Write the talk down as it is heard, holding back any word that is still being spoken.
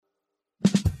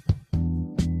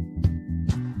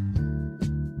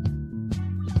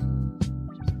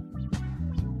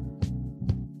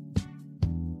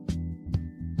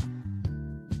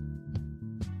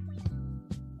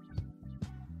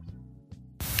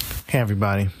Hey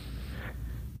everybody,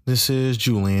 this is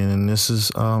Julian, and this is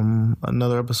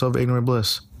another episode of Ignorant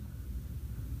Bliss.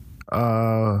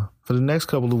 For the next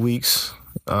couple of weeks,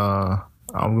 I'm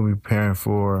going to be preparing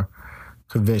for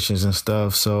conventions and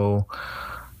stuff, so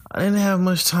I didn't have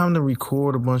much time to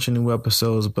record a bunch of new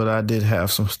episodes, but I did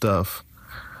have some stuff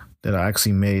that I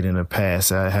actually made in the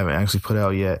past that I haven't actually put out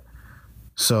yet.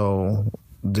 So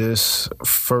this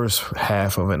first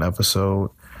half of an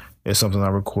episode is something I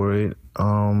recorded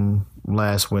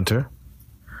last winter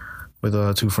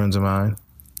with two friends of mine,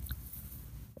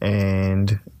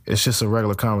 and it's just a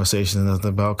regular conversation. Nothing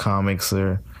about comics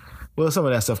or, well, some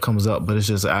of that stuff comes up, but it's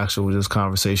just just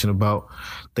conversation about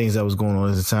things that was going on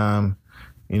at the time,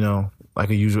 you know, like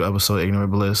a usual episode of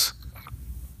Ignorant Bliss.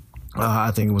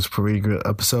 I think it was a pretty good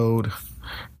episode.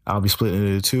 I'll be splitting it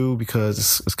into two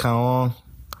because it's kind of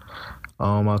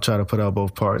long. I'll try to put out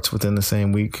both parts within the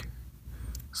same week.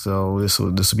 So this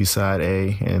will be side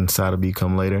A, and side B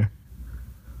come later.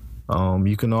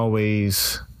 You can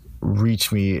always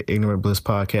reach me at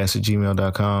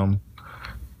ignorantblisspodcast@gmail.com.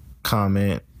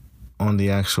 Comment on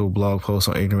the actual blog post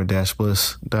on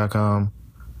ignorant-bliss.com.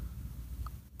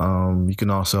 You can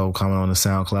also comment on the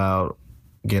SoundCloud.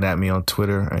 Get at me on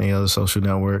Twitter or any other social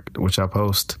network, which I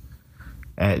post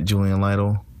at Julian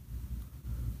Lytle.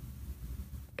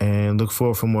 And look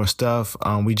forward for more stuff.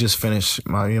 We just finished,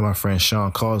 my friend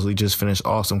Sean Causley just finished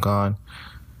AwesomeCon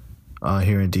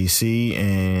here in DC,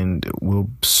 and we'll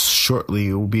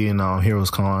be in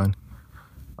Heroes Con.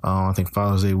 I think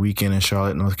Father's Day weekend in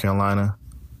Charlotte, North Carolina.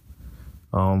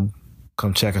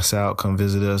 Come check us out. Come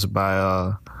visit us.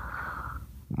 Buy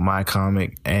my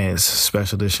comic as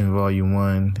Special Edition Volume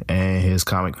 1 and his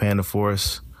comic Panda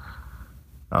Force.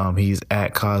 He's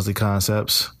at Causley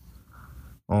Concepts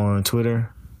on Twitter.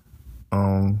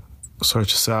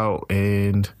 Search us out,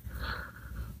 and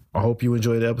I hope you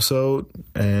enjoyed the episode,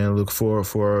 and look forward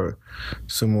for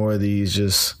some more of these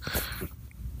just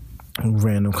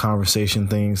random conversation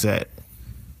things that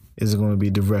is going to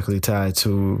be directly tied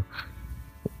to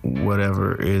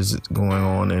whatever is going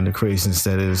on in the craziness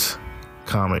that is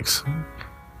comics,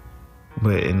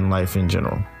 but in life in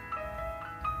general.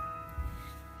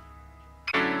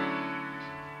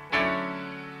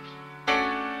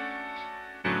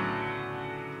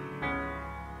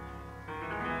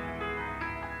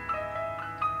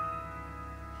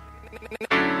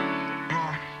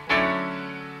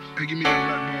 Hey, give me that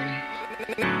black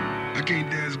bottle. I can't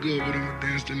dance good, but I'ma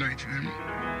dance tonight, you hear me?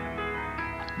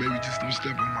 Baby, just don't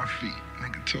step on my feet.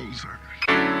 Nigga, toes hurt.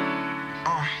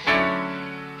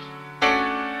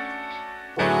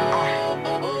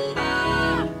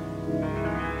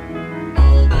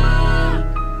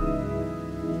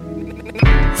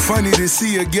 Funny to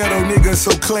see a ghetto nigga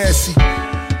so classy,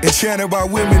 enchanted by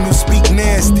women who speak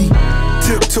nasty.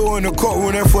 Tiptoeing the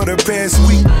courtroom there for the past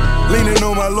week, leaning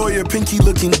on my lawyer, pinky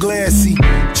looking glassy.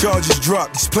 Charges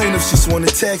dropped, these plaintiffs just wanna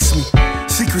tax me.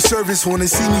 Secret Service wanna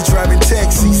see me driving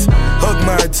taxis. Hug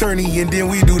my attorney and then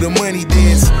we do the money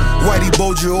dance. Whitey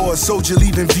Bulger or a soldier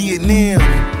leaving Vietnam.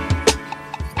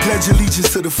 Pledge allegiance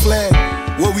to the flag,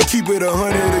 where we keep it 100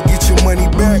 to get your money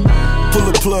back. Pull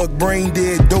a plug, brain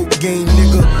dead, dope game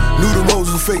nigga. Knew the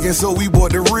roads were faking, so we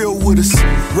bought the real with us.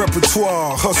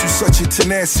 Repertoire, hustle such a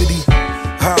tenacity.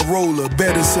 High roller,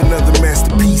 better's another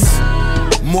masterpiece.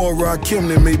 More Rakim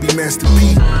than maybe Master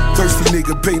P. Thirsty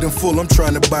nigga paid in full, I'm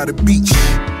trying to buy the beach.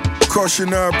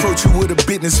 Caution, I approach you with a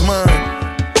business mind.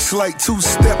 Slight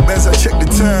two-step as I check the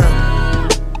time.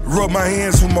 Rub my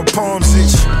hands with my palms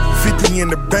itch. 50 in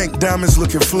the bank, diamonds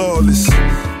looking flawless.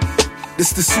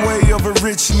 It's the sway of a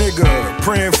rich nigga.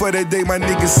 Praying for that day my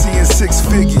niggas seeing six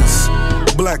figures.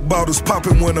 Black bottles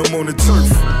popping when I'm on the turf.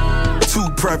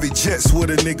 2 private jets, what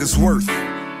a nigga's worth.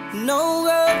 No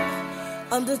girl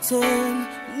under 10,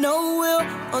 no will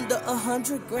under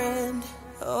 100 grand.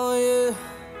 Oh yeah,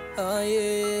 oh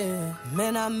yeah.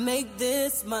 Man, I make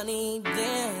this money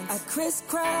dance. I Chris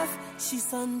Craft, she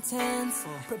suntans.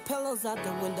 Propellers out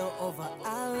the window over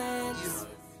islands.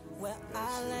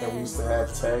 And we used to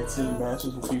have tag team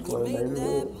matches with people in the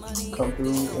neighborhood come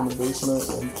through in the basement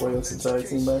and play us in tag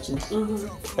team matches.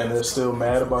 Mm-hmm. And they're still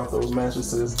mad about those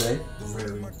matches to this day.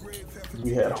 Really?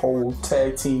 We had whole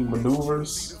tag team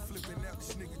maneuvers.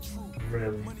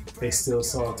 Really? They still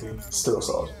salty? Still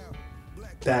salty.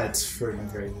 That's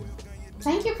freaking crazy.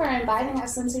 Thank you for inviting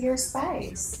us into your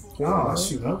space. Oh,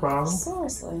 shoot, no problem.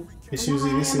 Seriously. It's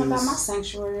usually about my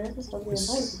sanctuary.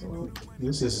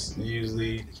 This is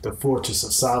usually the fortress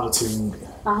of solitude.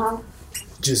 Uh-huh.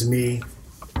 Just me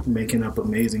making up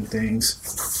amazing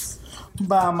things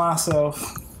by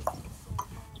myself.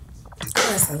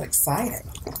 This is exciting.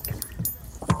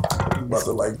 about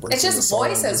to like break It's just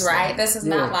voices, right? This is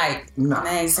not like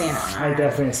I ain't saying it. I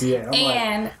definitely see it.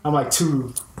 I'm like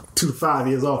 2 to 5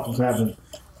 years off from having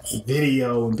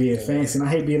video and being fancy, and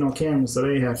I hate being on camera, so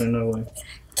they ain't happening no way.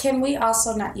 Can we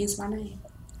also not use my name?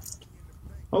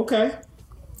 Okay.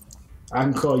 I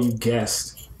can call you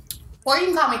guest. Or you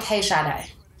can call me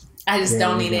K-Sade. I just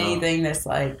don't need anything that's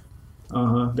like...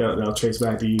 That'll trace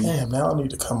back to you. Damn, now I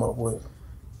need to come up with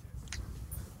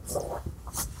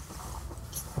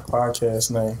a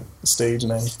podcast name, a stage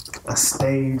name. A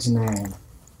stage name.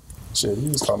 Shit,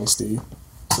 you just call me Steve.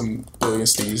 Some billion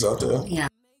Steves out there. Yeah.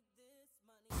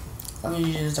 I mean,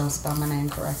 you just don't spell my name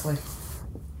correctly.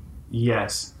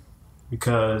 Yes.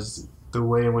 Because the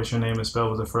way in which your name is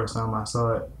spelled was the first time I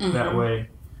saw it that way.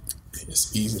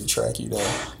 It's easy to track you down.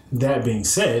 That being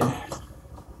said,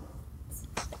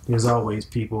 there's always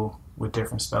people with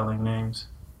different spelling names.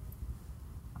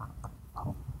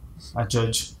 I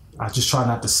just try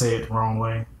not to say it the wrong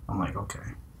way. I'm like, okay.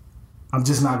 I'm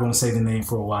just not going to say the name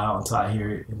for a while until I hear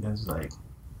it, and then it's like,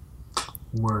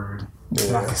 word.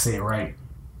 Yeah. I can say it right.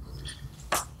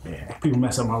 Yeah, people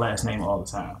mess up my last name all the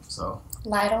time, so.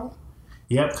 Lytle?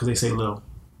 Yep, because they say Lil.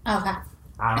 Okay.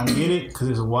 I don't get it, because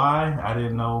it's a Y. I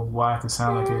didn't know why it could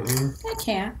sound like it is. I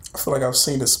can't. I feel like I've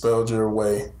seen it spelled your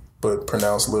way, but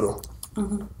pronounced Little.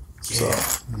 Mm-hmm. So.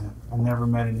 Yeah. I never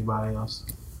met anybody else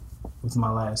with my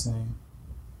last name.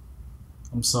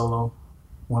 I'm solo,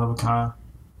 one of a kind.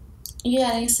 You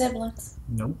got any siblings?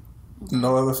 Nope.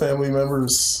 No other family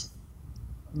members?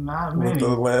 Not many. With the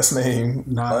last name,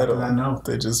 Not that I know.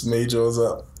 They just made yours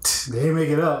up. They make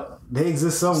it up. They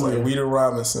exist somewhere. It's like Rita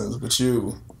Robinsons, but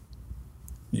you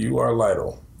are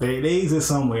Lytle. They exist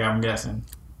somewhere, I'm guessing.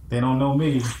 They don't know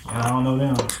me, and I don't know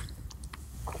them.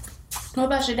 What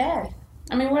about your dad?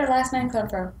 I mean, where did last name come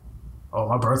from? Oh,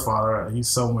 my birth father, he's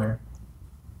somewhere.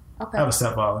 Okay. I have a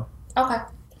stepfather. Okay.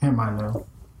 Him I know.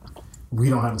 We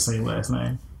don't have the same last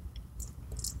name.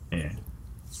 Yeah.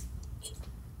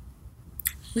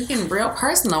 We getting real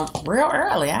personal real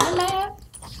early. I ain't mad.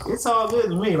 It's all good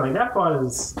to me. Like, that part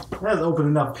that's open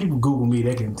enough. People Google me,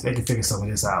 they can figure some of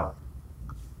this out.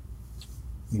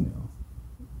 You know.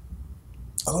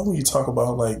 I love when you talk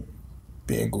about, like,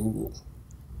 being Googled.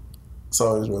 It's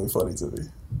always really funny to me.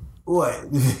 What?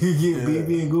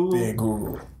 Being Googled? Being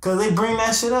Googled. Because they bring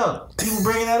that shit up. People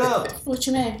bringing that up. What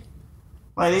you mean?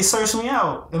 Like, they search me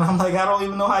out. And I'm like, I don't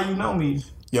even know how you know me.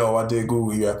 Yo, I did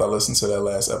Google you after I listened to that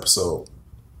last episode.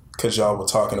 Because y'all were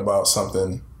talking about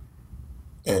something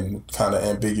in kind of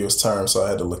ambiguous terms, so I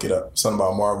had to look it up. Something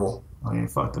about Marvel. Oh, yeah,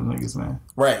 fuck them niggas, man.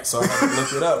 Right, so I had to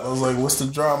look it up. I was like, what's the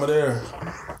drama there?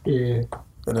 Yeah.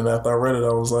 And then after I read it,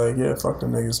 I was like, yeah, fuck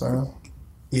them niggas, man.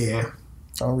 Yeah.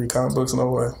 I don't read comic books no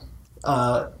way.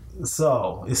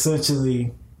 So,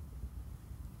 essentially,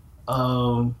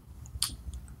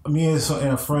 me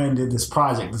and a friend did this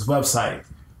project, this website,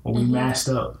 where we mashed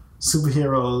up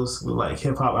superheroes with, like,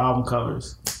 hip-hop album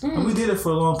covers. And we did it for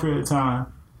a long period of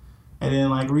time. And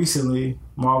then, like, recently,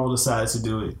 Marvel decided to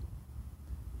do it.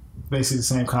 Basically the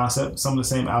same concept. Some of the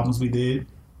same albums we did.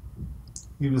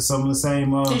 Even some of the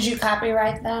same... Did you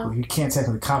copyright them? Well, you can't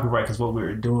technically copyright because what we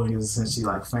were doing is essentially,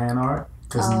 like, fan art.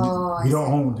 Because we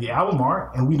don't own the album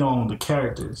art and we don't own the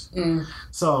characters.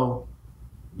 So,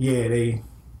 yeah, they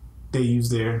use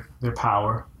their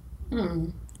power.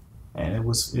 And it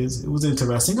was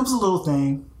interesting. It was a little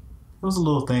thing. It was a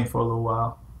little thing for a little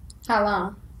while. How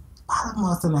long? About a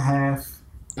month and a half.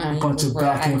 A bunch of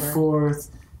back and forth.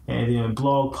 And then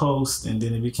blog posts. And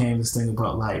then it became this thing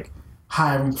about, like,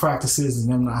 hiring practices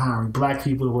and them not hiring black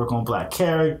people to work on black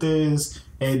characters.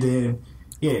 And then,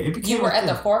 yeah, it became... You were at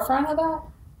the forefront of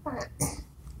that?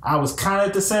 I was kind of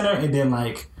at the center. And then,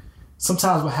 like,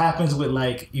 sometimes what happens with,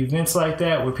 like, events like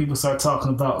that where people start talking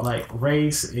about, like,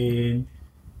 race and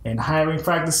hiring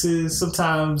practices,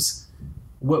 sometimes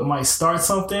what might start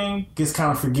something gets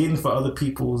kind of forgotten for other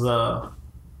people's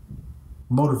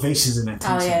motivations and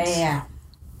intentions. Oh, yeah.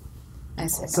 I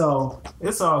see. So,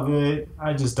 it's all good.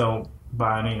 I just don't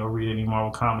buy any or read any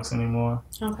Marvel comics anymore.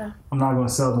 Okay. I'm not going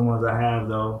to sell the ones I have,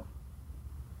 though.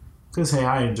 Because, hey,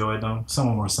 I enjoyed them. Some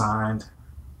of them were signed.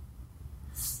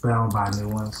 But I don't buy new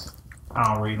ones.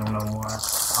 I don't read them no more.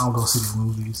 I don't go see the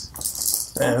movies.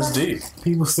 Man, that's deep.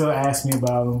 People still ask me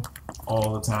about them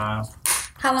all the time.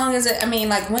 How long is it? I mean,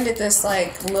 like, when did this,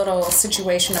 like, little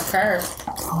situation occur?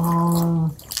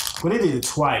 Well, they did it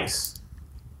twice.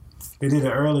 They did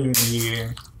it earlier in the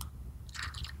year.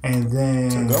 And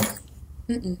then...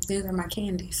 These are my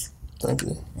candies. Thank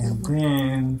you. And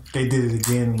then they did it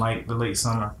again, like, the late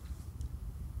summer.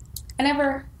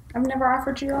 I've never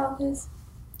offered you all this?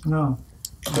 No.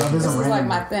 This is like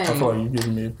my thing. I feel like you've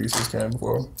given me a piece of this candy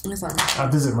before. It's like, I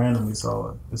visit randomly,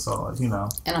 so it's all, you know.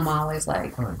 and I'm always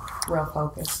like real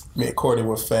focused. Me and Courtney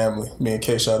were family. Me and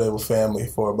K-Sade were family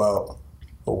for about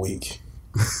a week.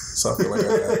 So I feel like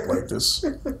I got like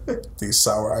these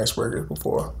sour icebreakers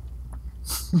before.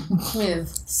 We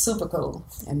was super cool,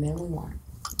 and then we weren't.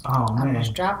 Oh, I man.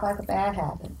 just dropped like a bad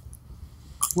habit.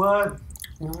 What?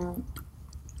 Mm.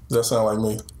 Does that sound like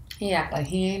me? He act like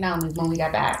he ain't known me when we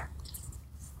got back.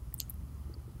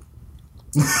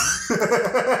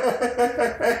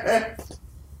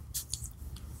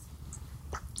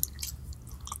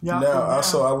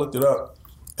 I looked it up,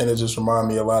 and it just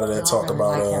reminded me a lot of that talk really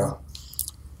about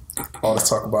like all this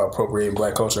talk about appropriating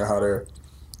black culture and how they're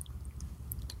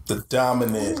the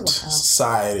dominant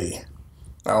society.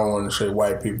 I don't want to say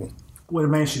white people. With a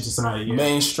mainstream society, yeah.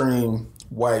 Mainstream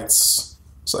whites.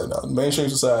 It's like, no, mainstream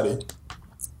society.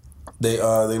 They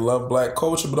love black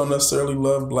culture, but don't necessarily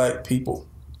love black people.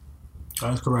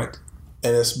 That's correct.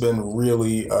 And it's been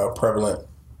really prevalent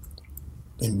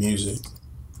in music,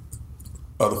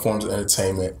 other forms of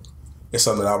entertainment. It's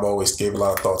something I've always gave a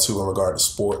lot of thought to in regard to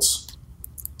sports.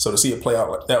 So to see it play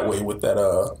out like that way with that,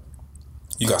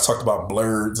 you guys talked about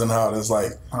blurs and how there's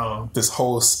like this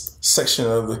whole section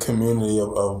of the community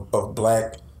of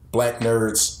black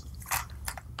nerds,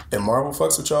 and Marvel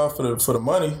fucks with y'all for the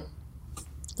money.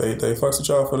 They fucks with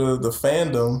y'all for the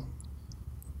fandom,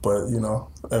 but you know,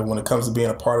 and when it comes to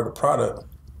being a part of the product,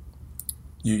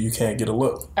 you can't get a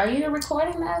look. Are you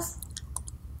recording this?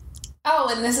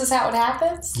 Oh, and this is how it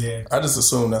happens? Yeah. I just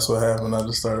assumed that's what happened. I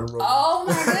just started rolling. Oh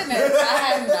my goodness, I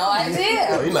had no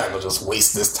idea. You're not gonna just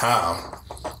waste this time.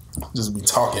 Just be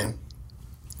talking.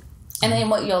 And then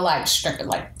what you'll like,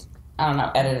 I don't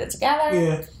know, edit it together?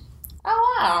 Yeah.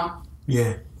 Oh wow.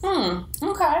 Yeah.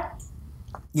 Okay.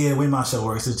 Yeah, the way my show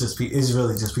works, it's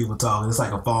really just people talking. It's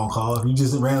like a phone call. If you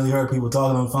just randomly heard people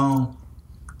talking on the phone,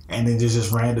 and then there's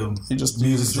just random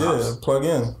music drops. Plug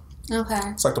in. Okay.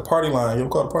 It's like the party line. You ever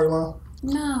call it the party line?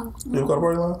 No. You ever call it the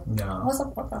party line? No. What's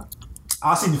up?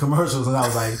 I seen the commercials and I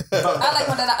was like, I like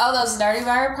those Dirty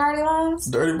Bird party lines.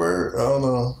 Dirty Bird? I don't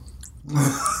know.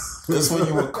 That's when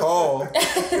you would call.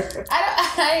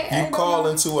 I call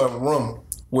into a room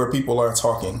where people are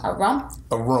talking. A room?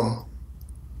 A room.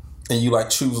 And you like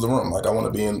choose the room. Like, I want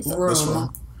to be in this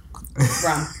room.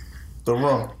 The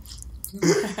room.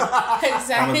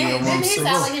 Exactly. Didn't he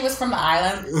sound like he was from the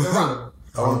island? The room.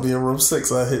 I want to be in room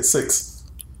 6. I hit 6.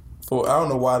 I don't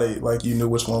know why they you knew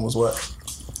which one was what.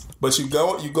 But you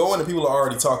go in and people are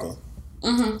already talking.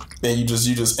 Mm-hmm. Then you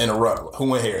just interrupt.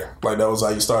 Who in here? Like, that was how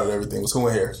you started everything. Was who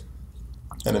in here?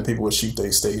 And then people would shoot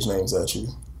their stage names at you.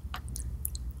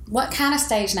 What kind of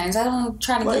stage names? I don't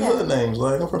try to like get hood names.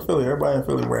 Like, I'm from Philly. Everybody in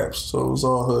Philly raps, so it was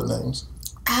all hood names.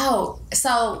 Oh,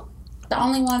 so the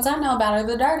only ones I know about are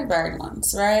the Dirty Bird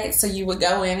ones, right? So you would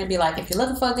go in and be like, if you're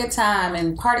looking for a good time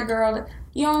and party girl,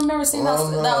 you don't remember seeing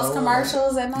those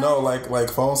commercials at night? No, like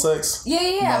phone sex?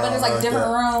 Yeah, but it's like different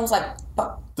rooms. Like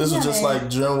this was just like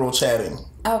general chatting.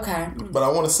 Okay. But I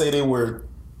want to say they were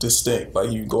distinct.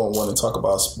 Like, you go on one and talk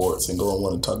about sports and go on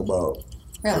one and talk about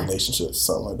relationships,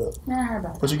 something like that. Never heard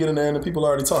about that. But you get in there and the people are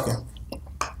already talking.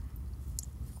 But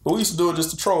we used to do it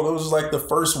just to troll. It was just like the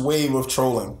first wave of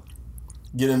trolling.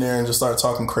 Get in there and just start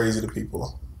talking crazy to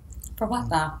people. For what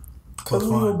though? Because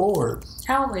we were bored.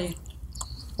 How old were you?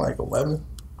 Like 11,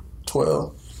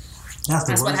 12.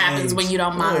 That's what happens when you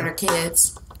don't monitor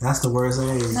kids. That's the worst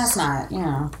age. That's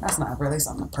not really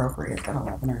something appropriate at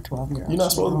 11 or 12 years old. You're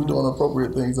not supposed to be doing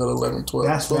appropriate things at 11, 12.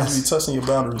 You're supposed to be testing your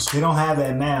boundaries. They don't have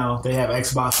that now. They have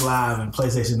Xbox Live and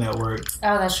PlayStation Network.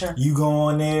 Oh, that's true. You go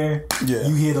on there,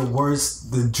 you hear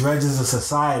the dregs of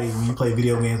society when you play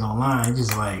video games online.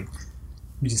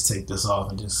 You just take this off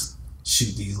and just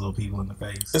shoot these little people in the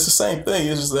face. It's the same thing.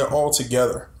 It's just they're all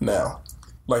together now.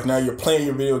 Like, now you're playing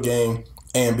your video game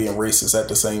and being racist at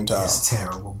the same time. It's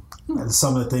terrible. And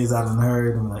some of the things I've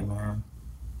heard, I'm like, man.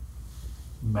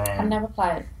 I've never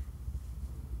played.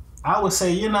 I would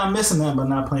say you're not missing that by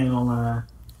not playing online.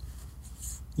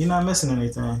 You're not missing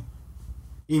anything.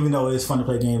 Even though it's fun to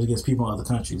play games against people in other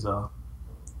countries, though.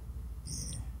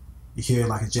 Yeah. You hear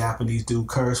like a Japanese dude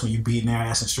curse when you beating their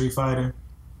ass in Street Fighter.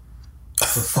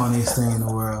 It's the funniest thing in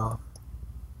the world.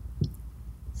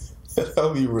 That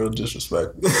would be real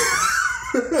disrespectful.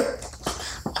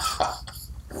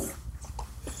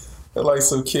 Like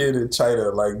some kid in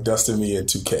China like dusting me in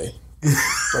 2K.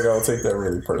 Like, I would take that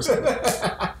really personally.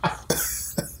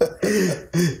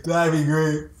 That'd be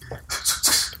great.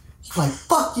 You're like,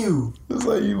 fuck you. It's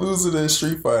like you losing in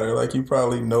Street Fighter. Like, you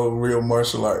probably know real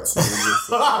martial arts. Just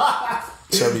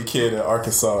chubby kid in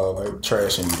Arkansas like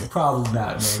trashing you. Probably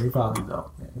not, man. You probably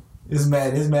don't, man. It's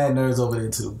mad nerds over there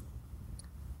too.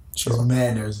 Sure. There's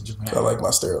mad nerds in Japan. I like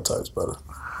my stereotypes better.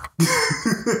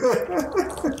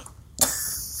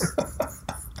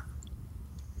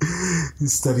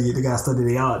 They gotta study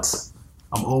the arts.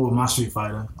 I'm old with my Street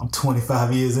Fighter. I'm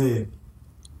 25 years in.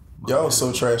 Y'all was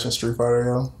so trash in Street Fighter,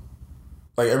 yo.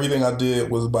 Like, everything I did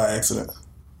was by accident.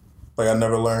 Like, I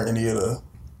never learned any of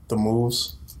the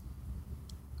moves.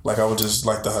 Like, I would just,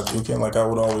 like the Hadouken, like, I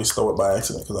would always throw it by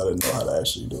accident because I didn't know how to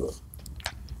actually do it.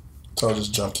 So I was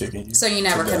just jump kicking you. So you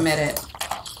never committed?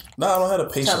 No, I don't have the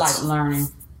patience. To, like, learning.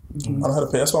 I don't have the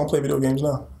patience. That's why I don't play video games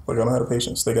now. Like, I don't have the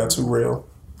patience. They got too real.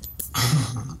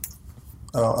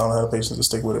 I don't have the patience to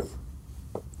stick with it.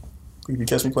 If you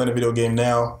catch me playing a video game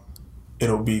now,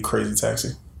 it'll be Crazy Taxi.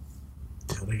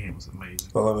 Yeah, that game was amazing.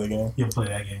 I love that game. You ever play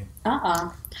that game?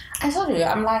 I told you,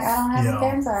 I'm like, I don't have the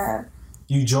games I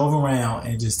You drove around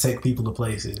and just take people to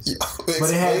places. Yeah.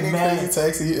 But it had Crazy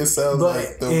Taxi, it sounds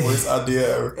like the worst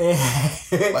idea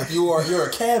ever. Like you're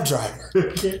a cab driver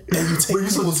and you take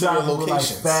people to their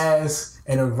locations. Like fast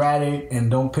and erratic and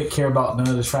don't care about none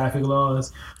of the traffic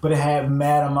laws. But it had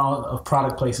mad amount of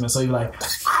product placement. So you're like,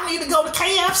 I need to go to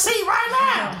KFC right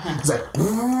now. It's like,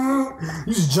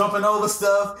 you just jumping over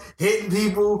stuff, hitting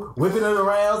people, whipping it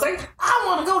around. It's like, I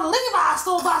want to go to Levi's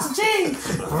store buy some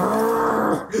cheese.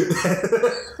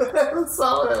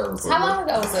 How long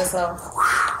ago was this though?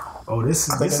 Oh, this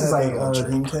is like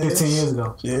 15 years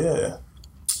ago. Yeah.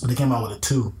 But they came out with a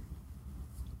 2.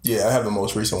 Yeah, I have the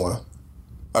most recent one.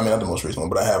 I mean, not the most recent one,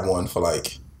 but I have one for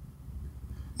like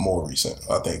more recent.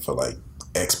 I think for like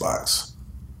Xbox.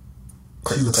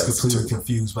 She looks completely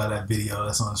confused by that video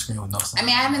that's on the screen with no sound. I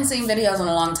mean, I haven't seen videos in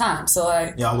a long time, so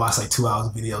like... Yeah, I watch like 2 hours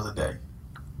of videos a day.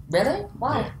 Really?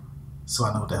 Why? Yeah. So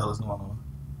I know what the hell is going on.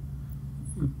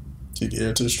 You get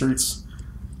into the streets.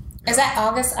 Is that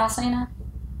August Alsina?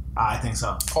 I think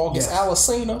so. August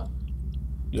Alsina.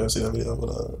 You ever see that video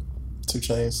with 2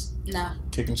 Chainz? No.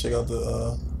 Kicking chick out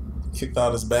kicked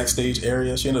out his backstage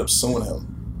area. She ended up suing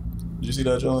him. Did you see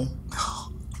that, Julian?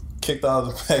 Kicked out of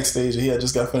the backstage. He had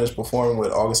just got finished performing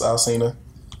with August Alsina.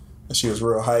 And she was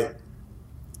real hype.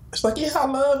 She's like, yeah, I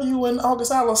love you and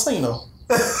August Alsina.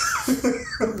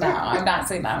 No, I've not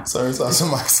seen that. So every time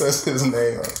somebody says his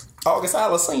name, August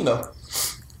Alsina.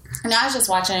 No, I was just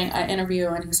watching an interview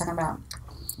and he was talking about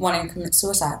wanting to commit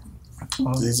suicide.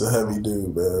 He's a heavy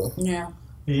dude, man. Yeah.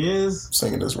 He is.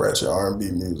 Singing this ratchet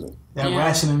R&B music. That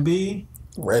Ratchet and B.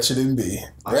 Ratchet and B.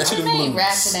 Ratchet and Blues.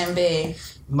 Ratchet and B.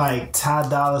 Like Ty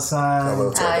Dolla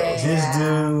 $ign. This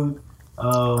dude.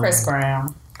 Chris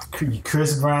Brown.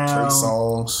 Chris Brown. Trey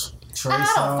Songz. I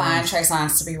don't find Trey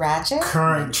Songz to be ratchet.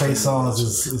 Current Trey Songz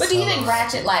is but do you think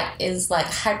ratchet is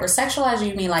hypersexualized, or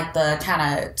you mean like the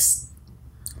kind of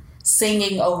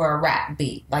singing over a rap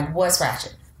beat? Like, what's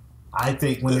ratchet? I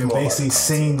think when they're basically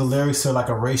singing the lyrics to like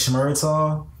a Ray Shmurda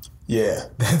song. Yeah.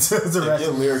 That's a ratchet.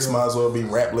 Your lyrics might as well be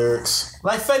rap lyrics.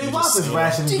 Like Fetty Wap is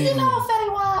ratchet. Do you know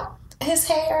Fetty Wap? His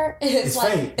hair is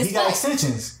fake. He got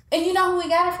extensions. And you know who he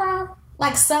got it from?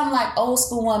 Like some old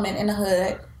school woman in the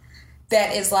hood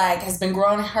that is has been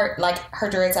growing her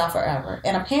dreads out forever.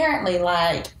 And apparently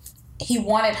he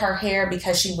wanted her hair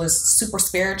because she was super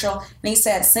spiritual. And he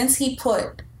said since he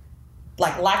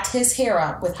locked his hair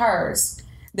up with hers,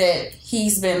 that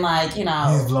he's been he's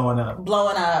blowing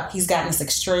up. He's gotten this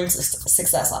extreme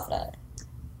success off of that.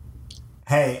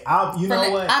 Hey, you know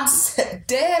what? I'm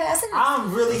dead.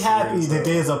 I'm really happy that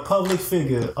there's a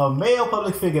male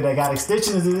public figure that got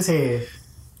extensions in his head.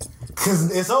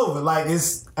 Cause it's over.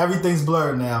 Everything's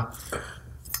blurred now.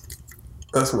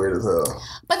 That's weird as hell.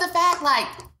 But the fact,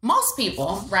 most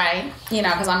people, right?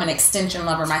 Because I'm an extension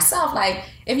lover myself.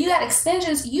 If you got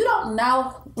extensions, you don't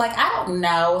know. I don't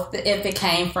know if it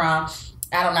came from,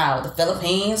 I don't know, the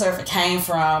Philippines, or if it came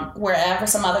from wherever,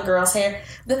 some other girl's hair.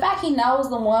 The fact he knows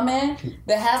the woman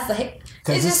that has the hair.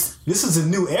 Because this is a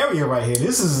new area right here.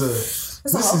 This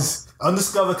is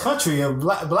undiscovered country of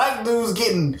black dudes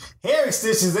getting hair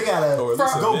extensions. They gotta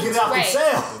go get it out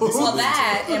themselves. Well,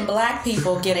 that and black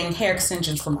people getting hair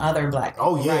extensions from other black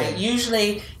people. Oh yeah. Right?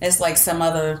 Usually it's some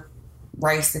other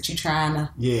race that you're trying to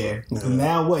And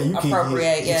now what you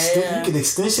appropriate. You get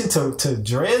extension to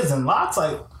dreads and locks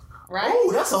right. Oh,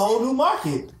 that's a whole new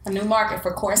market. A new market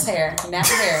for coarse hair,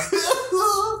 natural hair.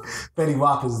 Fetty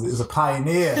Wap is a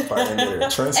pioneer.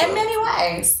 In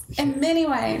many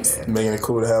ways. Yeah. Making it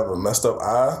cool to have a messed up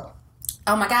eye.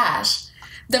 Oh my gosh.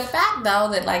 The fact though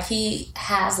that he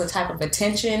has the type of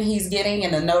attention he's getting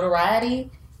and the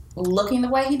notoriety looking the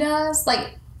way he does,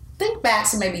 think back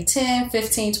to maybe 10,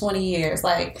 15, 20 years.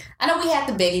 I know we had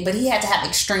the Biggie, but he had to have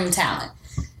extreme talent.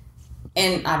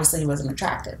 And obviously he wasn't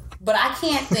attractive. But I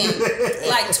can't think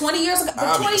like 20 years ago.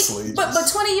 But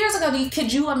 20 years ago,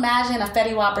 could you imagine a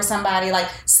Fetty Wap or somebody like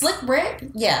Slick Rick?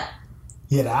 Yeah.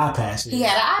 He had an eye patch. He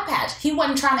had an eye patch. He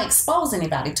wasn't trying to expose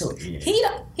anybody to it.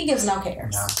 Yeah. He gives no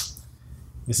cares. Nah.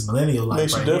 It's a millennial life.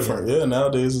 Makes you different. Yeah,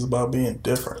 nowadays it's about being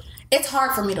different. It's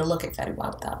hard for me to look at Fetty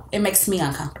Wap though. It makes me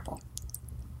uncomfortable.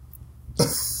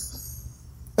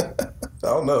 I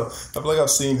don't know. I feel like I've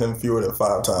seen him fewer than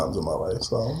 5 times in my life,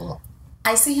 so I don't know.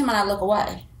 I see him and I look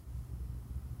away.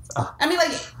 I mean,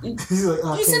 like, He's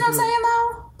like, you see what I'm saying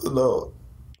though? No.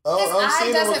 I've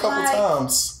seen him a couple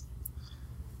times.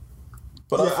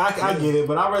 But yeah, I get it,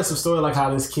 but I read some story like how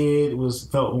this kid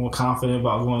felt more confident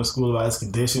about going to school about his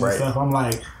condition and stuff. I'm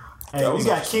like, hey, we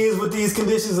got kids with these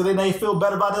conditions and then they feel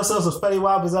better about themselves. So Fetty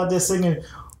Wap is out there singing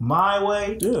My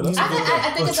Way. Yeah,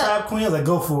 I think it's Trap Queens, like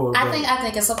go for it. I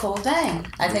think it's a cool thing.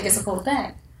 I think it's a cool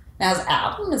thing. Now his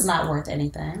album is not worth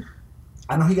anything.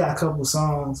 I know he got a couple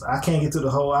songs. I can't get through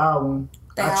the whole album.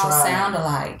 They all sound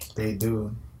alike. They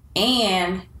do.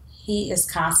 And he is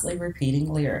constantly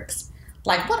repeating lyrics.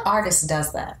 Like, what artist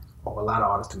does that? Oh, a lot of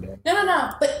artists do that.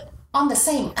 No. But on the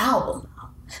same album.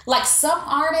 Like, some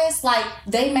artists, like,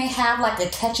 they may have, like, a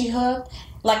catchy hook.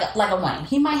 Like a Wayne.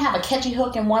 He might have a catchy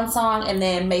hook in one song, and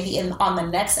then maybe on the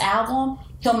next album,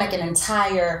 he'll make an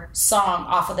entire song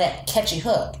off of that catchy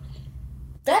hook.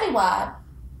 Fetty Wap,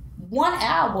 one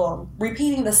album,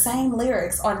 repeating the same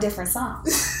lyrics on different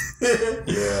songs.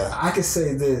 Yeah. I can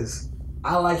say this.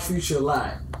 I like Future a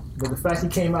lot. But the fact he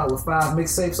came out with 5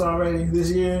 mixtapes already this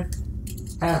year,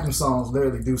 half them songs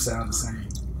literally do sound the same.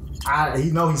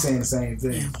 He's saying the same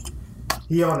thing.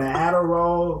 He on the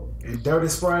Adderall and Dirty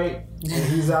Sprite, and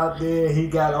he's out there. He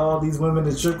got all these women in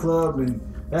the strip club, and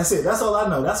that's it. That's all I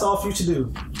know. That's all Future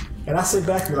do. And I sit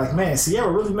back and be like, man,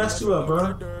 Sierra really messed you up,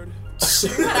 bro.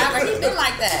 Whatever, he been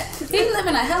like that. He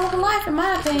living a hell of a life, in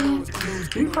my opinion.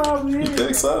 He probably is. You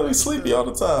think so? He's sleepy all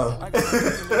the time.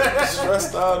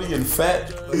 Stressed out, he getting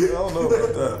fat. I don't know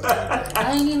about that.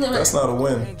 That's not a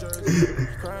win.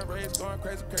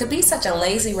 To be such a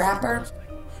lazy rapper,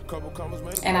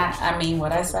 and I mean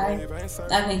what I say,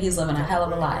 I think he's living a hell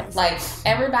of a life. Like,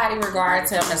 everybody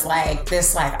regards him as like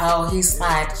this, like, oh, he's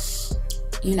like,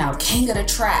 king of the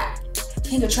trap.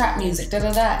 King of trap music,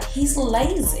 da-da-da. He's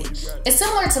lazy. It's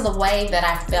similar to the way that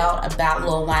I felt about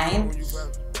Lil Wayne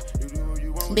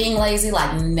being lazy,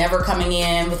 like never coming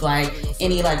in with like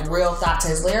any like real thought to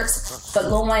his lyrics. But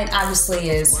Lil Wayne obviously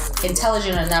is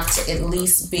intelligent enough to at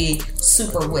least be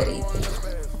super witty.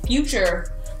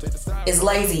 Future is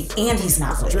lazy and he's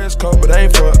not witty. Dress code, but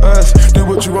ain't for us. Do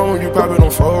what you want when you pop it,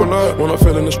 don't fold up. When I'm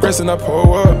feeling the stress and I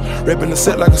pull up, ripping the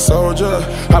set like a soldier.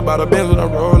 How about a Benz when I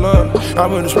roll up?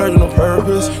 I'm in the splurging on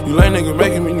purpose. You lame niggas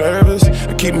making me nervous.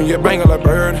 And keep me a banger like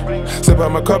bird. Sip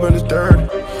out my cup and it's dirty.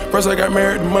 First I got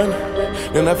married to money,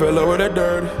 then I fell in love with that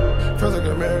dirty. First I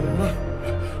got married to money,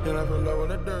 then I fell in love with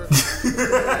that dirty.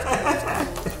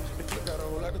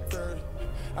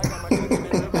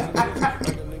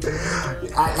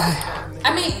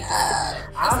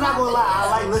 I'm not gonna lie, I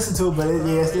like listening to it, but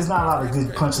it's not a lot of good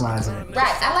punchlines in it.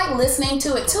 Right, I like listening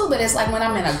to it too, but it's like when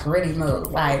I'm in a gritty mood,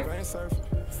 like,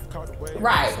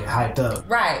 right, hyped up,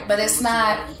 right, but it's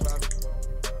not.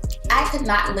 I could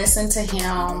not listen to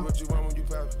him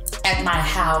at my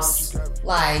house,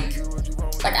 like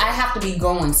I have to be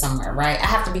going somewhere, right? I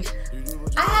have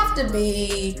to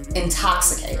be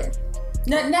intoxicated.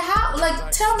 Now, how,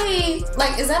 like, tell me,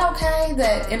 like, is that okay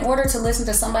that in order to listen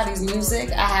to somebody's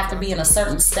music, I have to be in a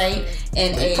certain state?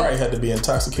 They probably had to be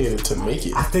intoxicated to make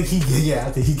it. I think he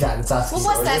got intoxicated. Well,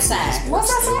 what's that saying? What's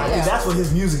that saying? I think that's what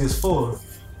his music is for.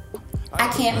 I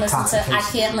can't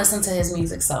listen to his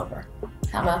music sober.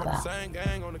 How about that?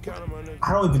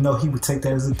 I don't even know he would take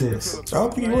that as a diss. I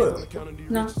don't think he would.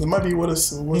 No. It might be what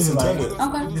it's intended.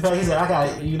 Okay. He said, I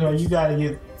got, you gotta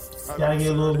get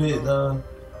a little bit,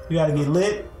 you gotta get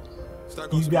lit.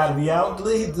 You gotta be out.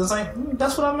 It's like,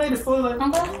 that's what I made it for. Like,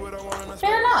 okay.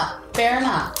 Fair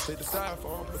enough.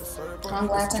 I'm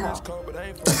glad to help.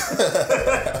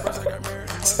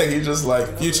 So you just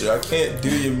like, Future, I can't do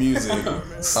your music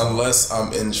unless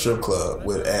I'm in the strip club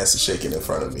with ass shaking in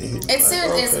front of me.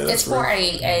 It's for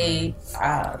a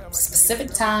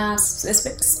specific time,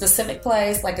 specific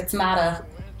place. Like, it's not a...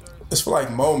 It's for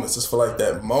like moments. It's for like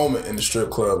that moment in the strip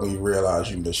club when you realize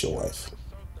you miss your wife.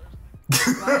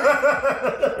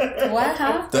 What,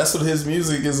 huh? That's what his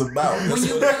music is about. When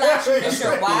you realize you miss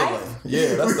your wife?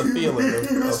 Yeah, that's the feeling of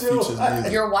Future's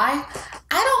music. Your wife?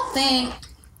 I don't think...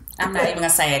 I'm not even going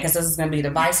to say it because this is going to be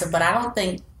divisive, but I don't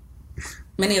think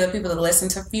many of the people that listen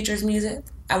to Future's music,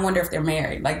 I wonder if they're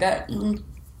married. Like, that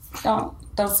don't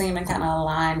seem to kind of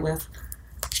align with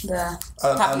the I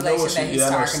know population what that he's I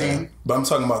targeting. understand. But I'm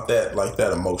talking about that, like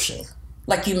that emotion.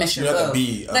 Like you miss your You have to boo.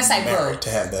 be Let's say married boo. to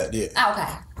have that, yeah. Oh,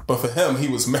 okay. But for him, he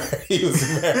was married. He was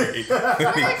married.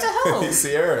 Married to who?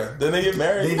 Sierra. Didn't they get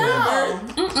married? No.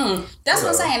 Mm-mm. That's what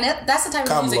I'm saying. That's the type of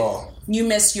Common music. law. You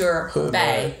miss your Hood bae.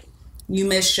 married. You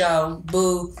miss your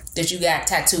boo that you got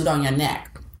tattooed on your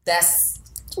neck. That's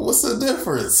What's the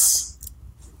difference?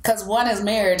 because one is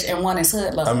marriage and one is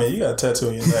hood love. I mean, you got a tattoo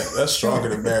on your neck. That's stronger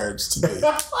than marriage to me. You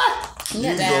have to go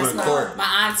to ask court.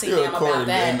 my auntie You're him a court about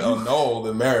that. and annul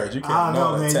the marriage. You can't I don't know,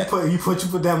 annul man. that You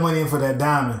put that money in for that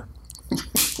diamond.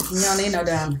 You don't need no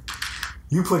diamond.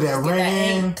 You put that ring that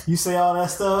in. ink. You say all that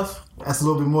stuff. That's a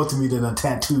little bit more to me than a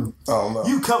tattoo. I don't know.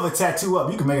 You cover a tattoo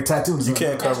up. You can make a tattoo. You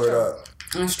can't cover it up.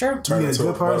 That's true. Turn You it get a into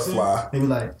a good person. butterfly.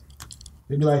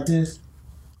 They be like this.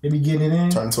 They be getting it in.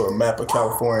 Turn into a map of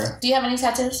California. Do you have any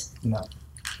tattoos? No.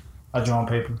 I draw on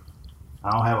paper.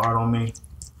 I don't have art on me.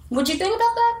 Would you think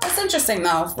about that? That's interesting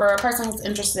though, for a person who's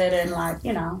interested in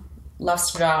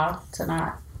loves to draw to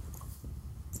not.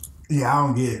 Yeah, I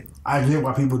don't get it. I get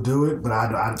why people do it, but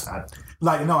I was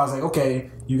like,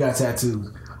 okay, you got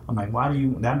tattoos. I'm like, why do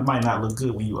you? That might not look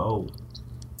good when you old.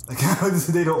 Like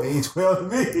they don't age well to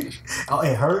me. Oh,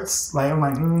 it hurts. Like I'm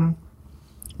like,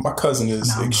 My cousin is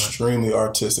No, I'm extremely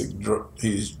artistic.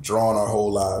 He's drawn our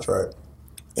whole lives, right?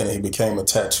 And he became a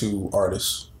tattoo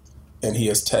artist. And he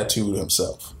has tattooed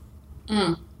himself.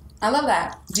 I love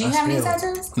that. Do you have any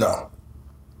tattoos? No.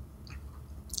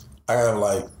 I have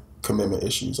like commitment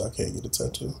issues. I can't get a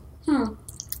tattoo.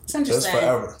 It's interesting. That's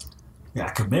forever. yeah,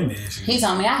 commitment issues. He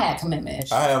told me I had commitment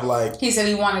issues. I have like, He said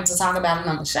he wanted to talk about it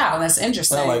on the show. That's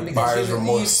interesting I like buyer's because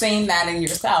remorse. you've seen that in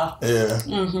yourself. yeah.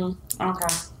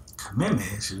 Okay. Commitment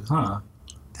issues, huh?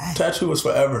 Tattoo is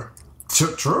forever.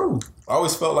 True. I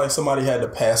always felt like somebody had to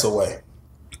pass away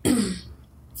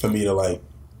for me to like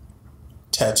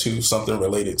tattoo something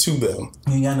related to them.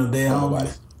 You ain't got no dead Nobody.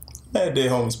 homies. I had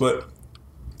dead homies, but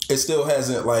it still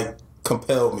hasn't like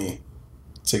compelled me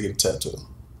to get a tattoo.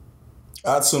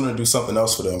 I'd sooner do something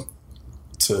else for them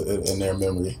in their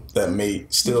memory that may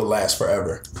still last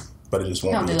forever, but it just You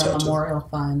won't don't be do a a tattoo. memorial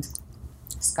fund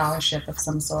scholarship of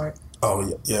some sort.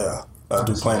 Oh yeah. I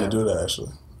do plan to do that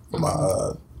actually for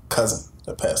my cousin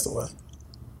that passed away.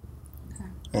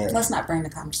 Yeah. Let's not bring the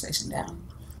conversation down.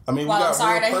 I mean, we Well, I'm got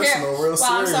sorry real to personal, hear. real Well,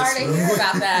 serious. I'm sorry to hear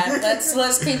about that.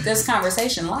 Let's keep this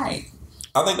conversation light.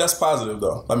 I think that's positive,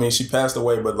 though. I mean, she passed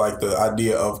away, but like the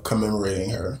idea of commemorating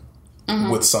her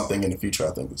with something in the future,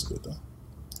 I think is good, though.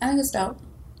 I think it's dope.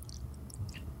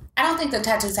 I don't think the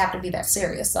tattoos have to be that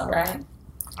serious, though, right?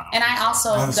 And I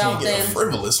also I don't get a think.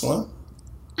 frivolous one.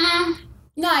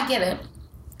 No, I get it.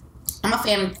 I'm a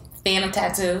fan of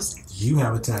tattoos. You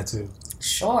have a tattoo.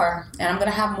 Sure, and I'm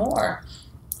gonna have more.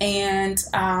 And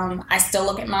I still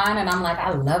look at mine and I'm like,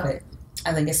 I love it.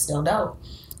 I think it's still dope.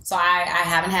 So I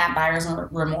haven't had buyer's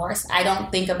remorse. I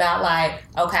don't think about like,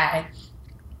 okay,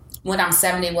 when I'm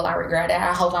 70, will I regret it?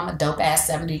 I hope I'm a dope ass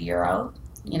 70-year-old,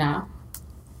 you know?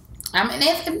 I mean,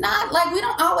 if not, like, we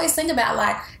don't always think about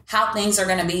like how things are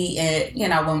gonna be,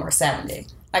 when we're 70.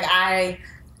 Like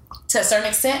to a certain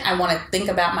extent, I want to think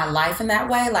about my life in that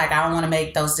way. Like, I don't want to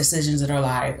make those decisions that are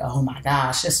like, oh my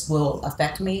gosh, this will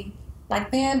affect me like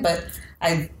then. But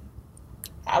I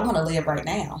want to live right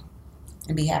now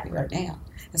and be happy right now.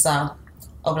 And so,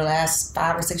 over the last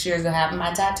 5 or 6 years of having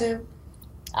my tattoo,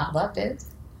 I've loved it.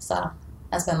 So,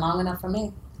 that's been long enough for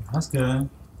me. That's good.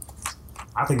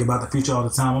 I think about the future all the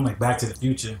time. I'm like, Back to the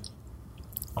Future.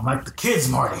 I'm like the kids,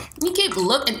 Marty. You keep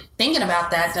thinking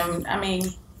about that. I mean,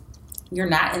 you're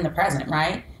not in the present,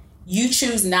 right? You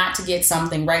choose not to get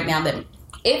something right now that,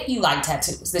 if you like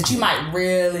tattoos, that you might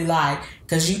really like,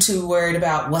 because you too worried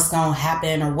about what's going to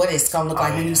happen or what it's going to look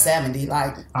like when you're 70.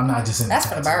 Like, I'm not just in that's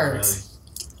for the birds.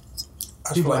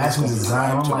 I People feel like ask me to it's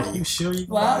design. gonna be I'm whacked like, to you me sure you?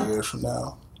 What? 5 years from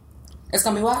now. It's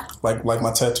going to be what? Like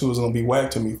my tattoo is gonna be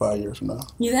whacked to me 5 years from now.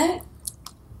 You think?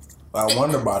 I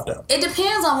wonder about that. It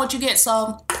depends on what you get.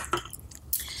 So,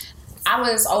 I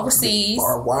was overseas.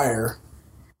 Barbed wire.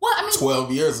 Well, I mean,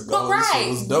 12 years ago. but right. It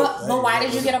was dope. But why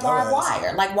did you get a barbed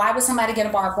wire? Like, why would somebody get a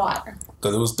barbed wire?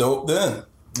 Because it was dope then.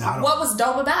 What was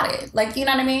dope about it? Like, you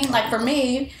know what I mean? Like, for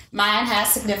me, mine has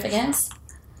significance.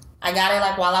 I got it,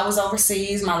 like, while I was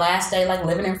overseas, my last day, like,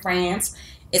 living in France.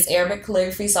 It's Arabic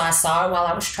calligraphy, so I saw it while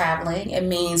I was traveling. It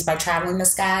means by traveling the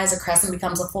skies, a crescent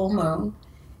becomes a full moon.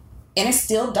 And it's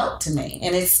still dope to me.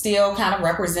 And it still kind of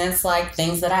represents, like,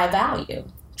 things that I value.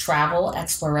 Travel,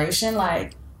 exploration,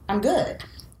 like, I'm good.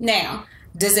 Now,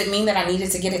 does it mean that I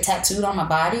needed to get it tattooed on my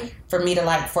body for me to,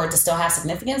 like, for it to still have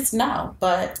significance? No,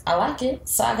 but I like it,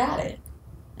 so I got it.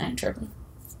 I ain't tripping.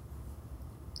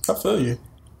 I feel you.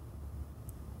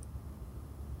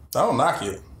 I don't knock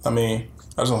it. I mean,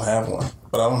 I just don't have one.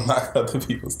 But I don't knock other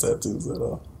people's tattoos at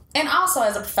all. And also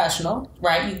as a professional,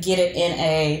 right, you get it in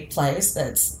a place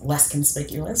that's less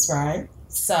conspicuous, right?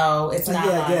 So it's not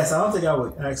I guess. I don't think I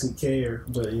would actually care,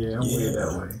 but yeah, I'm weird that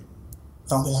way. I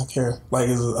don't think I care. Like,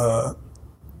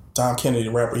 Dom Kennedy,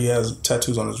 the rapper, he has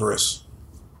tattoos on his wrist.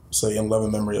 Say, in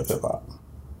loving memory of hip-hop.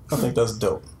 I think that's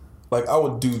dope. Like, I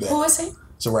would do that. Who is he?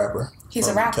 He's a rapper. He's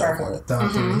a rapper. California.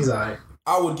 Dom Kennedy, he's alright.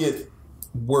 I would get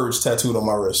words tattooed on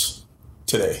my wrist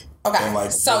today. Okay, and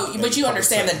but you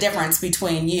understand the difference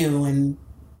between you and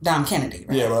Dom Kennedy,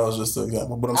 right? Yeah, but that was just an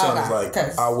example. But I'm saying is like,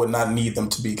 'cause I would not need them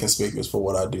to be conspicuous for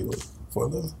what I do for a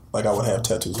living. Like, I would have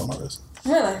tattoos on my wrist.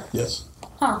 Really? Yes.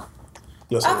 Huh.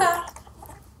 Yes. Okay.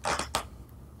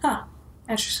 Huh.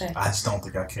 Interesting. I just don't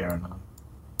think I care enough.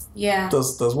 Yeah.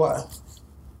 That's why.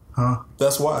 Huh?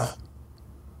 That's why.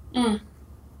 Like,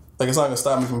 it's not gonna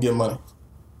stop me from getting money.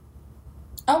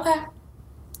 Okay.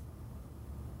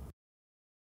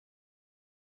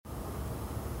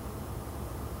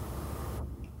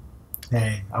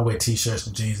 Hey, I wear t-shirts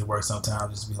and jeans to work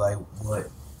sometimes just to be like, what?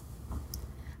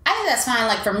 I think that's fine.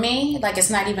 Like for me, like it's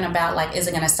not even about like, is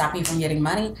it going to stop you from getting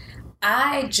money?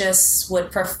 I just would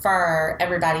prefer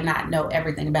everybody not know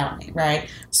everything about me, right?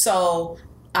 So,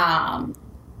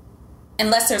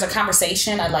 unless there's a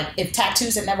conversation, if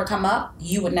tattoos had never come up,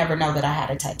 you would never know that I had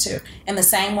a tattoo. In the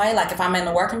same way, like if I'm in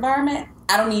the work environment,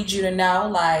 I don't need you to know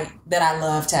like that I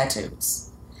love tattoos.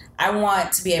 I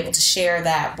want to be able to share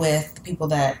that with the people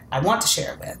that I want to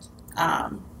share it with.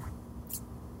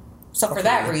 So for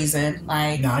that reason,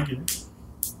 like, No, I get it.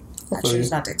 I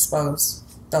choose not to expose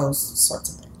those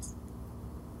sorts of things.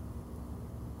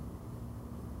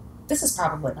 This is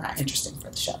probably not interesting for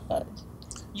the show, but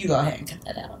you go ahead and cut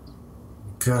that out.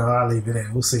 Good, I'll leave it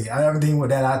in. We'll see. Everything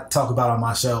with that I talk about on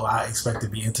my show, I expect to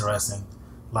be interesting.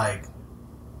 Like,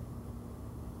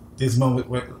 this moment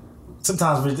where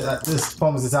sometimes there's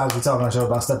moments of times we talk on the show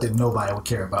about stuff that nobody would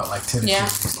care about, like tennis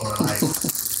shoes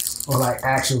or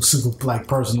actual super like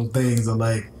personal things, or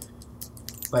like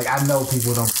I know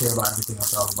people don't care about everything I'm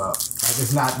talking about.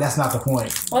 Like that's not the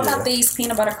point. What about these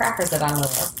peanut butter crackers that I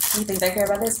love? You think they care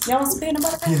about this? Y'all want some peanut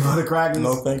butter crackers? Peanut butter crackers?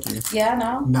 No, thank you. Yeah,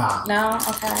 no? Nah. No?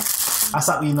 Okay. I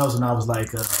stopped eating those when I was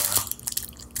like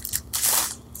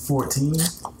 14.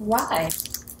 Why?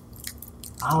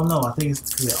 I don't know. I think it's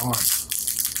because they're orange.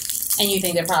 And you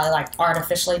think they're probably like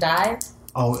artificially dyed?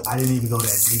 Oh, I didn't even go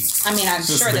that deep. I mean, I'm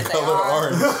Just sure the that they color are.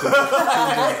 orange.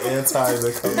 Anti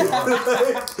the color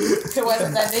orange. It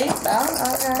wasn't that deep? Oh,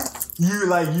 okay.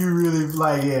 You really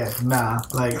nah,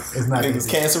 like it's not. You think it's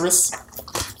cancerous?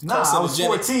 Nah, I was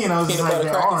 14. I was just like,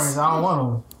 they're orange. I don't want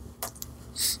them.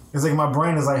 It's like my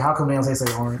brain is like, how come they don't taste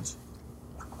like orange?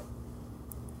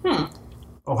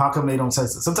 Oh, how come they don't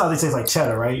taste? Sometimes they taste like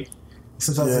cheddar, right?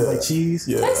 Sometimes they taste like cheese.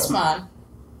 Yeah. Taste fun.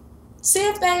 See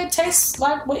if they taste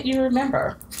like what you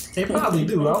remember. They probably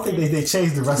do. I don't think they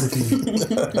changed the recipe.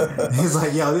 It's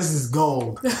like, yo, this is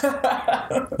gold.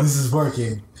 This is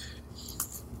working.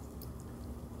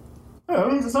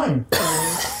 Yeah, it's the same.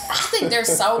 I think they're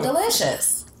so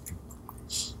delicious.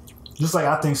 Just like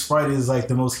I think Sprite is like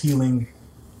the most healing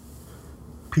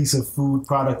piece of food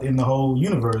product in the whole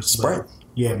universe. Sprite?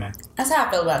 Yeah, man. That's how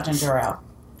I feel about ginger ale.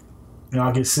 You know,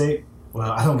 I get sick.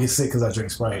 Well, I don't get sick because I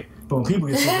drink Sprite. But when people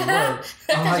get sick at work,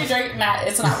 Because you drink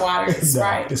it's not water, it's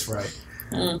Sprite. No, it's Sprite.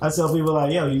 I tell people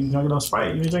like, yo, you drinking no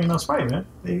Sprite? You ain't drinking no Sprite, man.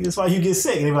 That's why you get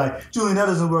sick. And they be like, Julian, that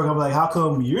doesn't work. I'm like, how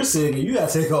come you're sick and you got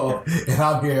to take off and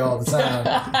I'm here all the time?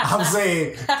 I'm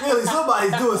saying, clearly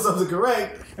somebody's doing something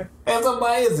correct and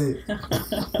somebody isn't.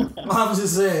 I'm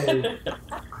just saying.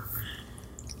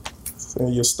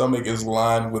 And your stomach is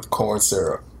lined with corn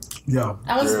syrup. Yo,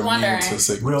 I was wondering.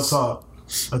 real talk.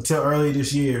 Until early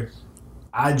this year,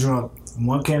 I drank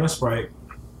 1 can of Sprite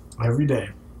every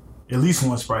day. At least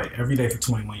 1 Sprite every day for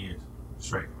 21 years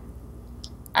straight.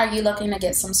 Are you looking to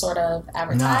get some sort of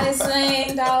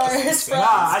advertising dollars from I Sprite? just did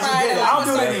it. I don't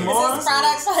do it anymore. Is this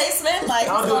product placement? Like,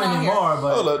 I don't do it anymore,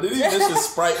 but... Hold up, did he mention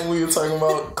Sprite when we were talking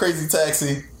about Crazy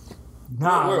Taxi?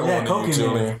 Nah, we're yeah, on to Coke you,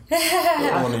 in there. Julian.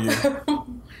 We're on to you.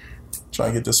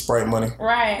 Trying to get the Sprite money.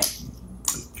 Right.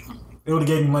 They would have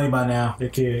gave me money by now. They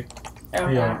cared.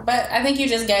 Okay. Yeah. But I think you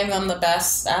just gave them the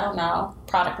best, I don't know,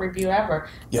 product review ever.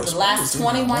 Yeah, For the last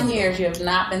 21 years, you have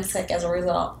not been sick as a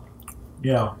result.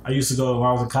 Yeah, I used to go, when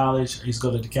I was in college, I used to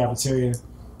go to the cafeteria.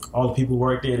 All the people who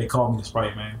worked there, they called me the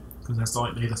Sprite man. Because that's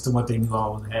the one thing we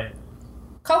always had.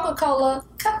 Coca-Cola,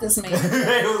 cut this man.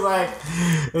 It was like,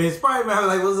 hey, Sprite man, I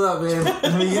was like, what's up, man?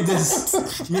 Let me get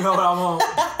this. You know what I want?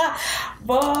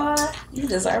 Boy, you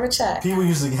deserve a check. People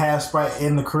used to have Sprite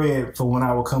in the crib for when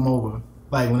I would come over.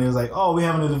 Like when it was like, oh, we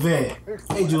having an event.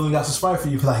 Hey, Julian, got some Sprite for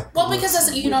you. Like, Well,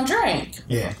 because you don't drink.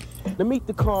 Yeah. Now meet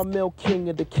the Carmel King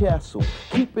of the castle,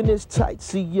 keeping his tight,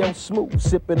 CL smooth,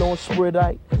 sipping on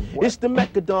Spritite. It's the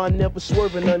Mechadon, never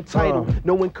swerving untitled.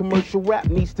 Knowing commercial rap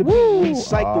needs to be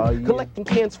recycled. Collecting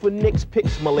cans for Nick's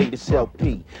picks, my latest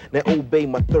LP. Now obey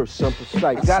my thirst, some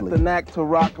precisely. Got the knack to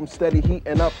rock, I'm steady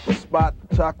heating up the spot.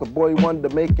 The chocolate boy wonder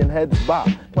making heads bop.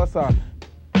 Plus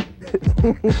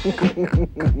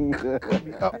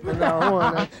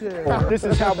This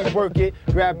is how we work it.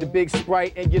 Grab the big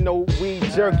Sprite and we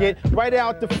jerk it right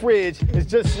out the fridge. It's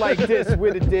just like this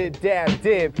with a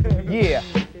dib. Yeah.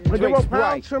 I give a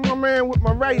pound to my man with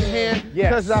my right hand.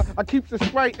 Yes. Cause I keep the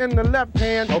Sprite in the left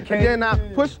hand. Okay. And then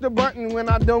I push the button when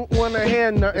I don't want to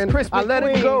hear nothing. I let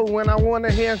it go when I want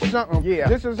to hear something. Yeah.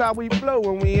 This is how we flow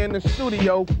when we in the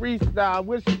studio. Freestyle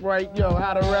with Sprite. Yo,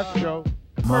 how the rest go?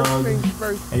 Mug.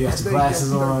 First, And you got your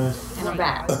glasses on. And I'm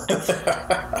back.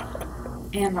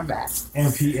 And I'm back.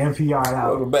 NPR out.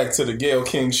 Welcome back to the Gayle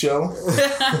King Show.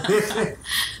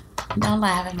 Don't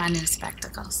laugh at my new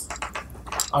spectacles.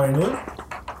 Are they new?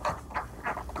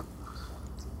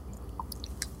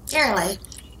 Fairly.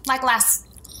 Like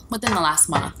within the last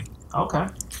month. Okay.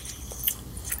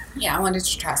 Yeah, I wanted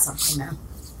to try something new.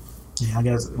 Yeah, I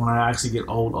guess when I actually get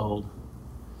old,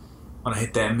 when I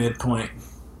hit that midpoint,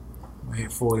 when I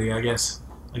hit 40, I guess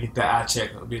I get that eye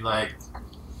check. It'll be like,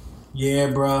 yeah,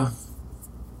 bruh.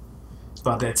 It's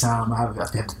about that time. I have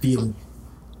the feeling.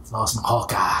 Lost my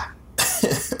Hawkeye.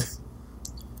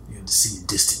 You have to see the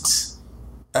distance.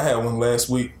 I had one last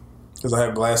week because I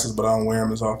have glasses, but I don't wear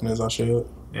them as often as I should.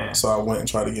 Yeah. So I went and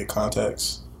tried to get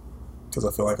contacts because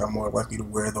I feel like I'm more likely to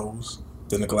wear those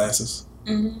than the glasses.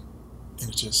 Mm-hmm. And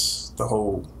it just the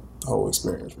whole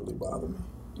experience really bothered me.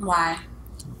 Why?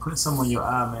 Put some on your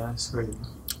eye, man. That's crazy.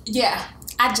 Yeah.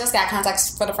 I just got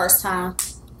contacts for the first time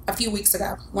a few weeks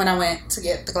ago when I went to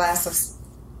get the glasses.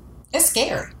 It's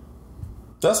scary.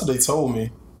 That's what they told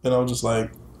me. And I was just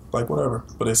like whatever.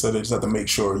 But they said they just have to make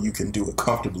sure you can do it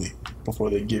comfortably before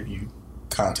they give you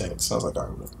contacts. So I was like, all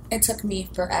right. It took me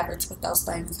forever to put those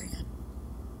things in.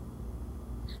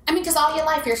 I mean, because all your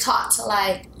life you're taught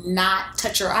to not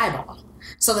touch your eyeball.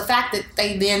 So the fact that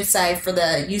they then say for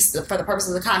the purpose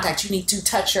of the contact, you need to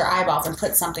touch your eyeball and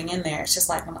put something in there. It's just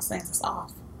like one of those things that's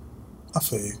off. I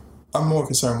feel you. I'm more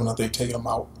concerned when they take them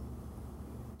out.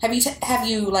 Have you have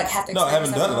to? No, I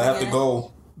haven't done it. I have to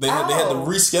go. They had to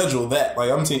reschedule that.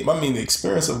 The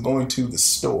experience of going to the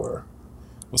store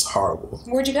was horrible.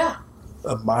 Where'd you go?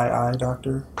 My eye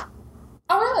doctor.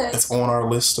 Oh, really? It's on our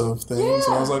list of things. Yeah.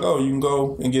 And I was like, oh, you can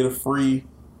go and get a free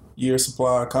year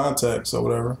supply of contacts or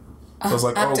whatever. I was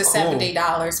like, up oh, to cool.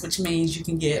 $70, which means you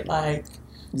can get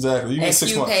exactly. You get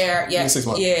 6 months. Pair, yeah, 6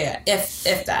 months. Yeah,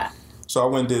 if that. So I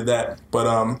went and did that,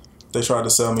 but they tried to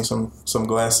sell me some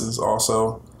glasses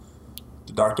also.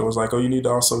 The doctor was like, oh, you need to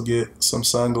also get some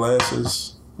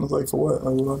sunglasses. I was like, for what?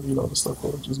 The stuff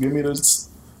for. Just give me this.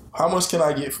 How much can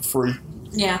I get for free?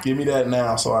 Yeah. Give me that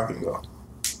now so I can go.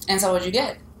 And so what'd you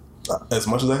get? As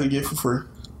much as I could get for free.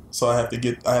 So I have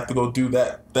to go do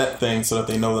that thing so that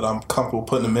they know that I'm comfortable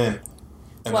putting them in.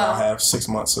 And then I'll have 6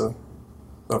 months of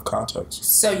contacts.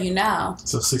 So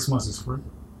So 6 months is free?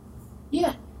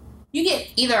 Yeah. You get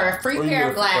either a free pair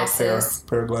of glasses. A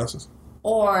pair of glasses.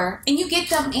 And you get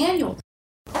them annual.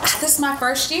 This is my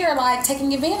first year,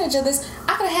 taking advantage of this.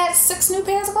 I could have had 6 new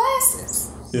pairs of glasses.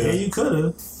 Yeah, you could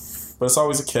have. But it's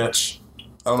always a catch.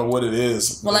 I don't know what it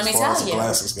is. Well, let me tell you.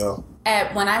 Glasses go.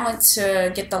 When I went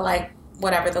to get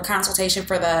the consultation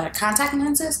for the contact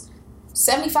lenses,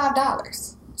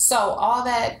 $75. So all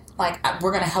that,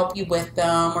 we're going to help you with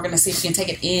them. We're going to see if you can take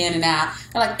it in and out.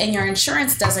 And your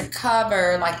insurance doesn't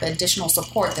cover, the additional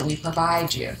support that we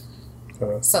provide you.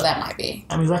 Okay. So that might be.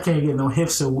 That means I can't get no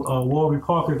Hips or Warby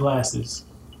Parker glasses.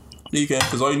 Yeah, you can,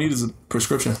 because all you need is a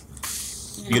prescription.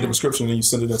 You get a prescription and you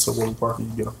send it into Warby Parker, you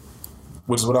get them.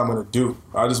 Which is what I'm going to do.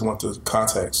 I just want the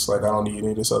contacts. I don't need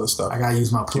any of this other stuff. I got to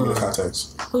use my plug. Give me the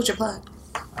contacts. Who's your plug?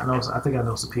 I think I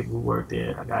know some people who work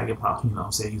there. I got to get my,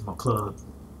 use my plug.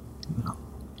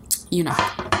 No,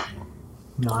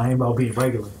 I ain't about being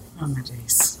regular. Oh, my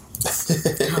days.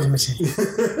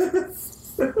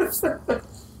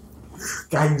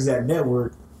 Gotta use that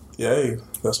network. Yeah, hey,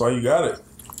 that's why you got it.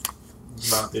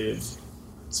 About there.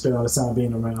 Spend all the time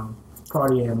being around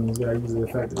party animals. Gotta use it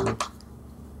effectively.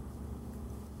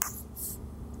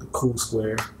 The cool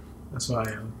square. That's what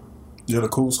I am. You're the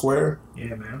cool square?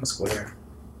 Yeah, man, I'm a square.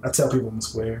 I tell people I'm a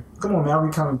square. Come on, man, I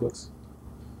read comic books.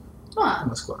 What?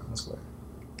 I'm a square.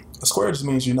 A square just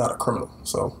means you're not a criminal.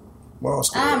 So, we're all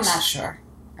squares. I'm not sure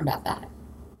about that.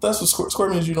 That's what square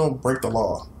means. You don't break the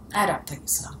law. I don't think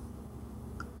so.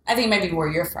 I think maybe where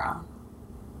you're from.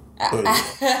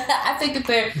 I think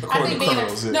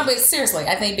that no, but seriously,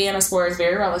 I think being a square is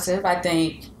very relative. I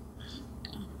think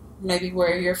maybe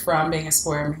where you're from, being a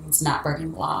square means not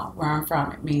breaking the law. Where I'm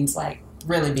from, it means like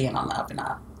really being on the up and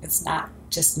up. It's not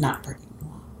just not breaking the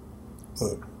law.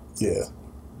 Look, yeah.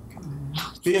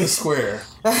 Being a square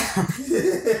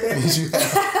means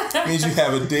you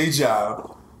have a day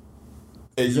job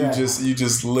and you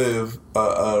just live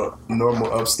a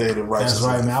normal upstate of righteousness.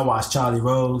 That's right, man. I watch Charlie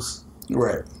Rose.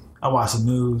 Right. I watch the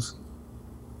news.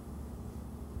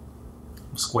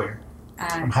 I'm square.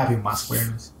 I'm happy with my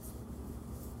squareness.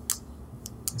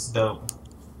 It's dope.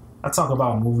 I talk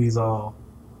about movies all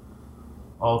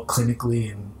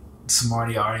clinically and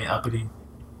smarty-arty and uppity.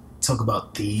 Talk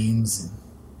about themes and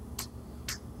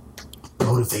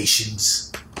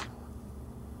motivations.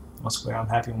 I'm square. I'm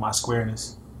happy with my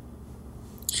squareness.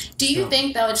 Do you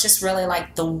think, though, it's just really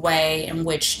like the way in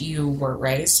which you were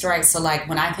raised, right? So, like,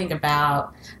 when I think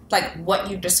about, like, what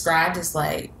you described as,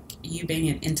 like, you being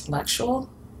an intellectual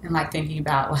and, like, thinking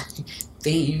about, like,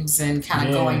 themes and kind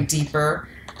of going deeper,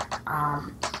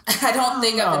 I don't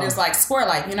think of it as, like,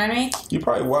 square-like, you know what I mean? You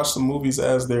probably watch the movies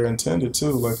as they're intended,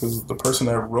 too. Like, 'cause the person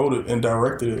that wrote it and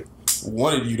directed it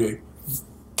wanted you to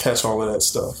catch all of that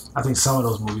stuff. I think some of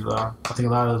those movies are. I think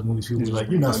a lot of those movies people be like,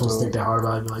 you're not supposed to think that hard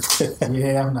about it. You're like,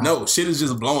 yeah, I'm not. No, shit is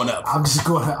just blowing up. I'm just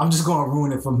going to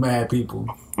ruin it for mad people.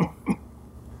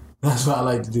 That's what I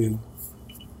like to do.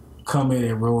 Come in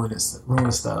and ruin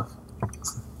stuff.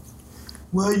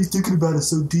 Why are you thinking about it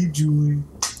so deep, Julie?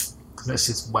 Because that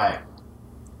shit's whack.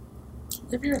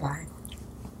 Live your life.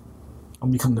 I'm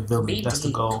becoming the villain. Be That's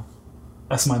deep. the goal.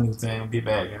 That's my new thing. Be a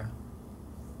bad guy.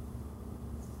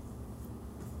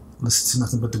 Listen to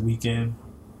nothing but The Weeknd.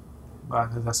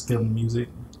 That's villain music.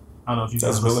 I don't know if you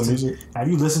That's guys villain music. Have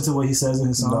you listened to what he says in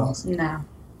his songs? No.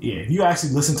 Yeah, if you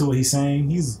actually listen to what he's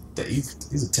saying, he's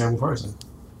a terrible person.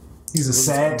 He's a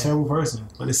sad, terrible person.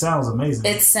 But it sounds amazing.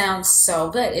 It sounds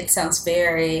so good. It sounds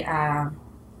very, I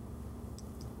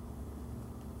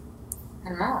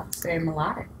don't know, it's very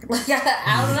melodic. Like,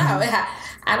 I don't know.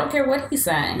 I don't care what he's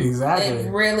saying. Exactly.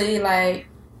 It really, like,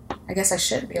 I guess I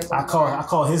should be a little I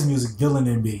call his music Villain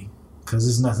NB because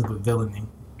it's nothing but villainy.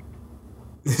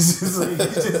 It's just like,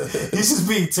 he's just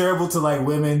being terrible to like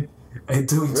women and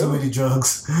doing too many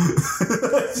drugs.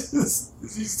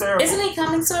 He's terrible. Isn't he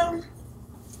coming soon?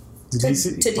 To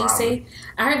DC? To DC? Probably.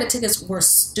 I heard the tickets were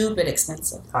stupid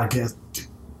expensive. I guess.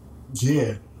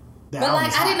 Yeah. But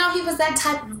like, I didn't know he was that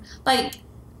type of, like,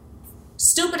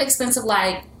 stupid expensive,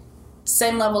 like,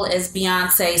 same level as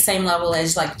Beyonce, same level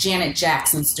as like Janet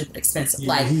Jackson, stupid expensive. Yeah,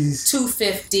 like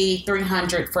 $250,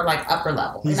 $300 for like upper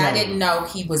level. And I didn't know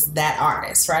he was that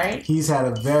artist, right? He's had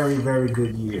a very, very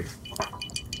good year.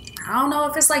 I don't know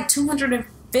if it's like $250,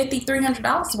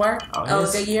 $300 worth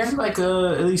of a year. Like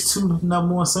at least 2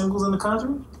 number 1 singles in the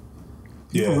country.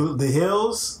 Yeah. The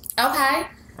Hills. Okay.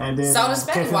 And then so does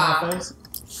Fetty Wap.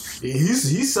 Yeah,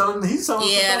 he's selling.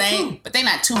 Yeah, but they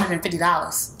not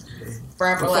 $250. For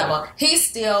upper level. He's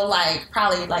still like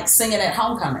probably like singing at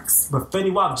homecomings. But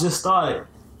Fetty Wap just started.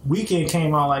 Weekend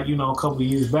came out like, a couple of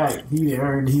years back. He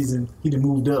done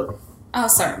moved up. Oh,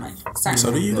 certainly.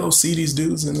 So do you go see these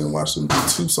dudes and then watch them do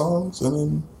 2 songs and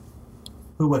then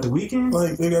who? What, The Weeknd?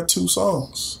 Like they got 2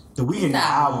 songs. The Weeknd got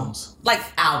albums. Like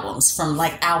albums from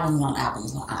like albums on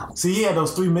albums on albums. See, he had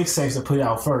those 3 mixtapes to put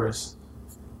out first.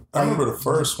 I remember the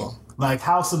first one. Like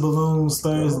House of Balloons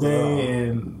Thursday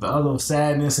and the other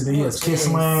Sadness, and then he has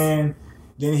Kissland.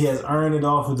 Then he has Earn It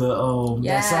off of the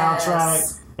that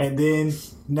soundtrack, and then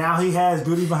now he has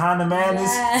Beauty Behind the Madness.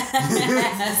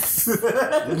 Yes.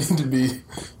 You need to be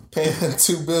paying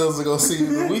 2 bills to go see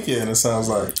The Weeknd. It sounds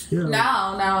like. Yeah. No,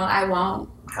 I won't.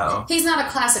 Oh. He's not a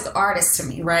classic artist to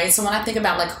me, right? So when I think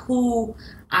about like who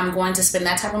I'm going to spend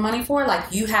that type of money for,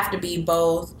 like you have to be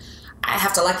both. I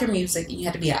have to like your music, and you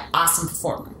have to be an awesome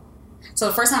performer. So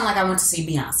the first time, like, I went to see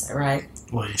Beyonce, right?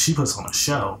 Well, yeah, she puts on a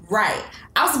show. Right.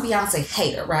 I was a Beyonce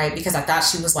hater, right? Because I thought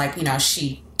she was like,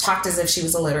 she talked as if she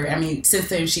was illiterate. I mean, since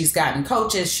then she's gotten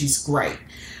coaches. She's great.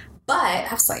 But I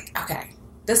was like, okay,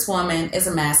 this woman is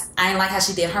a mess. I ain't like how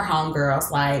she did her homegirls,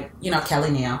 like,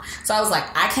 Kelly Neal. So I was like,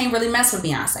 I can't really mess with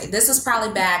Beyonce. This is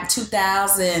probably back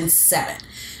 2007.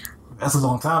 That's a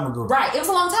long time ago. Right. It was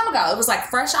a long time ago. It was like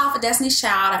fresh off of Destiny's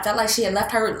Child. I felt like she had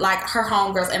left her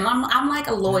homegirls, and I'm like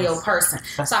a loyal person.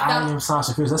 That's so I am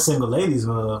Sasha Fierce. That's Single Ladies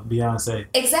with Beyonce.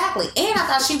 Exactly. And I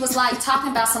thought she was like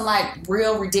talking about some like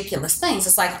real ridiculous things.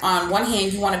 It's like on one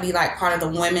hand you want to be like part of the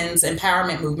women's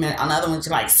empowerment movement. On the other one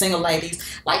you're like Single Ladies.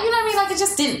 Like, you know what I mean?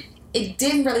 Like it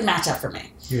didn't really match up for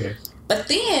me. Yeah. But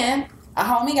then a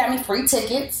homie got me free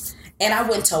tickets. And I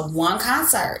went to one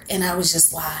concert, and I was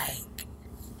just like,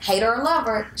 hate her or love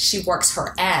her, she works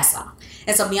her ass off.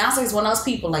 And so Beyonce is one of those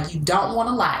people, like, you don't want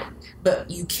to like, but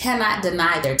you cannot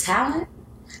deny their talent.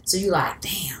 So you're like,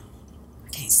 damn, I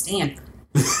can't stand her.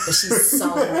 But she's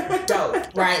so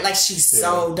dope, right? Like, she's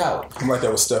so dope. I'm like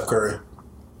that with Steph Curry.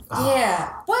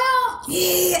 Yeah. Well,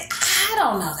 yeah, I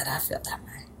don't know that I feel that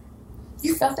way.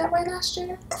 You felt that way last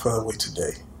year? I felt that way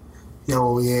today.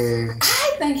 Yo, yeah.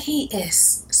 I think he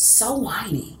is so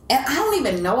whiny. And I don't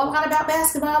even know a lot about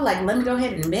basketball. Like, let me go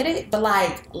ahead and admit it. But,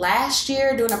 like, last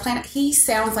year during the Planet, he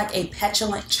sounds like a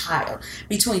petulant child.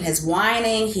 Between his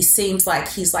whining, he seems like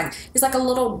he's like a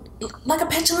little, like a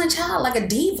petulant child, like a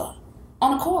diva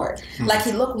on the court. Like,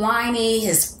 he looked whiny,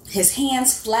 his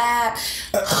hands flap.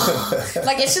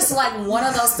 Like, it's just like one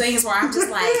of those things where I'm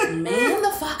just like, man the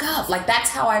fuck up. Like,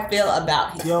 that's how I feel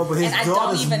about him. Yo, but his and daughter's I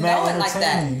don't even mad know it like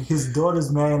that. His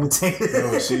daughter's mad entertaining.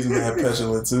 Yo, she's mad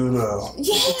petulant too, though.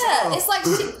 Yeah, it's like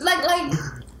like.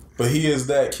 But he is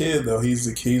that kid, though. He's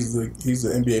the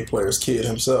NBA player's kid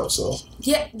himself. So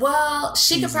Yeah, well,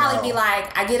 she could probably be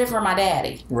like, I get it from my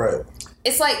daddy. Right.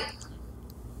 It's like.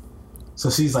 So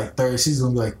she's like she's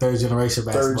gonna be like third generation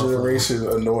basketball. Third generation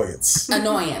annoyance.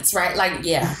 Annoyance, right? Like,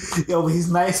 yeah. Yo, but he's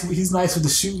nice with the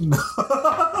shooting.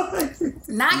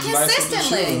 Not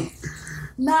consistently.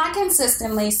 Not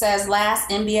consistently, says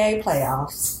last NBA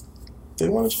playoffs. They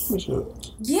won a championship.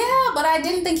 Yeah, but I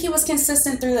didn't think he was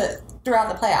consistent throughout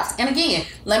the playoffs. And again,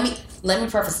 let me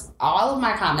preface all of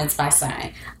my comments by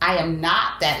saying I am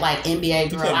not that like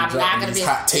NBA girl. I'm not gonna be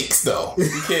hot takes though.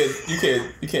 You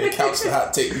can't couch the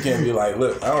hot take. You can't be like,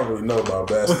 look, I don't really know about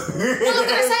basketball. Well, I'm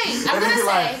gonna say,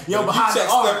 like, yo, behind the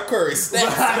arc, Curry.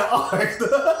 behind the arc.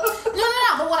 No.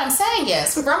 But what I'm saying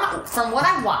is, from what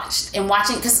I've watched and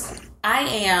watching, because I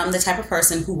am the type of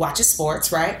person who watches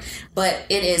sports, right? But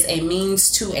it is a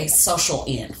means to a social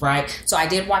end, right? So I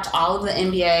did watch all of the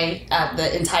NBA,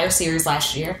 the entire series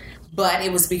last year, but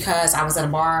it was because I was at a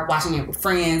bar watching it with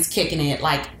friends, kicking it.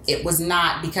 Like, it was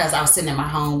not because I was sitting at my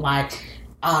home like,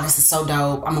 oh, this is so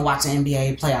dope, I'm going to watch the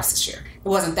NBA playoffs this year. It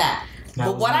wasn't that.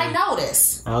 But what I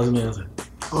noticed... That was amazing.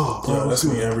 Oh, that's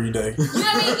me every day. You know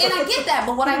what I mean? And I get that,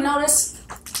 but what I noticed...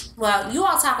 Well, you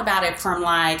all talk about it from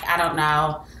like, I don't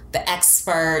know... the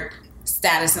expert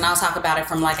status, and I'll talk about it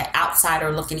from like an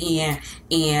outsider looking in,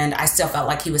 and I still felt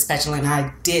like he was petulant.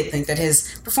 I did think that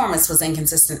his performance was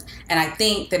inconsistent, and I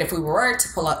think that if we were to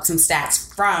pull up some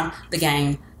stats from the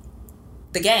games,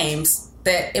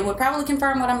 that it would probably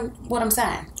confirm what I'm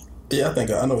saying. Yeah, I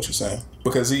think I know what you're saying,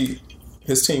 because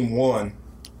his team won,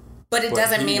 but it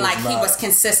doesn't mean like he was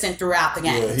consistent throughout the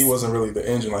games. Yeah, he wasn't really the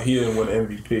engine. Like, he didn't win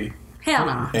MVP. Hell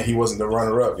no. And he wasn't the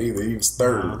runner-up either. He was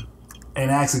third. And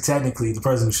actually, technically, the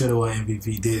person who should have won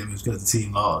MVP did it because the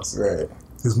team lost. Right.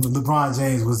 Because LeBron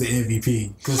James was the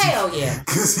MVP. Hell yeah.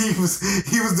 Because he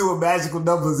was doing magical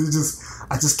numbers.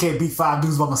 I just can't beat 5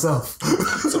 dudes by myself.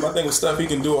 So my thing with Steph, he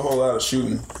can do a whole lot of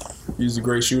shooting. He's a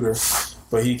great shooter,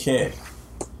 but he can't.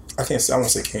 I won't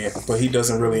say can't, but he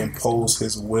doesn't really impose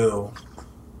his will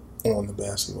on the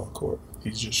basketball court.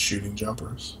 He's just shooting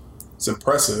jumpers. It's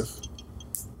impressive,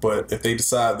 but if they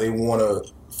decide they want to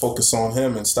focus on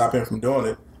him and stop him from doing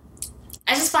it,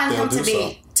 I just find him to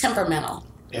be temperamental.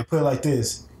 And put it like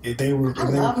this: if they were, I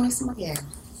love me some Miguel.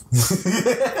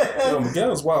 Yo,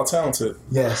 Miguel is wild talented.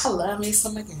 Yes, I love me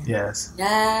some Miguel. Yes.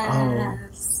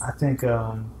 Yes. I think.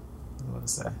 What to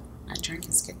say? My drink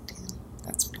is kicked in.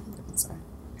 That's what I'm gonna say.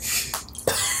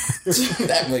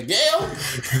 That Miguel,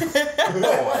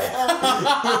 boy.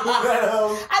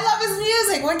 I love his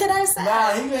music. What can I say?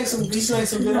 Nah, he makes some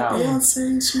good albums.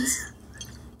 Beyonce, she's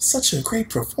such a great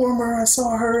performer. I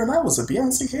saw her and I was a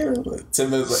Beyonce hater. But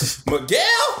Tim was like,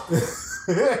 Miguel?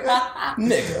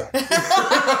 Nigga.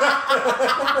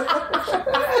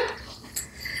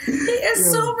 He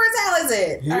is super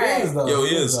talented. He All right. is though. Yo,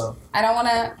 he is. I don't want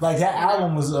to. Like, that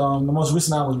album was the most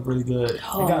recent album was really good.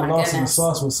 Oh, it got my lost in the goodness.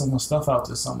 sauce with some of the stuff out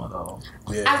this summer though.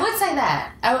 Yeah. I would say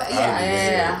that.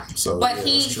 Yeah. So, but yeah,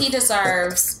 he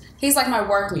deserves. He's like my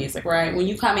work music, right? When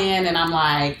you come in and I'm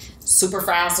like super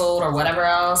frazzled or whatever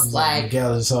else, like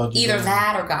either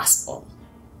that or gospel.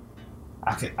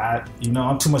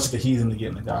 I'm too much of a heathen to get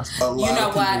in the gospel. A lot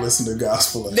of people listen to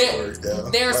gospel at work.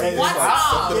 There's one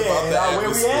song.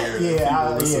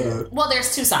 Yeah. Well,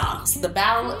 there's 2 songs. The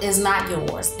Battle Is Not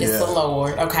Yours. It's the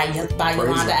Lord. Okay, by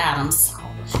Yolanda Adams.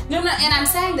 No, and I'm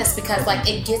saying this because, like,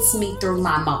 it gets me through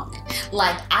my moment.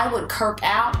 Like, I would kirk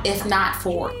out if not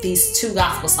for these 2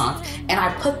 gospel songs, and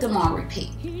I put them on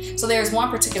repeat. So there's one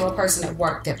particular person at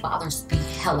work that bothers the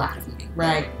hell out of me,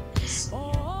 right?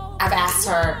 I've asked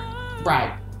her,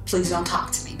 right, please don't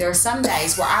talk to me. There are some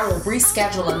days where I will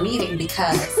reschedule a meeting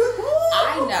because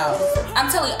I know. I'm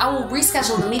telling you, I will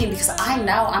reschedule the meeting because I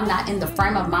know I'm not in the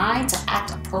frame of mind to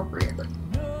act appropriately.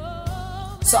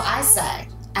 So I say,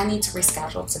 I need to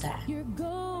reschedule today.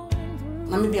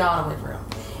 Let me be all the way real.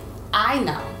 I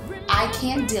know I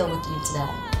can't deal with you today,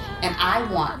 and I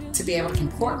want to be able to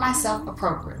comport myself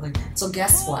appropriately. So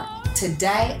guess what?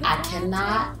 Today, I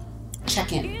cannot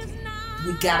check in with you.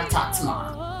 We gotta talk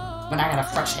tomorrow when I got a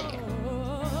fresh head.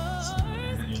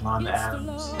 Yolanda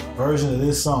Adams version of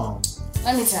this song.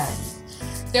 Let me tell you.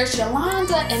 There's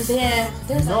Yolanda, and then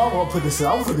there's I'm gonna put this in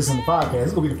the podcast.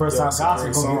 It's gonna be the first time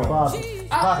Gospel's gonna be the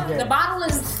podcast. the bottle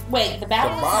is the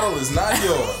bottle is not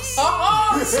yours.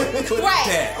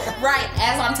 right.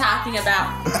 As I'm talking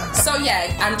about. So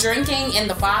yeah, I'm drinking, and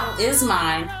the bottle is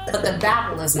mine, but the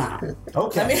bottle is not.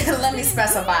 Okay. Let me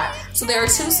specify. So there are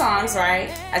 2 songs,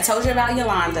 right? I told you about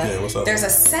Yolanda. Yeah, what's up? There's a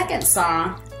second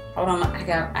song. Hold on, I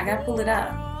gotta pull it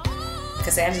up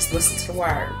because I just listened to the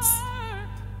words.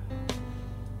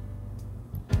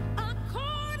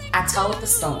 I told the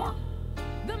storm.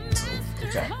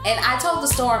 Okay. And I told the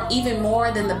storm even more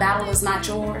than the battle is not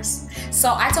yours.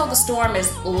 So I told the storm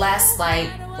is less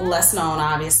known,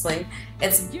 obviously.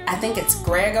 I think it's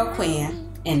Greg O'Quinn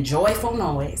and Joyful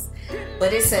Noise.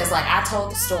 But it says I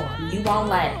told the storm, you won't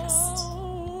last.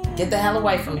 Get the hell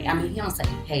away from me. I mean, he don't say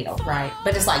hail, right?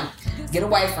 But it's get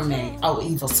away from me, oh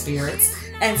evil spirits.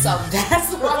 And so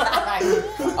that's why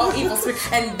oh evil spirits.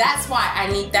 And that's why I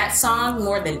need that song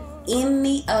more than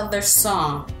any other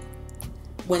song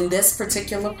when this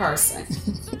particular person,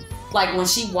 when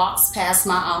she walks past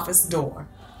my office door,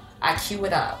 I cue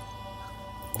it up.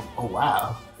 Oh,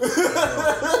 wow.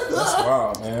 That's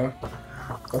wild, man.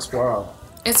 That's wild.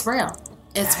 It's real.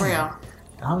 It's real.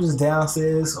 I'm just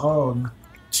downstairs,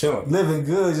 chilling, living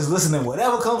good, just listening to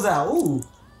whatever comes out. Ooh,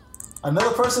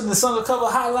 another person that sung a cover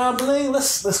of Hotline Bling.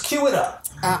 Let's cue it up.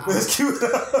 Let's cue it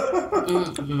up.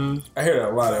 Mm-hmm. I hear that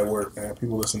a lot at work, man.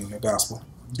 People listening to gospel.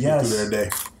 Yes. Through their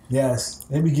day. Yes,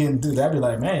 they be getting through that. I'd be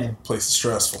like, man, place is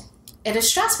stressful. It is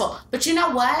stressful. But you know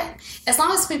what? As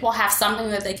long as people have something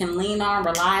that they can lean on,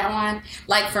 rely on.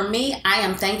 For me, I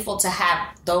am thankful to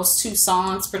have those 2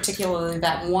 songs, particularly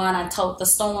that one, I Told the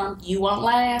Storm, You Won't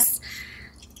Last.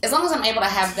 As long as I'm able to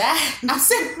have that, I'm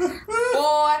saying,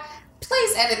 boy,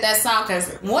 please edit that song because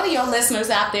one of your listeners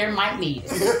out there might need it.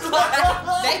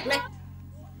 They may.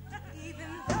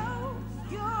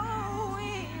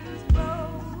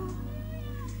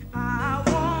 I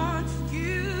want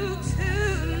you to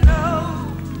know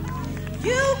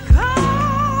you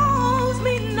cause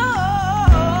me no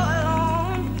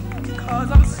alarm, 'cause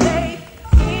I'm safe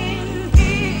in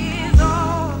his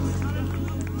arms.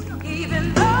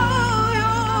 Even though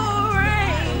your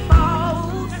rain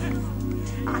falls,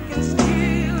 I can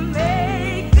still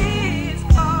make this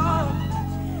call.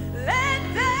 Let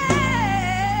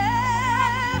there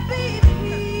be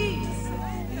peace.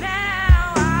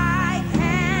 Now I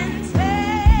can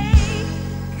take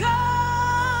go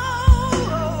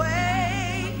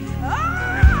away. I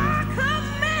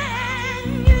command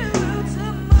you to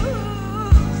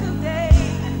move today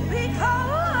because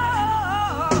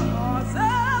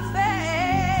of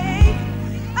faith.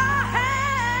 I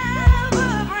have a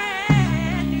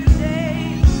brand new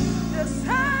day. The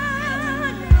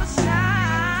sun will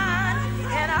shine,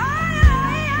 and I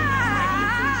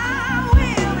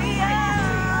will be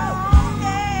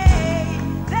okay.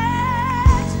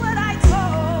 That's what I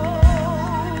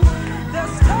told the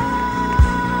storm.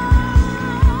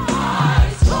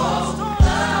 I told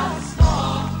the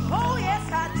storm. Oh yes,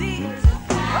 I did.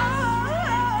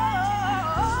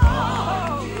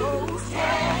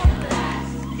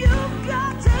 You've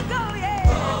got to go, yeah.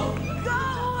 Go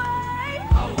away.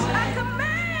 I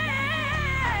command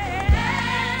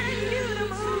you to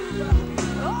move.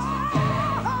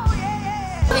 Oh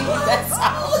yeah. That's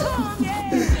all.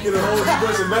 get a whole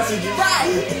bunch of messages.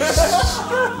 Right.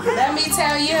 Let me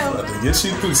tell you. To get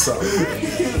you through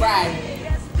something. Right.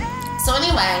 So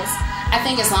anyways, I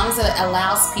think as long as it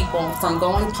allows people from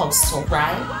going postal,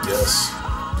 right? Yes.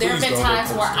 There have Please been don't go times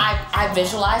where postal. I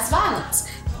visualize violence.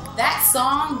 That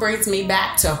song brings me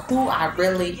back to who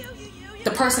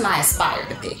the person I aspire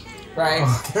to be, right?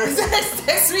 It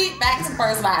takes me back to the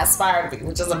person I aspire to be,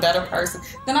 which is a better person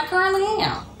than I currently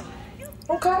am.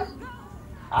 Okay.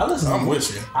 I'm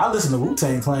with you. I listen to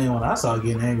Wu-Tang Clan when I start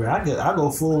getting angry. I go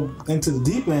full into the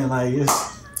deep end, like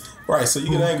it's. Right, so you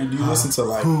get angry. Do you listen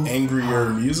to angrier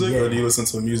music, or do you listen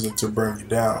to music to bring you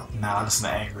down? Nah, I listen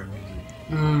to angry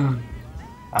music.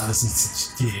 I listen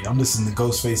to I'm listening to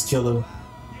Ghostface Killer,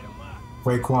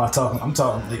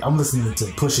 Raekwon I'm listening to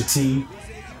Pusha T.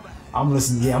 I'm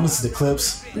listening to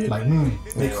Clips.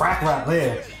 They crack rap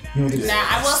there. Now,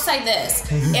 I will say this.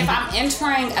 If I'm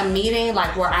entering a meeting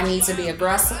like where I need to be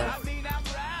aggressive,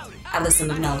 I listen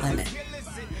to No Limit.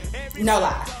 No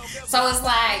lie. So it's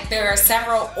like there are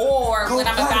several, or when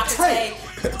I'm about to take...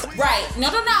 Right. No.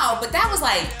 But that was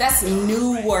like, that's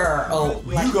newer. Oh,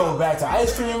 like, you go back to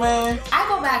Ice Cream Man? I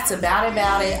go back to Bout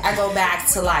It. I go back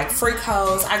to like Freak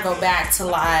Hoes. I go back to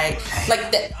like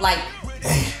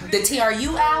the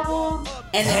TRU album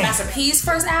and then Master P's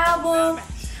first album.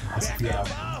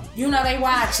 You know they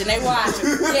watching. Yeah,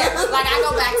 like I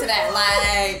go back to that,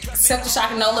 like Silk the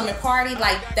Shock and No Limit Party.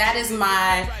 Like that's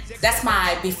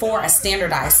my before a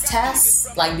standardized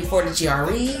test, like before the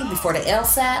GRE, before the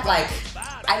LSAT. Like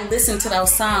I listen to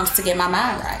those songs to get my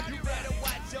mind right.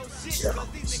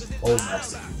 Old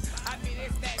Master.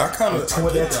 I kind of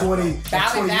that 20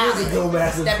 years ago,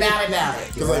 Master. That Bout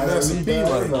It. Because like Master P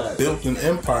like built an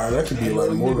empire that could be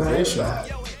like motivation.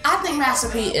 I think Master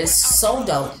P is so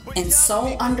dope and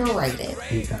so underrated.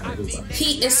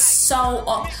 He is so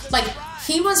like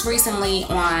he was recently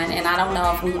on, and I don't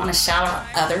know if we want to shout out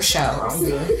other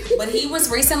shows, but he was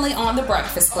recently on The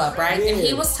Breakfast Club, right? And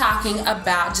he was talking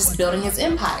about just building his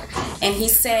empire. And he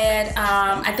said,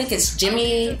 I think it's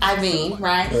Jimmy Iovine,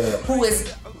 right? Who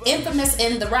is infamous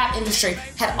in the rap industry,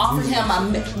 had offered him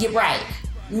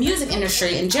music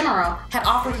industry in general had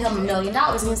offered him $1 million,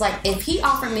 and he was like, if he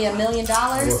offered me $1 million,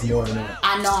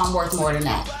 I know I'm worth more than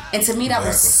that. And to me that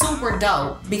was super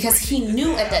dope because he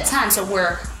knew at that time. So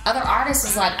where other artists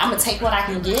is like, I'm gonna take what I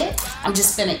can get, I'm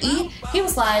just finna eat, he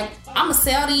was like, I'm gonna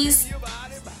sell these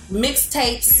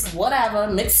mixtapes, whatever,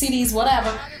 mix CDs,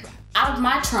 whatever, out of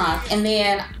my trunk, and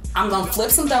then I'm gonna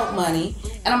flip some dope money,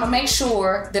 and I'm gonna make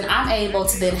sure that I'm able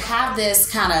to then have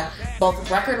this kind of both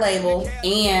record label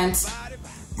and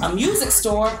a music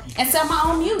store and sell my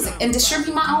own music and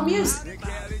distribute my own music.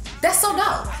 That's so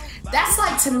dope. That's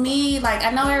like, to me, like,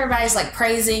 I know everybody's like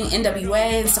praising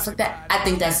NWA and stuff like that. I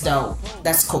think that's dope.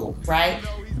 That's cool, right?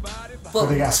 But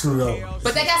they got screwed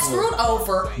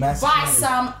over. By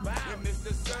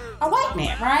a white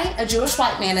man, right? A Jewish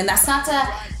white man. And that's not to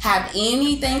have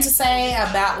anything to say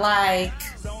about like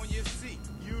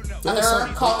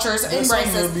other cultures and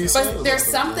races. But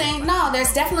there's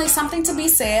definitely something to be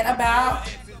said about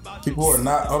people who are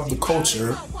not of the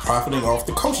culture profiting off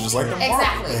the culture, just like the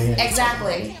market.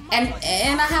 Exactly. And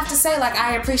I have to say, like,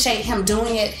 I appreciate him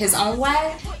doing it his own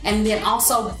way, and then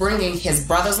also bringing his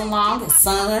brothers along, his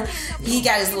son. He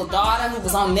got his little daughter who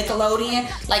was on Nickelodeon.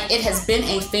 Like, it has been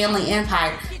a family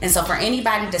empire, and so for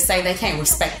anybody to say they can't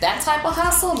respect that type of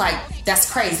hustle, like,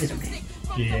 that's crazy to me.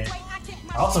 Yeah.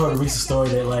 I also heard a recent story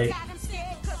that, like,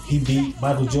 he beat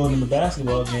Michael Jordan in the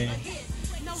basketball game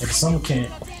at the summer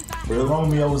camp. Really?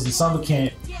 Romeo was in summer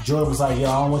camp. Jordan was like, yo,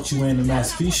 I don't want you wearing the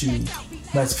Master P shoes.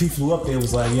 Master P flew up there and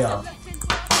was like, yo,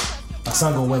 my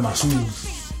son gonna wear my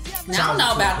shoes. Now I don't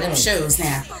know about them shoes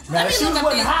now. Let me look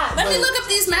up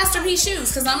these Master P shoes,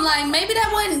 because I'm like, maybe that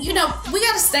wasn't, we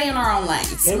gotta stay in our own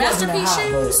lanes. Master P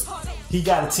shoes. He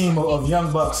got a team of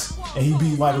young bucks, and he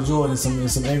beat Michael Jordan in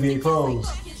some NBA pros.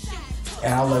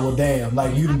 And I was like, well, damn,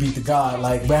 like, you done beat the God,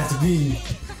 like, Master P.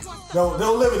 Don't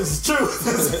live it, this is true.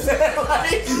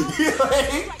 Like,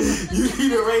 you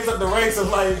done raise up the ranks of,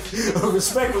 like,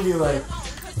 respect with me, like,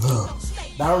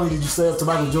 not only did you stay up to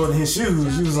Michael Jordan his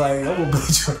shoes, you was like, I'm gonna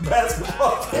beat you in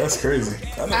basketball. That's crazy.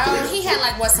 He had,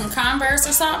 like, some Converse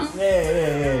or something?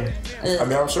 Yeah. I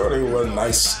mean, I'm sure they were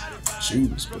nice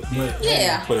shoes, but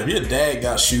yeah. But if your dad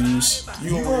got shoes, you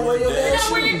gonna wear your dad's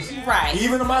shoes, right?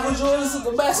 Even the Michael Jordan's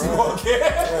the basketball kid.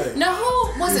 Right. No,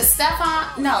 who was it?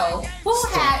 Stephon? No, who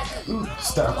had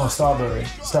Starbury?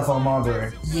 Stephon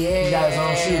Marbury. Yeah, he got his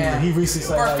own shoes. And he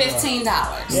recently for $15.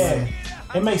 Yeah,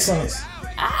 it makes sense.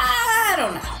 I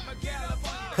don't know.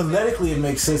 Politically, it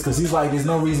makes sense because he's like, there's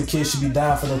no reason kids should be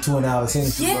dying for no $200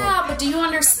 tennis shoes. Yeah, but do you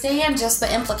understand just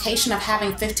the implication of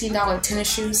having $15 tennis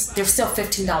shoes? They're still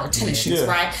 $15 tennis shoes,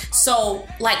 right? So,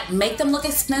 like, make them look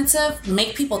expensive,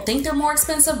 make people think they're more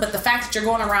expensive, but the fact that you're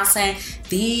going around saying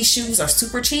these shoes are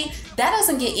super cheap, that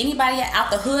doesn't get anybody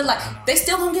out the hood. Like, they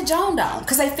still gonna get joned on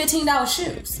because they $15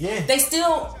 shoes. Yeah. They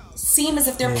still seem as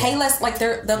if they're Payless, like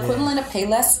they're the equivalent of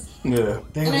Payless. Yeah.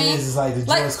 Thing is like the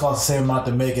Jordans cost the same amount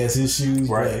to make as his shoes,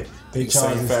 right? They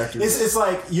charge same factory. It's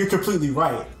like you're completely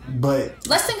right, but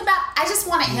let's think about. I just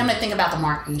wanted him to think about the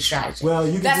marketing strategy.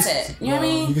 Well, that's it. You know what I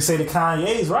mean? You can say that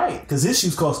Kanye's right because his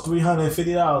shoes cost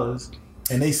 $350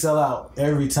 and they sell out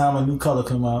every time a new color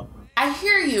come out. I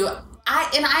hear you.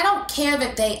 I don't care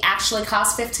that they actually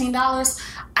cost $15.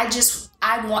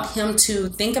 I want him to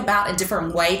think about a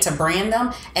different way to brand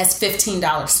them as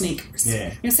 $15 sneakers.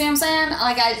 Yeah. You see what I'm saying?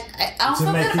 Like, I don't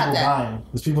feel good about that.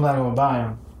 Because people not going to buy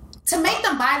them. to make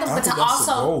them buy them, but to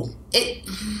also it.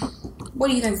 What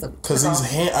do you think? Because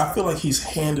I feel like he's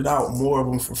handed out more of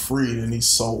them for free than he's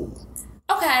sold.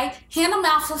 Okay, hand them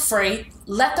out for free.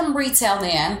 Let them retail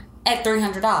then at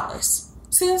 $300.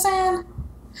 See what I'm saying?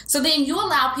 So then you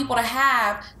allow people to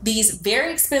have these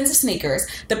very expensive sneakers.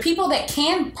 The people that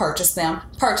can purchase them,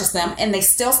 and they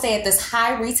still stay at this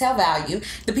high retail value.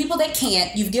 The people that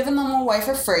can't, you've given them away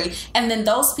for free, and then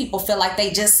those people feel like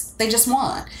they just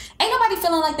won. Ain't nobody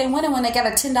feeling like they winning when they got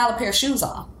a $10 pair of shoes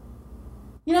on.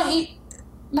 You know,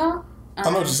 no? I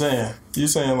know what you're saying. You're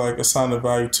saying like assign a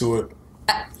value to it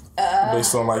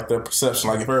based on like their perception.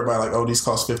 Like if everybody like, oh, these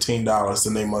cost $15,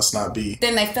 then they must not be.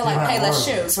 Then they feel like Payless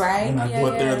shoes, right?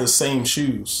 But they're the same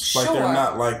shoes. Like they're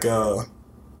not like.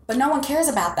 But no one cares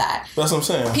about that. That's what I'm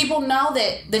saying. People know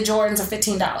that the Jordans are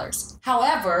 $15.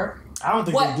 However, I don't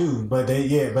think they do, but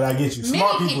but I get you.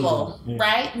 Smart people do.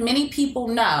 Right? Many people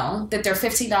know that they're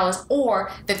 $15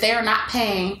 or that they are not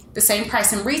paying the same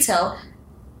price in retail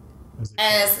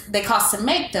as they cost to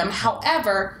make them.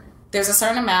 However, there's a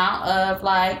certain amount of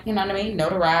like, you know what I mean,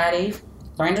 notoriety,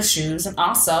 brand of shoes, and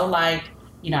also like,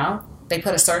 you know, they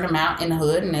put a certain amount in the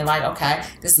hood and they're like, okay,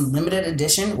 this is limited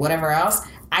edition, whatever else.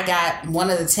 I got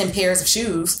one of the 10 pairs of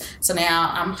shoes, so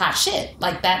now I'm hot shit.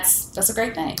 Like that's a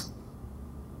great thing.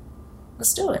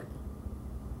 Let's do it.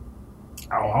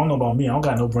 Oh, I don't know about me. I don't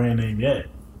got no brand name yet.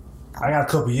 I got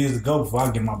a couple years to go before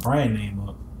I get my brand name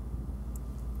up.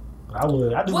 But I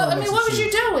would. I do. Well, I mean, what would you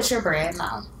do with your brand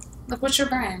now? Like, what's your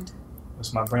brand?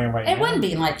 What's my brand right now? It wouldn't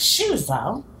be like shoes,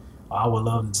 though. Oh, I would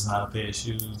love to design a pair of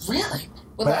shoes. Really?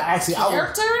 With but like actually,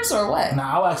 characters or what?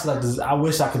 Nah, I would actually like to. I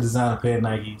wish I could design a pair of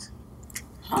Nikes.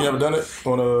 You ever done it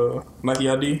on a Nike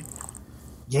ID?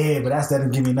 Yeah, but that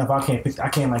doesn't give me enough. I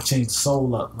can't like change the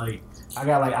sole up. Like I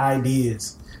got like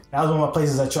ideas. That was one of my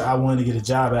places I wanted to get a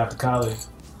job after college.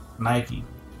 Nike,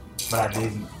 but I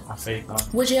didn't. I faked on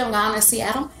it. Would you have gone to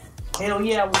Seattle? Hell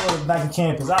yeah, I would go to Nike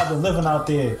campus. I've been living out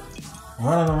there,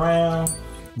 running around,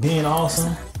 being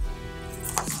awesome.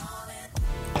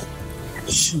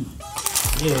 Shoot.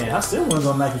 Yeah, I still want to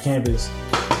go to Nike campus.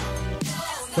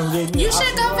 You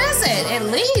should go visit, at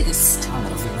least. I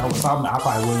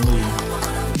probably wouldn't leave.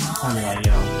 I mean, like,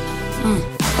 yo.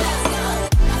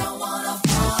 I wanna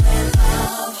fall in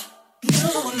love.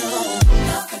 No,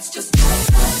 love is just like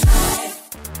a knife.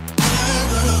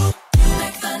 You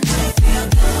make the night feel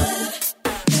good.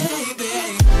 Baby,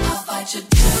 I'll fight you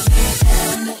till the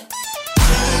end. I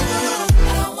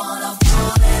don't wanna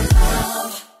fall in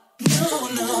love. No,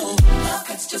 love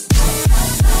is just like a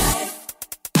knife.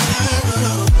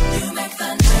 You make the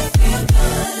night feel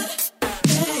good.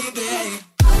 Baby,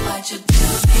 I'll fight you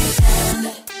till the end.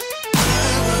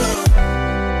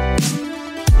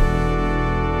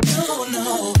 No.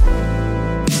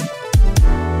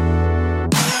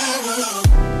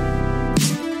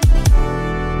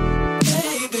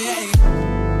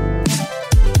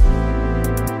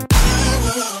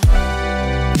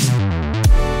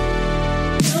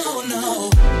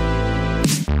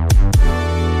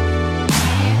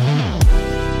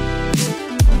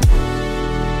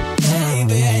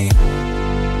 Baby. No. Baby.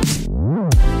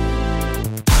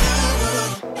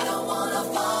 I don't wanna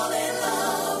fall in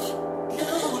love.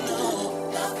 No,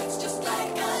 love is just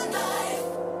like a knife.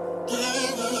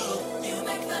 You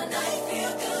make the night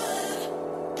feel good.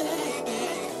 Baby,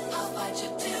 I'll fight you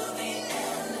till the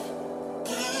end.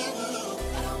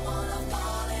 I don't wanna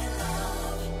fall in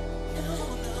love. No,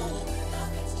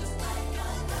 love is just like a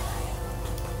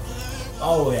knife.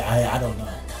 Oh yeah, I don't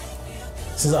know.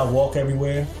 Since I walk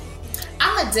everywhere.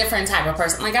 I'm a different type of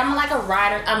person. Like, I'm like a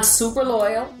rider. I'm super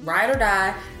loyal, ride or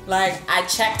die. Like, I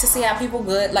check to see how people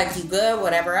good, like you good,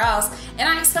 whatever else. And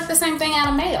I expect the same thing out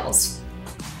of males.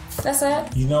 That's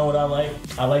it. You know what I like?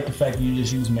 I like the fact that you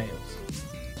just use males.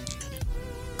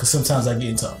 Because sometimes I get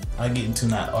into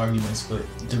not arguments, but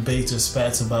debates or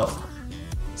spats about.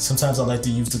 Sometimes I like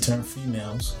to use the term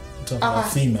females. I'm talking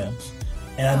about females.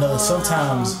 And I know that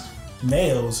sometimes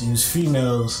males use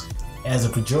females as a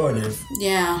pejorative.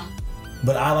 Yeah.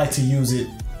 But I like to use it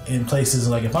in places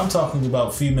like if I'm talking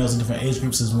about females in different age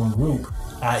groups as one group,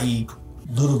 i.e.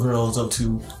 little girls up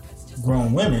to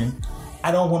grown women,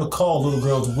 I don't want to call little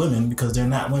girls women because they're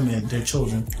not women, they're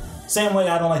children. Same way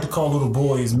I don't like to call little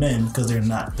boys men because they're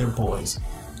not, they're boys.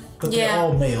 But they're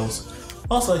all males.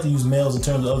 I also like to use males in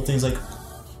terms of other things like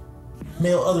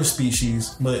male other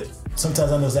species, but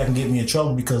sometimes I know that can get me in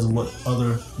trouble because of what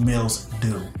other males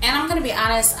do. And I'm going to be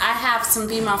honest, I have some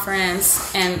female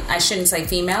friends, and I shouldn't say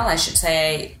female, I should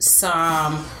say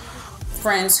some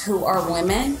friends who are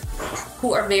women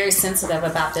who are very sensitive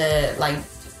about the, like,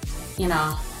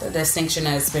 the distinction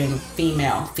as being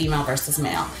female versus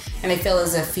male. And they feel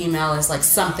as if female is like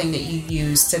something that you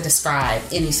use to describe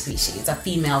any species. A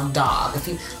female dog.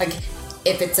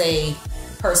 If it's a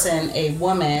person, a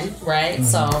woman, right? Mm-hmm.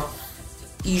 So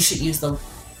you should use the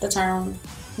term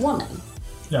woman.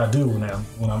 Yeah, I do now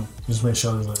when I'm just making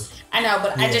sure that. I know,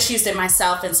 but I just used it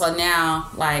myself, and so now,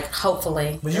 like,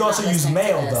 hopefully. But you also use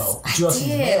male, though.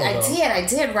 I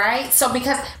did, right? So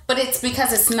it's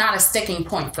because it's not a sticking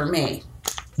point for me.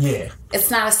 Yeah. It's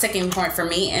not a sticking point for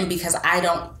me, and because I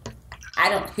don't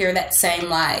hear that same,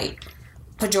 like,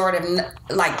 pejorative,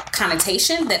 like,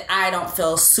 connotation, that I don't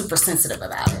feel super sensitive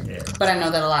about it. Yeah. But I know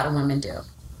that a lot of women do.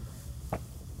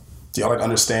 Do y'all, like,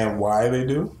 understand why they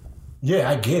do? Yeah,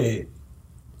 I get it.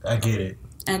 I get it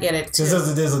too.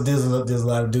 Because there's a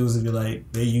lot of dudes that be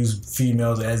like, they use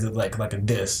females as like a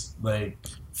diss. Like,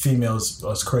 females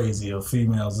are crazy, or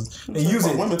females. They use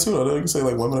it. Women too, though. They can say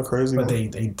like women are crazy. But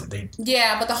they.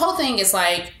 Yeah, but the whole thing is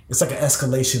like. It's like an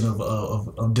escalation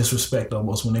of disrespect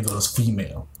almost when they go as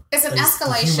female. It's an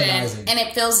escalation, and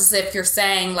it feels as if you're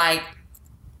saying like.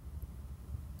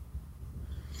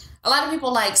 A lot of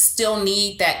people like still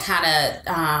need that kind of.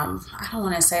 I don't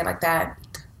want to say it like that.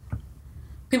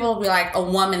 People will be like, a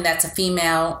woman that's a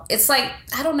female. It's like,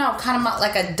 I don't know, kind of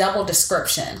like a double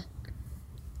description.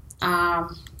 I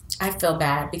feel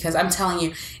bad because I'm telling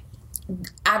you,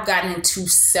 I've gotten into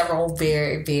several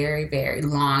very, very, very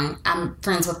long. I'm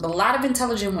friends with a lot of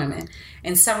intelligent women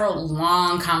and several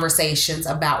long conversations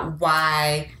about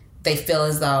why they feel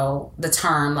as though the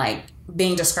term, like,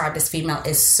 being described as female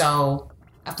is so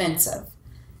offensive.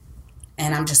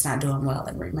 And I'm just not doing well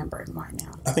in remembering right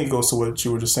now. I think it goes to what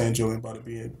you were just saying, Julian, about it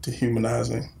being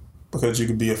dehumanizing. Because you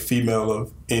could be a female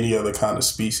of any other kind of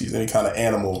species, any kind of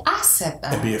animal. I said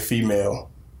that. And be a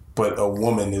female. But a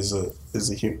woman is a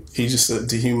he just said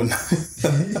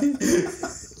dehumanizing.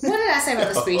 What did I say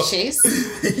about the species?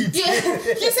 You see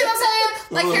what I'm saying?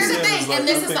 Like, here's the thing, and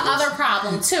this is the other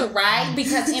problem too, right?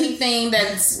 Because anything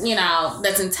that's,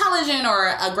 that's intelligent or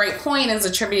a great point is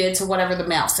attributed to whatever the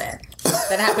male said.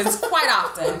 That happens quite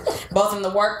often, both in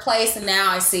the workplace and now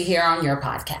I see here on your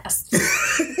podcast.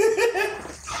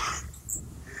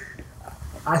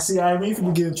 I see. I mean, if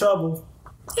you get in trouble.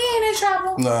 He ain't in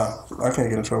trouble. Nah, I can't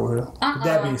get in trouble here.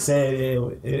 That being said,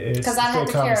 it's because I have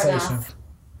to care enough.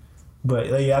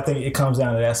 But yeah, I think it comes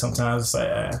down to that sometimes.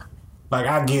 It's like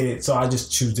I get it, so I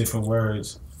just choose different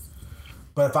words.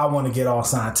 But if I want to get all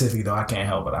scientific, though, I can't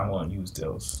help it. I want to use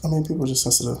those. I mean, people are just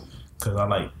sensitive. Because I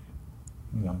like,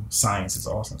 science is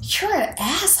awesome. You're an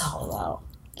asshole, though.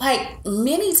 Like,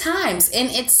 many times. And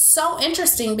it's so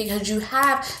interesting because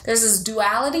there's this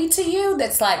duality to you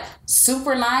that's like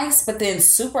super nice, but then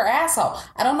super asshole.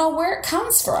 I don't know where it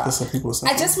comes from.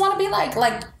 I just want to be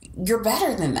like, you're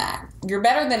better than that. You're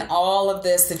better than all of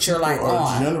this that you're people like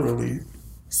are generally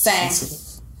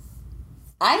sensitive.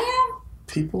 I am?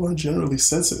 People are generally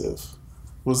sensitive.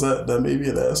 Was that maybe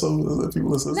an asshole? Was that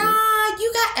people are sensitive? Nah,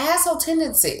 you got asshole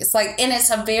tendencies. Like, and it's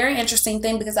a very interesting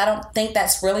thing because I don't think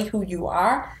that's really who you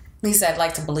are. At least I'd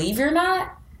like to believe you're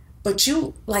not. But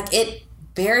you, like, it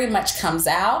very much comes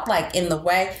out, like, in the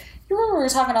way. You remember we were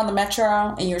talking on the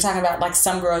Metro and you were talking about, like,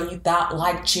 some girl you thought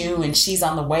liked you and she's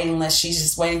on the waiting list. She's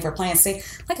just waiting for Plan C.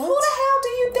 Like, what? Who the hell do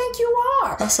you think you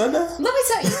are? I said that? Let me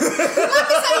tell you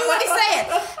what he said.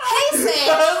 He said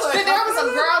that there was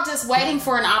a girl just waiting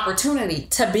for an opportunity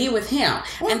to be with him.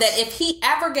 What? And that if he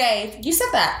ever gave, you said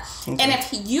that, okay. And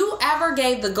if you ever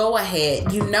gave the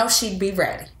go-ahead, she'd be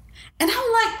ready. And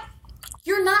I'm like,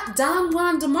 you're not Don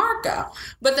Juan DeMarco.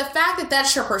 But the fact that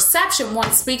that's your perception,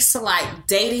 one, speaks to like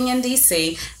dating in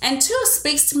DC, and two,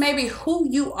 speaks to maybe who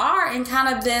you are and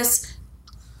kind of this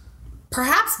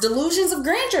perhaps delusions of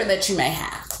grandeur that you may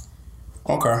have.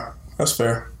 Okay, that's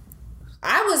fair.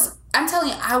 I'm telling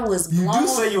you, I was blown. You do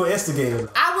say you were instigated.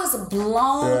 I was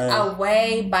blown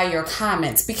away by your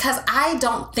comments because I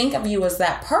don't think of you as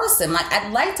that person. Like,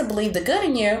 I'd like to believe the good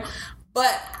in you,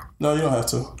 but... No, you don't have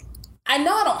to. I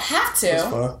know I don't have to. That's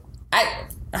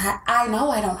fine. I know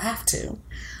I don't have to.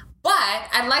 But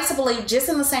I'd like to believe just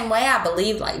in the same way I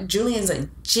believe, like, Julian's a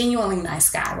genuinely nice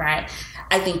guy, right?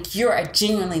 I think you're a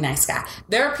genuinely nice guy.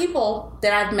 There are people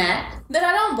that I've met that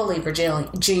I don't believe are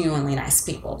genuinely nice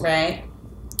people, right?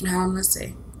 Let's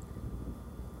see.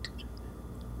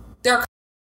 There are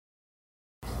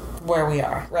where we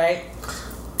are, right?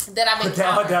 That I've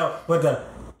encountered. With the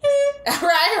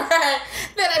right.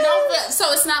 That I don't feel,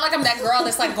 so it's not like I'm that girl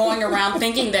that's like going around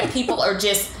thinking that people are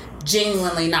just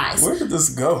genuinely nice. Where did this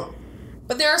go?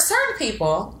 But there are certain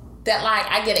people that like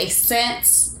I get a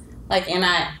sense, like, and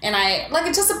I like,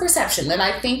 it's just a perception that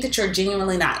I think that you're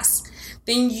genuinely nice.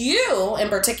 Then you, in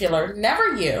particular,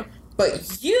 never you,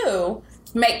 But you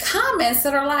make comments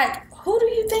that are like, who do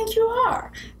you think you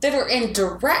are? That are in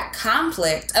direct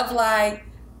conflict of like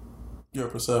your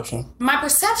perception. My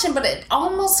perception, but it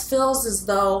almost feels as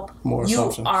though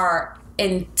you are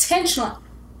intentional.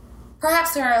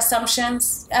 Perhaps there are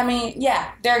assumptions. I mean,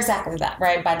 yeah, they're exactly that,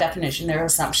 right? By definition, they're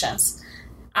assumptions.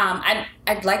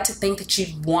 I'd like to think that you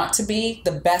want to be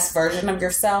the best version of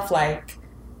yourself, like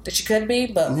that you could be,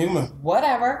 but I'm human.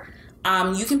 Whatever.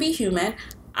 You can be human.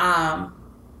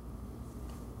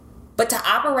 But to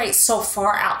operate so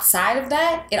far outside of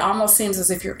that, it almost seems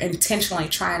as if you're intentionally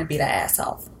trying to be the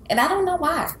asshole. And I don't know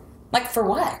why. Like, for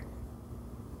what? I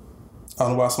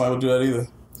don't know why somebody would do that either.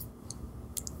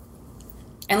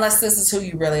 Unless this is who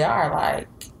you really are, like,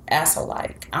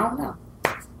 asshole-like. I don't know.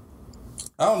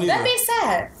 I don't either. That'd be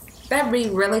sad. That'd be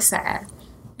really sad.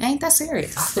 Ain't that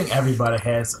serious? I think everybody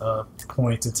has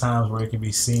points at times where it can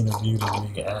be seen as viewed as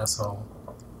being an asshole.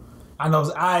 I know.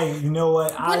 You know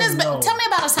what? Tell me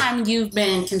about a time you've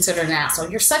been considered an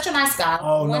asshole. You're such a nice guy.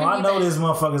 Oh, no. I know there's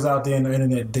motherfuckers out there in the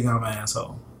internet think I'm an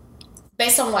asshole.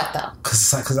 Based on what, though?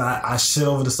 Because I shit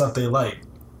over the stuff they like.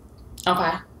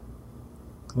 Okay.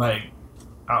 Like,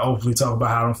 I openly talk about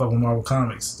how I don't fuck with Marvel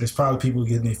Comics. There's probably people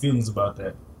getting their feelings about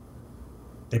that.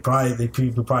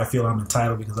 People probably feel I'm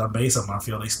entitled because I made something. I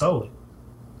feel they stole it.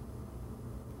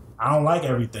 I don't like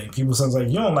everything. People sounds like,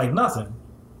 you don't like nothing.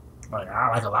 Like, I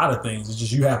like a lot of things. It's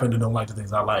just you happen to don't like the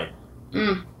things I like.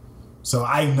 So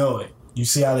I know it. You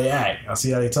see how they act. I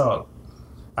see how they talk.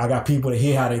 I got people that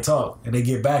hear how they talk and they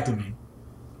get back to me.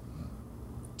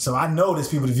 So I know there's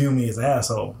people that view me as an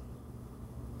asshole.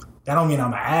 That don't mean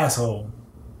I'm an asshole.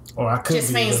 Or I could just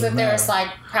be. Just means that there's like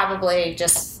probably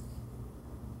just,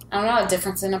 I don't know, a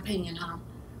difference in opinion, huh?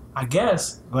 I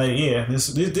guess. Like, yeah.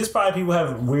 This probably people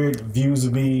have weird views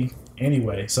of me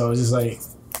anyway. So it's just like,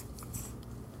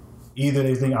 either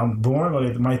they think I'm boring or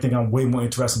they might think I'm way more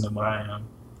interesting than what I am.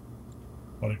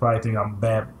 Or they probably think I'm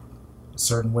bad in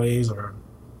certain ways, or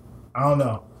I don't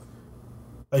know.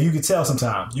 Like, you can tell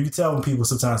sometimes. You can tell when people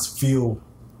sometimes feel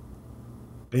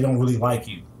they don't really like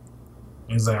you.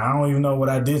 And it's like, I don't even know what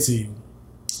I did to you.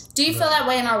 Do you feel that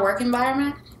way in our work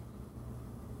environment?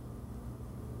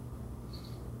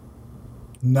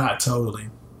 Not totally.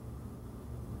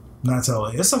 There's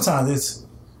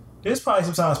probably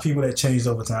sometimes people that changed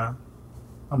over time.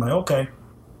 I'm like, okay,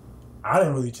 I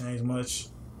didn't really change much.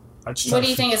 What do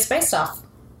you think it's based off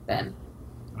then?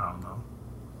 I don't know.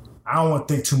 I don't want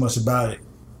to think too much about it.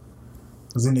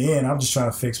 Because in the end, I'm just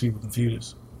trying to fix people's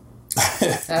computers.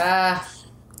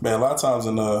 Man, a lot of times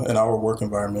in our work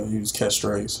environment, you use catch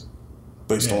strays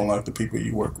based on like the people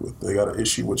you work with. They got an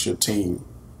issue with your team,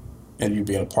 and you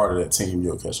being a part of that team,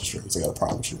 you'll catch strays. They got a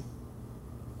problem with you.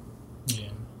 Yeah.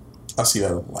 I see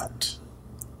that a lot.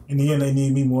 In the end, they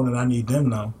need me more than I need them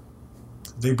now.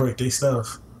 They break their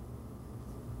stuff.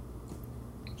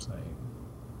 It's like,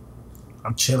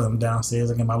 I'm chilling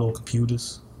downstairs. I got my little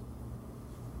computers.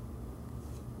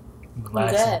 I'm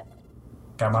relaxing. Good.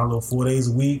 Got my little 4 days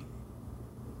a week.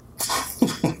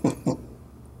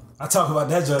 I talk about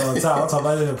that joint all the time. I talk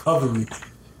about it publicly.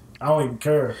 I don't even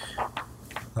care.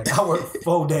 Like, I work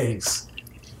 4 days.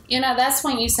 You know, that's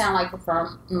when you sound like you're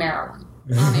from Maryland.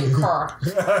 I don't even care.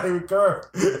 I don't even care.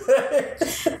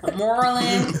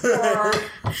 Moreland, or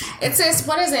it says,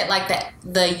 what is it, like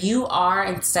the UR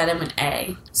instead of an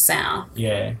A sound?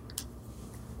 Yeah.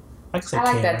 I can say I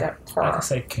like care. that. I can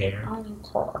say care. I don't even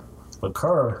care. But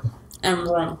care. And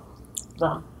rum.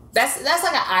 That's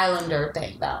like an Islander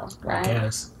thing, though, right? I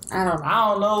guess. I don't know.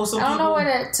 I don't know. I don't know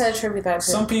what to attribute that to.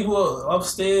 Some people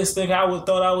upstairs think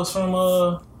thought I was from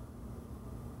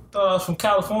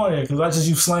California because I just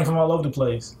use slang from all over the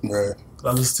place. Right.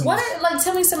 I listen to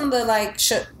tell me some of the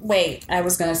I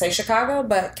was gonna say Chicago,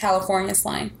 but California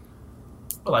slang.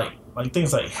 Like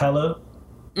things like hella.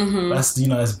 Mm-hmm. That's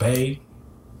that's bae.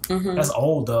 Mm-hmm. That's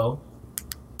old though.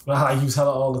 But I use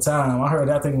hella all the time. I heard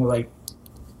that thing was like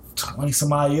 20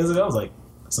 some odd years ago. I was like,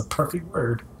 that's a perfect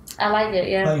word. I like it.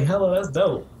 Yeah. Like hella, that's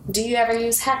dope. Do you ever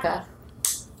use hecka?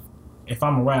 If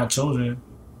I'm around children.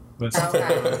 But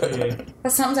okay.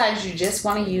 But sometimes you just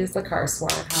want to use the curse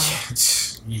word, huh?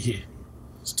 Yeah.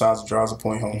 Sometimes it drives a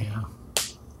point home. Yeah.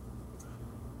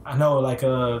 I know, like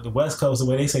the West Coast, the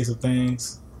way they say some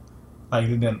things, like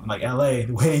LA,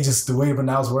 the way they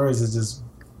pronounce words is just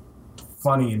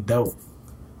funny and dope.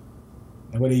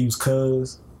 The way they use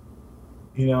cuz,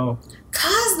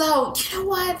 Cuz though, you know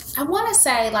what? I want to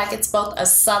say like it's both a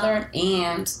Southern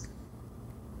and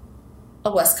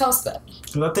a West Coast thing.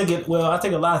 I think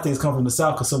a lot of things come from the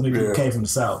South because so many people came from the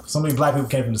South. So many black people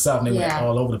came from the South and they went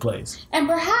all over the place. And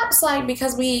perhaps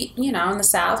because we, in the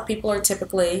South, people are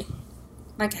typically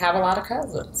like have a lot of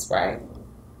cousins, right?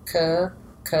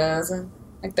 Cousin.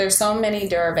 Like there's so many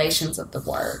derivations of the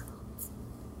word.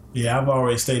 Yeah, I've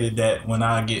already stated that when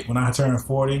I turn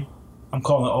 40, I'm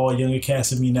calling all younger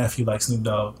cats and me nephew like Snoop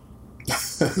Dogg.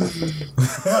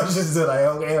 I'm just like,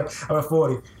 okay, I'm at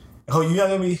 40. Oh, you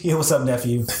younger than me? Yeah, what's up,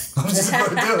 nephew? I'm just going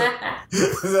to do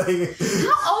it.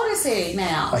 How old is he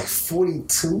now? Like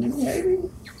 42, maybe?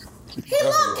 He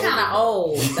look kind of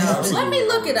old, though. Let me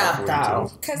look it up, though.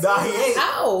 Because he ain't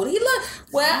old. He look,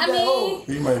 well, I mean.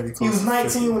 He might be close. He was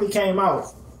 19 when he came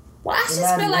out. Well, I just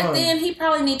feel like then he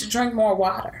probably need to drink more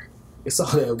water. It's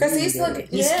all that. Because he's looking,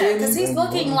 because he's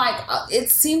looking like, it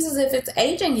seems as if it's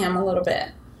aging him a little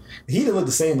bit. He didn't look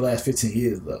the same the last 15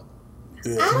 years, though.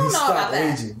 Yeah. I don't know about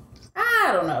that. Aging.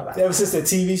 I don't know about that. Ever since that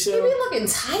TV show? He be looking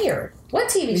tired. What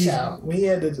TV show? When he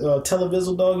had the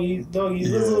television Doggy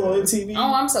Whistle on MTV.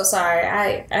 Oh, I'm so sorry.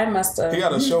 I must have. He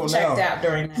got a show checked now. out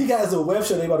during that. He got his little web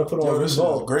show they about to put on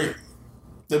Revolt. Great.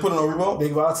 They put it on Revolt?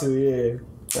 They about to, yeah.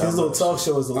 His little talk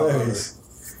show is hilarious.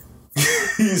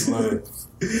 He's like,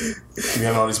 you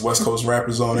have all these West Coast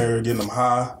rappers on there getting them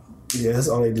high. Yeah, that's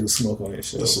all they do is smoke on that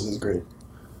show. This shit is great.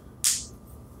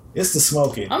 It's the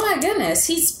smoking. Oh my goodness,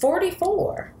 he's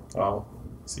 44. Oh,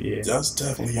 so yeah. That's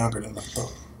definitely younger than I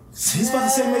thought. He's about the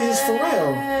same age as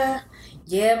Pharrell.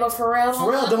 Yeah, but Pharrell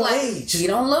don't like, age. He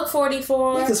don't look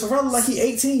 44. Yeah, because Pharrell look like he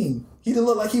 18. He didn't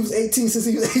look like he was 18 since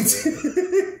he was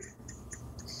 18.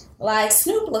 Like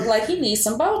Snoop looked like he needs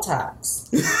some Botox.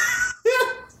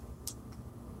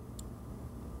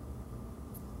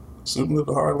 Snoop lived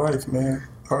a hard life, man.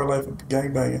 Hard life of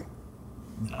gangbanging.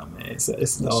 Nah, man, it's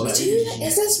all that.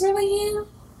 Is this really him?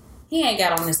 He ain't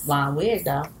got on this blonde wig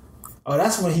though. Oh,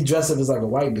 that's when he dressed up as like a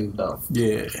white dude though.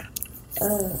 Yeah.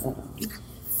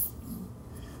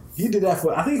 He did that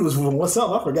for, I think it was for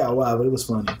something. I forgot why, but it was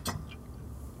funny. I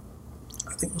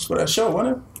think it was for that show,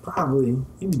 wasn't it? Probably.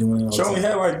 He be doing it all the show time. only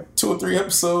had like 2 or 3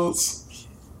 episodes.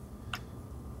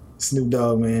 Snoop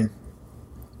Dogg, man.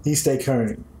 He stay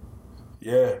current.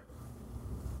 Yeah.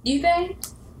 You think?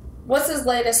 What's his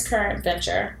latest current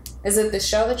venture? Is it the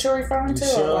show that you're referring to? The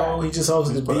show, he just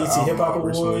hosted the BET Hip Hop out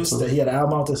recently, Awards. too. That he had an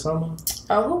album out this summer.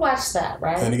 Oh, who watched that,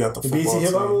 right? And he got the BET football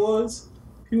Hip Hop team. Awards.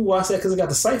 You watch that because it got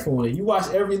the cipher on it. You watch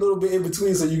every little bit in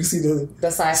between so you can see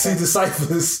the cipher. See the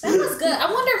ciphers. That was good.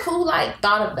 I wonder who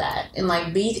thought of that in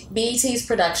BET's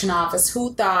production office.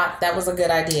 Who thought that was a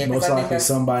good idea? Most likely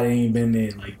somebody ain't been there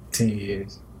in like 10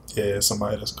 years. Yeah,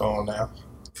 somebody that's gone now.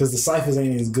 Because the ciphers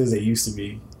ain't as good as they used to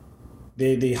be.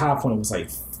 They high point was like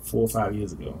 4 or 5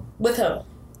 years ago. With who?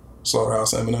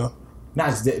 Slaughterhouse Eminem.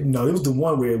 Not just that. No, it was the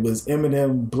one where it was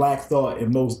Eminem, Black Thought,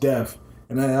 and Mos Def.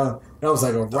 And that was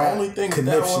like a The rap only thing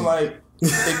connection. that one, like,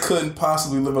 it couldn't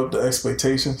possibly live up to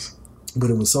expectations. But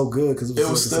it was so good because it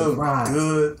was still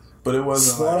good, but it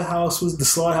wasn't. Slaughterhouse was the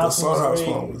Slaughterhouse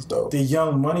one was dope. The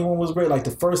Young Money one was great. Like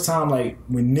the first time, like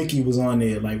when Nicki was on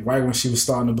there, like right when she was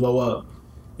starting to blow up,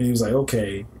 and he was like,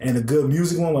 okay. And the good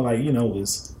music one, was like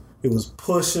it was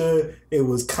Pusha, it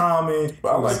was Common.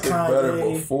 But I liked it better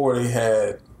before they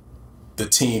had the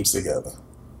teams together,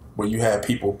 where you had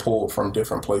people pulled from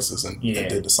different places and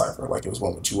did the cipher. Like it was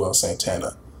one with Joel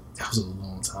Santana. That was a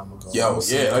long time ago.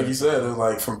 Like you said, it was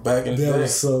like from back in the day. That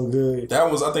was so good.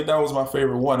 I think that was my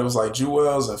favorite one. It was like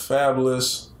Jewel's and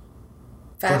Fabulous.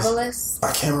 Fabulous?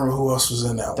 I can't remember who else was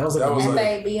in that one. That was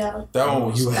FABO. That one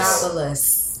was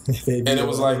Fabulous. And it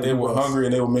was like they were hungry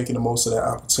and they were making the most of that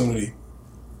opportunity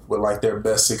with like their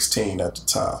best 16 at the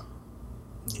time.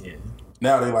 Yeah.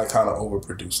 Now they like kind of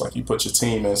overproduce. Like you put your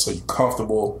team in so you're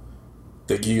comfortable.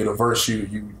 They give you the verse.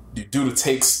 You do the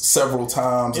takes several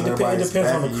times. It depends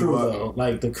on the crew though.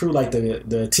 Like the crew, like the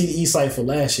TDE cypher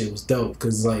last year was dope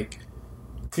because like.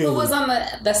 Who was on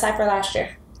the cypher last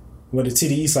year? Well, the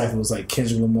TDE cypher was like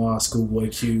Kendrick Lamar, Schoolboy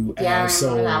Q, I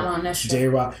remember that one.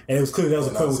 J-Rock, and it was clear that was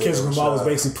a point where Kendrick Lamar was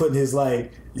basically putting his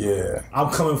like,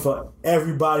 I'm coming for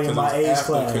everybody in my age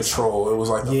class. Control. It was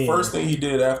like the first thing he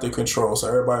did after Control, so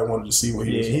everybody wanted to see what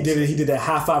he was. He did it. He did that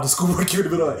high five to Schoolboy Q to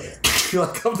be like,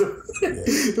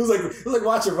 it was like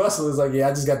watching Russell. It's like, I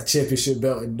just got the championship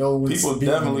belt, and no one's people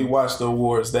definitely watched the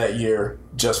awards that year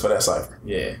just for that cipher.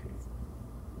 Yeah,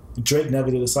 Drake never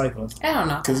did a cipher. I don't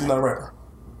know because he's not a rapper.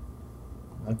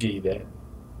 I'll give you that.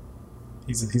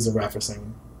 He's a rapper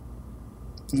singer.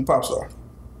 He's a pop star.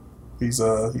 He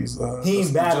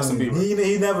ain't battling.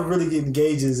 He never really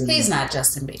engages in. He's not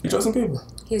Justin Bieber. He's Justin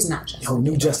Bieber. He's not Justin Bieber.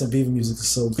 New Justin Bieber music is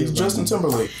so good. He's Justin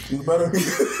Timberlake. He's better.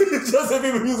 Justin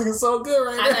Bieber music is so good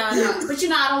right now. I know. But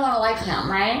I don't want to like him,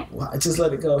 right? Well, just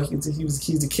let it go. He's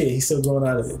a kid. He's still growing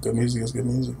out of it. Good music is good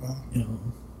music,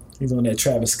 man. He's on that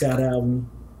Travis Scott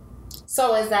album.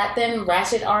 So is that then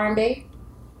ratchet R&B?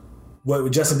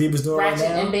 What Justin Bieber's doing Ratchet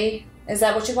right now? R&B? Is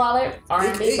that what you call it?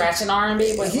 R&B? Ratchet R&B?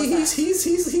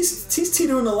 He's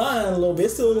teetering the line a little bit.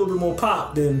 It's still a little bit more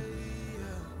pop than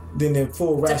the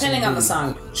full ratchet. Depending on the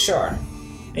song, sure.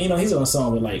 And he's on a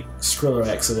song with like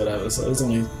Skrillex or whatever, so it's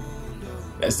only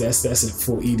that's a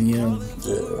full EDM.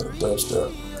 Yeah,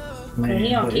 dubstep. Man, he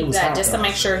don't keep that just to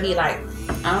make sure he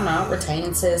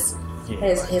retains his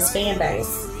fan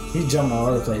base. He's jumping all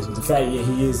over the place, but the fact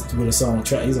he is with a song,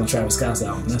 he's on Travis Scott's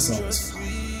album. That song is.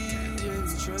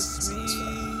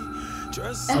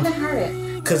 I haven't heard it.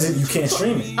 Because you can't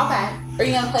stream it. Okay. Are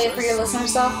you gonna play it for your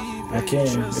listeners though? I can.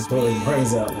 It blows your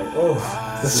brains out. Like,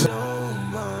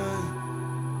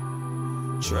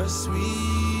 Trust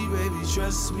me, baby,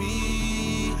 trust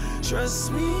me.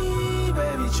 Trust me,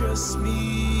 baby, trust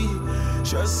me.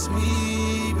 Trust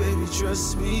me, baby,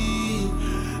 trust me.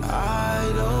 I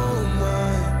don't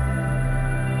mind.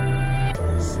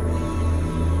 Trust me,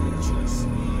 trust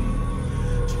me,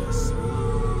 trust me,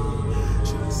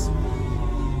 trust me,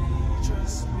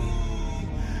 trust me,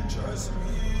 trust me.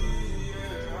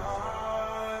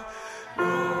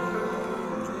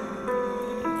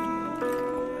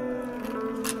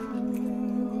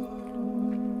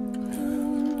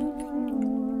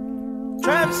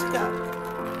 Travis Scott.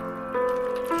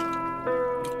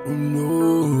 No.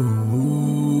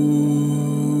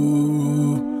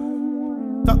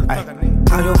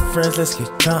 Call your friends, let's get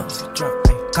drunk.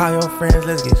 Call your friends,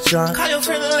 let's get drunk. Call your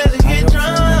friends, let's get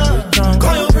drunk.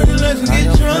 Call your friends, let's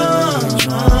get drunk.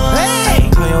 Hey!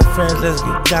 Call your friends, let's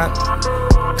get drunk.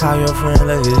 Call your friends,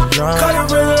 let's get drunk. Call your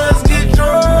friends, let's get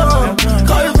drunk.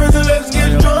 Call your friends, let's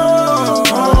get drunk.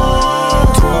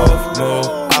 12 more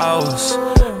hours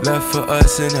left for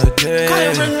us in a day.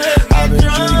 I've been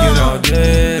drinking all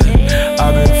day.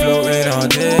 I've been floating all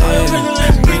day.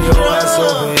 Bring your ass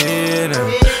over here now.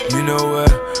 You know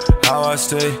where, how I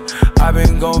stay. I've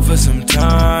been gone for some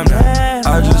time now.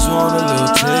 I just want a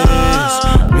little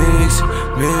taste.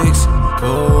 Mix,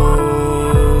 pour.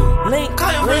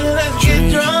 Call your friends, let's get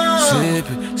drunk. Sip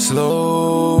it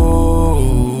slow.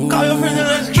 Call your friends,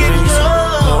 let's get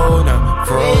drunk. Oh, now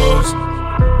froze.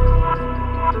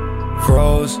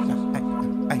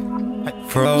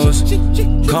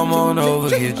 Come on over,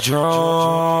 get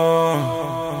drunk.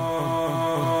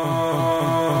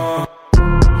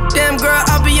 Damn girl,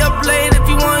 I'll be up late. If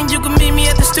you want, you can meet me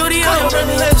at the studio.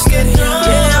 Let's get drunk.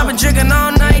 Yeah, I've been drinking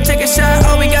all night. Take a shot.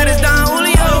 All we got is Don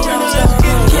Julio.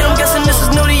 Yeah, I'm guessing this is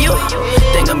new to you.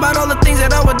 Thinking about all the things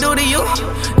that I would do to you.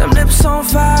 Them lips on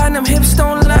fire and them hips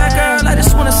don't lie, girl. I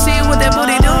just wanna see what that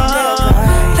booty do.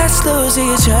 Let's lose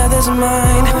each other's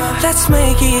mind. Let's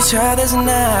make each other's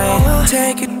night.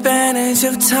 Take advantage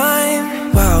of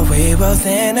time while we both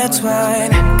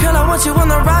intertwine. Girl, I want you on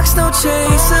the rocks, no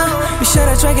chaser. Be sure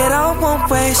to drink it all, won't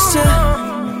waste ya.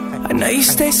 I know you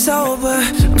stay sober.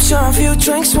 I'm sure a few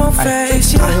drinks won't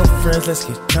face you. Call your friends, let's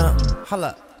get drunk.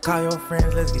 Holla. Call your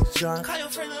friends, let's get drunk. Call your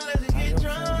friends, let's get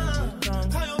drunk.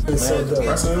 it's so dope.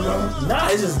 Nah,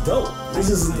 it's just dope.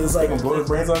 It's like blow the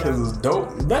brains out because it's dope.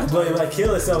 Not blow it like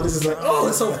kill itself. This is like, oh,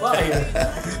 it's so fire.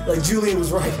 Like Julian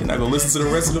was right. You're not gonna listen to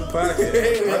the rest of the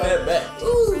podcast. Run that back.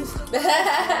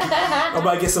 I'm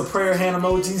about to get some prayer hand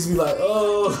emojis. Be like,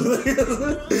 oh,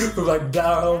 from like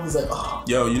down home. He's like, oh.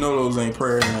 Yo, you know those ain't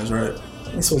prayer hands, right?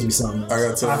 It's supposed to be something else. I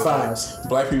gotta tell you, high fives.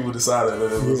 Black people decided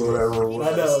that it was whatever it was.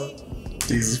 I know.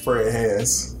 Jesus prayer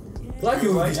hands. Black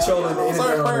people be controlling the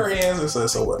internet. Prayer hands and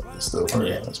so what? It's still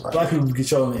prayer hands, right? Black people be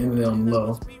controlling the internet on the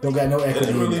low. Don't got no equity.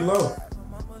 It's really in it. low.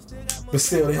 But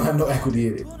still, they don't have no equity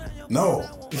in it. No.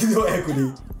 No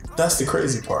equity. That's the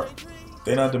crazy part.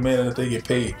 They're not demanding that they get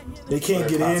paid. They can't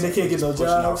get in. They can't get no pushing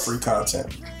out jobs. free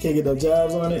content. Can't get no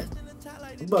jobs on it.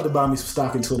 I'm about to buy me some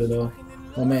stock in Twitter though.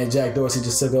 My man Jack Dorsey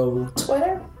just took over.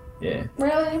 Twitter? Yeah.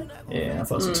 Really? Yeah, I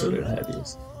fucks with Twitter.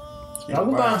 Happiest.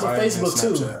 I'm buying some Facebook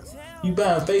too. You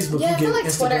buying Facebook? Yeah, you I feel get like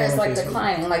Instagram Twitter is and like Facebook.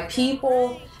 declining. Like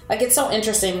people, like it's so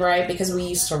interesting, right? Because we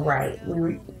used to write.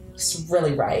 We used to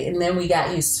really write, and then we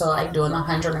got used to like doing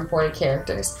 140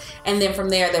 characters, and then from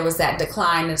there was that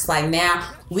decline. It's like now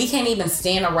we can't even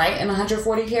stand to write in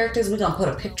 140 characters. We're gonna put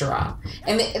a picture on,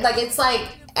 and it's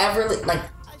like ever like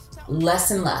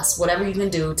less and less. Whatever you can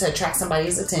do to attract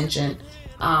somebody's attention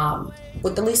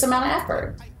with the least amount of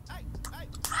effort.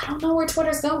 I don't know where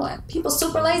Twitter's going. People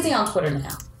super lazy on Twitter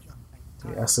now.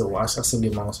 Yeah, I still watch. I still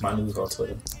get most of my news on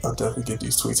Twitter. I definitely get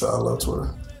these tweets. I love Twitter.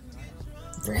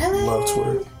 Really? Love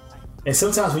Twitter. And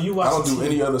sometimes when you watch, I don't do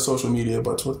any other social media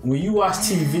but Twitter. When you watch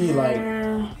TV,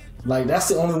 like that's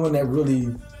the only one that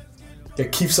really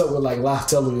that keeps up with like live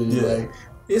television. Yeah. Like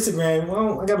Instagram,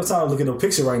 well, I got no time to look at no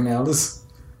picture right now.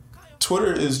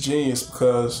 Twitter is genius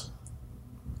because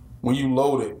when you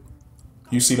load it,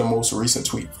 you see the most recent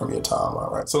tweet from your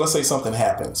timeline, right? So let's say something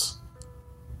happens.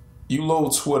 You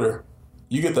load Twitter,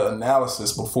 you get the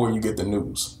analysis before you get the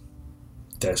news.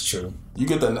 That's true. You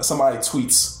get somebody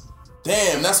tweets,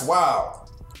 damn, that's wild.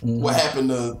 What happened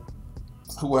to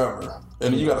whoever?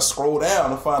 And then you got to scroll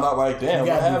down and find out, like, damn,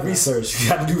 you what happened? Research. You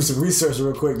got to do some research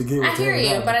real quick to get what I hear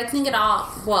you, but I think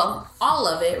all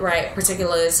of it, right,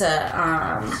 particularly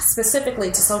to, specifically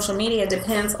to social media,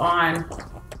 depends on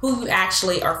who you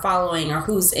actually are following or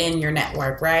who's in your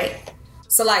network, right?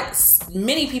 So, like,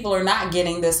 many people are not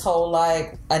getting this whole,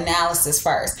 like, analysis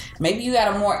first. Maybe you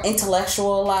got a more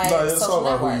intellectual, like, it's social all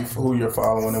about network. who you're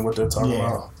following and what they're talking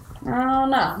about. I don't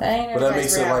know. That ain't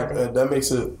but that makes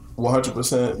it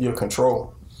 100% your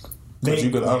control. Because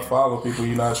you can unfollow people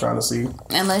you're not trying to see.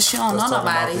 Unless you don't know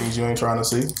nobody. Things you ain't trying to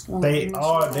see. They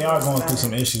are going through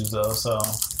some issues though. So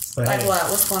like what?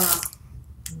 What's going on?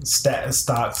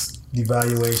 Stocks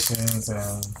devaluations,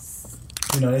 and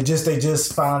they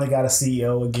just finally got a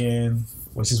CEO again,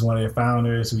 which is one of their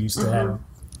founders who used to have.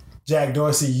 Jack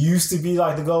Dorsey used to be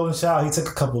like the golden child. He took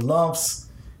a couple lumps.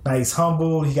 Now he's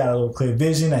humbled. He got a little clear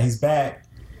vision. Now he's back.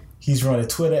 He's running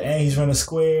Twitter and he's running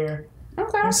Square.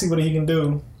 Okay. Let's see what he can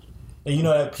do. And you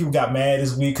know that people got mad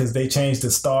this week because they changed the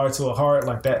star to a heart.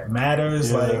 Like, that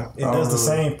matters. Yeah, like, it does the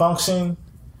same function.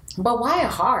 But why a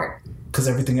heart? Because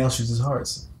everything else uses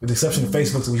hearts. With the exception of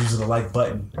Facebook, which uses the like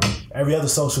button. Every other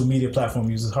social media platform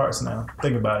uses hearts now.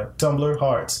 Think about it. Tumblr,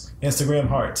 hearts. Instagram,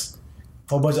 hearts. A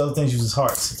whole bunch of other things uses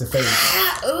hearts. It's a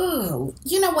favorite. Ooh.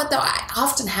 You know what, though? I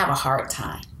often have a hard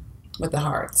time with the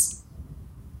hearts.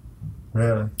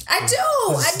 Really? I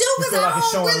do because like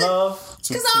it's showing love.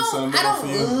 Because I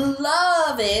don't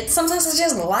love it. Sometimes I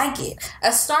just like it.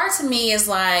 A star to me is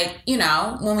like,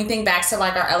 when we think back to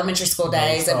like our elementary school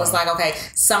days, it was like, okay,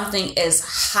 something is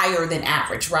higher than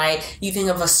average, right? You think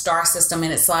of a star system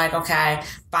and it's like, okay,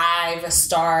 5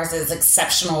 stars is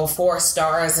exceptional, 4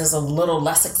 stars is a little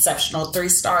less exceptional, 3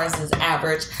 stars is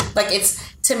average. Like,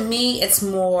 to me, it's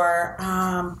more,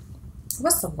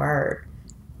 what's the word?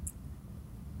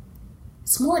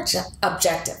 It's more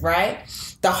objective, right?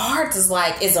 The heart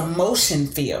is emotion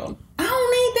filled. I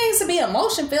don't need things to be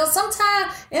emotion filled.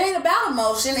 Sometimes it ain't about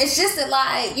emotion. It's just that,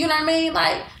 like, you know what I mean?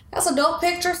 Like, that's a dope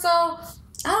picture. So, I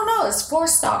don't know. It's 4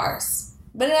 stars.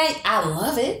 But it ain't, I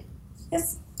love it.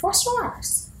 It's 4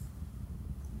 stars.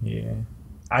 Yeah.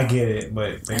 I get it,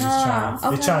 but they're just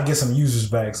they're trying to get some users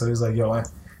back. So it's like, yo,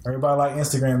 everybody like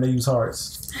Instagram, they use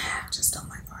hearts. I just don't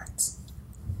like hearts.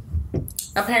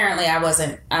 Apparently, I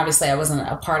wasn't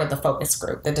a part of the focus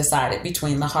group that decided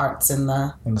between the hearts and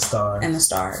the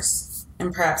stars,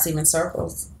 and perhaps even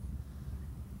circles.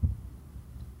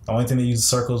 The only thing that used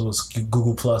circles was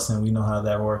Google Plus, and we know how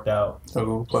that worked out.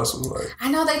 Google Plus was like, I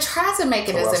know they tried to make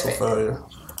it as if failure.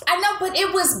 I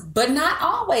know, but not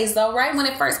always though, right? When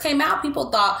it first came out, people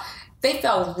thought they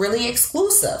felt really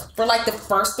exclusive for like the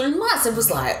first 3 months. It was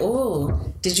like,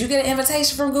 ooh, did you get an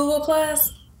invitation from Google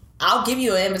Plus? I'll give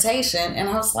you an invitation. And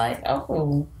I was like,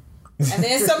 oh. And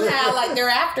then somehow, like,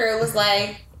 thereafter, it was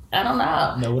like, I don't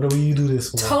know. No, what do you do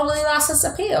this for? Totally lost its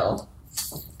appeal.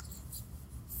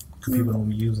 People don't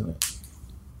be using it.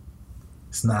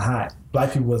 It's not hot.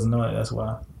 Black people wasn't knowing it, that's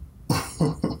why.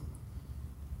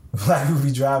 Black people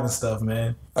be driving stuff,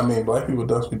 man. I mean, black people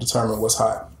definitely determine what's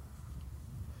hot.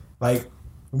 Like,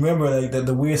 remember, like,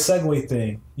 the weird Segway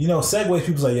thing. You know, Segways,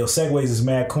 people's like, yo, Segways is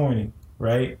mad corny,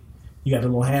 right? You got the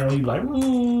little handle, you like,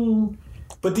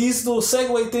 But these little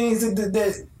Segway things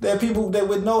that people that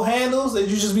with no handles, that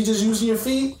you just using your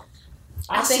feet.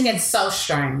 I think it's so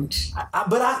strange.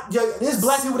 There's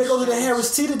black people that go to the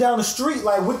Harris Teeter down the street,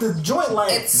 like, with the joint,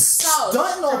 like, it's so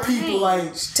stunting on people,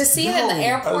 like. To see it in the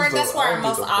airport, that's where I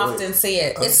most often see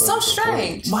it. It's so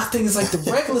strange. My thing is, like, the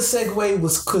regular Segway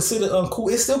was considered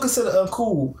uncool. It's still considered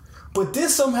uncool. But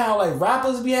this somehow, like,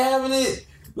 rappers be having it.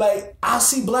 Like, I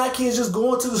see black kids just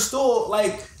going to the store,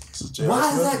 like,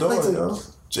 why is that like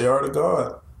JR the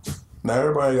God? Now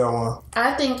everybody got one.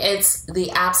 I think it's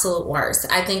the absolute worst.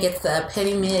 I think it's the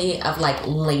epitome of, like,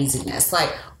 laziness.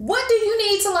 Like, what do you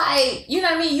need to, like, you know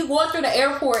what I mean? You going through the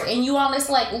airport and you on this,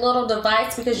 like, little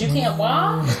device because you can't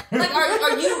walk? Like,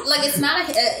 are you, like, it's not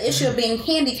an issue of being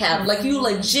handicapped. Like, you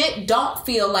legit don't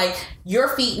feel like your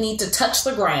feet need to touch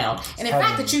the ground. And in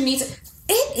fact that you need to,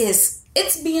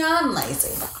 it's beyond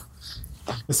lazy.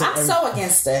 Like I'm so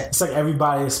against it. It's like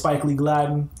everybody is Spike Lee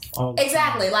gliding.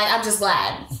 Exactly. Like, I'm just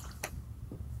glad.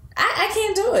 I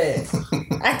can't do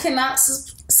it. I cannot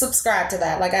subscribe to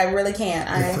that. Like, I really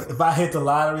can't. If I hit the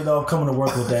lottery, though, I'm coming to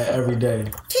work with that every day.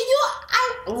 Can you?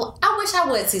 I wish I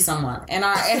would see someone in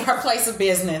our place of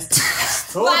business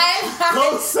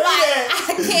Don't say that.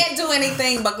 I can't do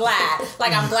anything but glide.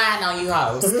 Like, I'm gliding on you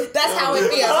hoes. That's how it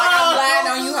feels. Like, I'm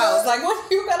gliding on you hoes. Like, what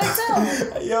are you gonna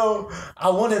tell me? Yo, I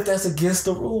wonder if that's against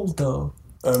the rules, though.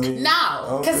 I mean,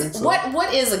 no, because so.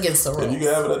 What is against the rules? If you can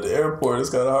have it at the airport,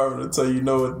 it's kind of hard to tell you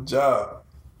know at the job.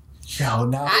 Yo,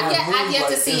 now I've yet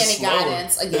to see any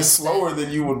guidance against it's slower than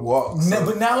you would walk. So.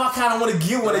 But now I kind of want to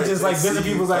get one. It just like visit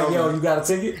people's like, yo, you got a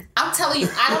ticket? I'm telling you,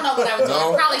 I don't know what I would do.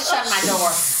 I'd probably shut my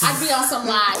door. I'd be on some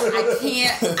line.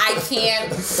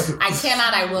 I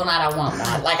cannot, I will not, I won't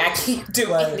not. Like, I can't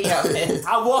do any of it.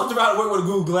 I walked around work with a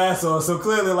Google Glass on, so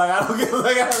clearly, like, I don't get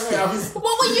like,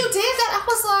 Well, when you did that, I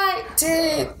was like,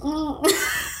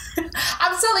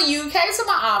 I'm telling you, you came to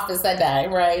my office that day,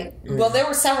 right? Yeah. Well, there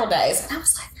were several days, and I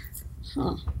was like,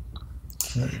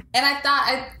 And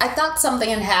I thought something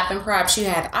had happened. Perhaps you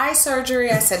had eye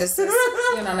surgery. I said, is this,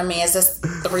 you know what I mean? Is this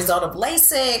the result of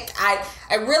LASIK?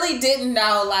 I really didn't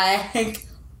know, like,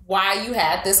 why you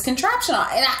had this contraption on.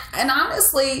 And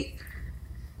honestly,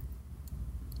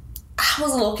 I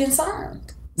was a little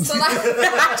concerned. So, like,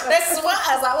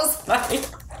 I was like...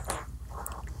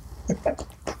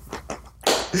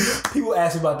 People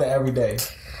ask me about that every day.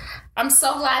 I'm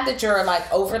so glad that you're like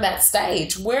over that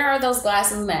stage. Where are those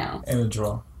glasses now? In a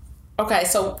drawer. Okay,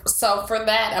 so for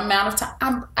that amount of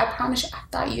time, I promise you, I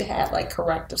thought you had like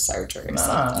corrective surgery.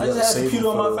 Nah, I just had a computer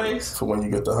on my face. For when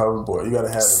you get the hoverboard, you gotta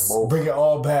have it both. Bring it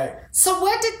all back. So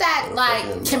what did that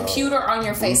like computer on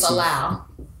your face allow?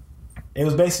 It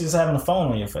was basically just having a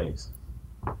phone on your face.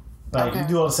 Like you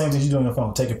do all the same things you do on your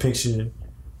phone. Take a picture.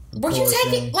 Were you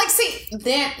taking like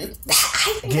then?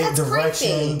 I think get that's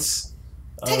directions. Creepy.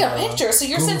 Take a picture. So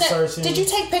you're Google sitting there. searching. Did you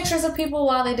take pictures of people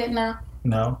while they didn't know?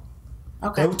 No.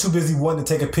 Okay. They were too busy wanting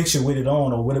to take a picture with it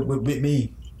on or with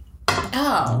me.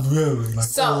 Oh. Really? Like,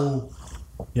 so,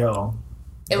 yo.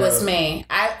 It was me.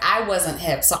 I wasn't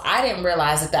hip, so I didn't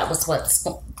realize that was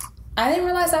I didn't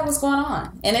realize that was going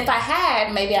on. And if I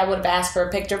had, maybe I would have asked for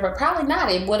a picture, but probably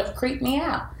not. It would have creeped me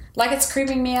out. Like it's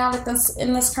creeping me out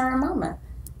in this current moment.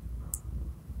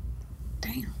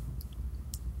 Damn.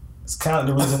 It's kind of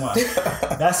the reason why.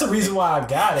 That's the reason why I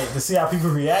got it, to see how people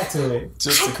react to it.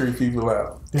 Just to creep people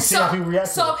out. To see how people react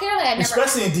to it. So apparently I never...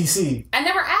 Especially in D.C. I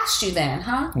never asked you then,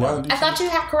 huh? I thought you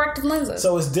had corrective lenses.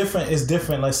 So it's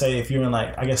different, let's say, if you're in,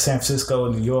 like, I guess San Francisco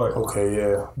and New York. Okay,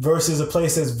 yeah. Versus a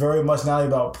place that's very much not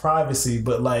about privacy,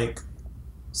 but, like,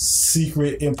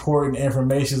 secret, important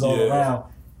information all around.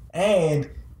 And...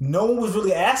 no one was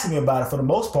really asking me about it for the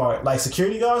most part. Like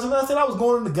security guards and nothing. I was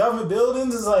going into government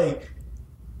buildings. It's like,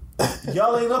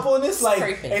 y'all ain't up on this? Like,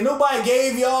 creepy. And nobody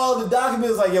gave y'all the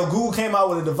documents. Like, yo, Google came out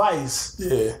with a device.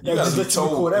 Yeah. You gotta be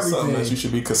told something that you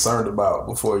should be concerned about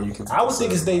before you can. I would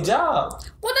think it's their job.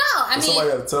 Well, no. I mean. Somebody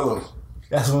gotta tell them.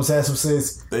 That's what I'm saying. Some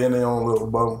sense. They in their own little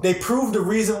boat. They proved the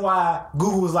reason why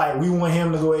Google was like, we want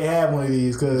him to go ahead and have one of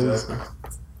these because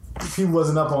people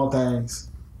wasn't up on things.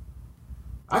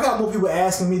 I got more people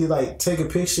asking me to like take a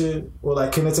picture or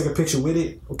like, can they take a picture with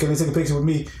it? Or can they take a picture with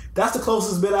me? That's the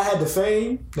closest bit I had to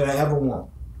fame that I ever want.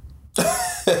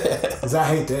 Because I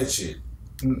hate that shit.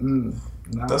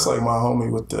 Nah. That's like my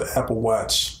homie with the Apple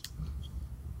Watch.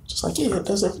 Just like, yeah, it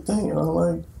does everything. And I'm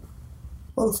like,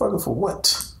 motherfucker, for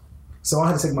what? So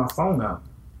I had to take my phone out.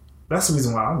 That's the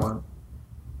reason why I want it.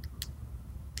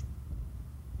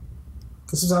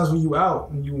 Because sometimes when you out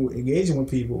and you engaging with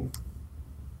people,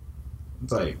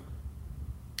 it's like, you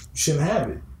shouldn't have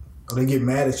it. Or they get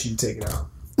mad at you, take it out.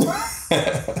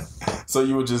 So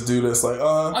you would just do this like,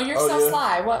 oh, you're so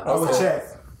sly. What? I would check.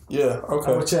 Yeah,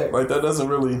 okay. I would check. Like that doesn't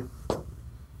really...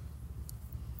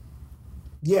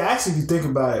 Yeah, actually, if you think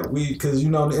about it, because you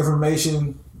know the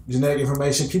information, genetic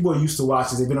information, people are used to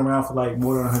watches. They've been around for like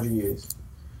more than 100 years.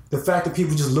 The fact that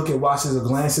people just look at watches or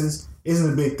glances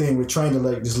isn't a big thing. We're trained to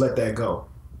like just let that go.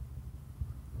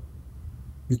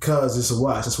 Because it's a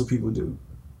watch. That's what people do.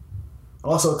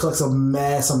 Also, it collects a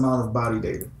mass amount of body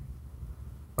data.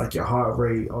 Like your heart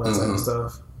rate, all that type of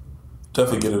stuff.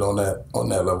 Definitely get it on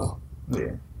that level.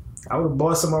 Yeah. I would have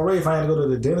bought some already if I had to go to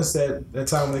the dentist that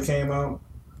time when it came out.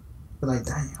 But like,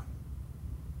 damn.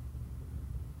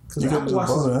 You couldn't have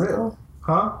bought it after that?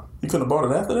 Huh? You couldn't have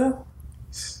bought it after that?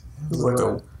 It was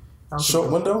like a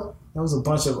short window? That was a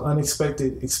bunch of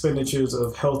unexpected expenditures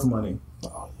of health money.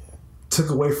 Oh, yeah. Took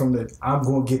away from the, I'm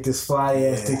going to get this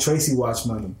fly-ass Dick Tracy watch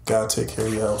money. Gotta take care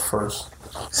of your health first.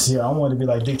 See, I wanted to be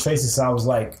like Dick Tracy since I was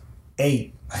like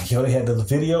 8. Like, yo, they had the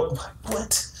video. I'm like,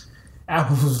 what?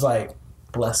 Apple was like,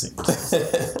 blessings.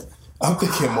 I'm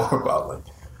thinking more about like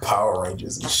Power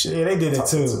Rangers and shit. Yeah, they did it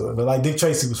too. But like Dick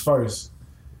Tracy was first.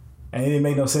 And it didn't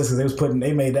make no sense because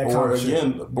they made that or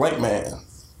again, Blank Man.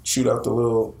 Shoot out the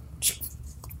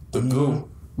goo.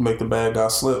 make the bad guy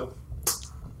slip.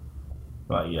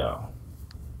 Like, yo,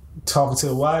 talking to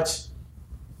the watch.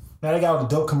 Now they got all the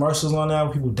dope commercials on now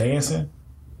with people dancing.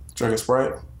 Drinking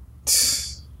Sprite.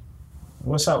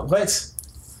 What's up? What?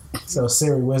 So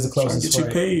Siri, where's the closest Sprite?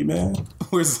 Get you paid, man.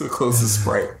 Where's the closest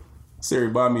Sprite? Siri,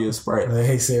 buy me a Sprite.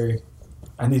 Hey Siri,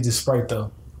 I need this Sprite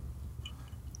though.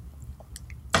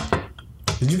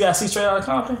 Did you guys see Straight Outta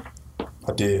Compton?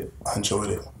 I did. I enjoyed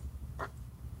it.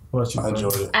 I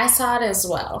enjoyed it. I saw it as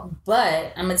well.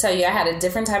 But I'm going to tell you, I had a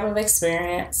different type of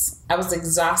experience. I was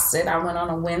exhausted. I went on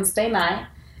a Wednesday night.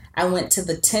 I went to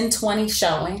the 10:20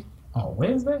 showing. Oh,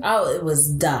 Wednesday? Oh, it was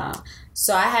dumb.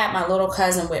 So I had my little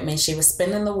cousin with me. She was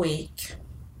spending the week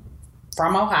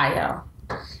from Ohio.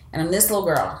 And I'm this little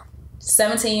girl,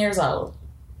 17 years old,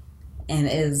 and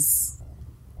is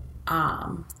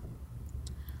far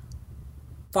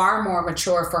more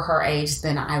mature for her age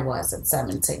than I was at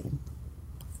 17.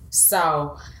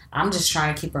 So I'm just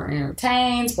trying to keep her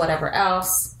entertained, whatever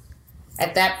else.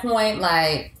 At that point,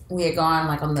 like, we had gone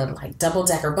like on the like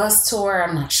double-decker bus tour.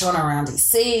 I'm like showing her around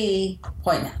DC,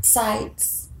 pointing out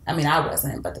sights. I mean, I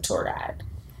wasn't, but the tour guide.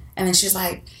 And then she's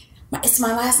like, it's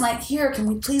my last night here. Can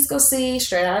we please go see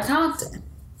Straight Outta Compton?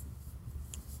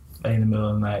 In the middle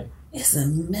of the night. It's the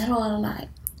middle of the night.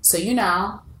 So, you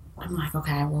know, I'm like,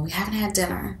 okay, well, we haven't had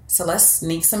dinner. So let's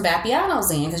sneak some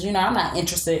Vapianos in because, you know, I'm not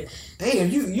interested.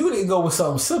 Damn, you didn't go with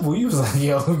something simple. You was like,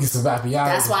 yo, let me get some Vapianos.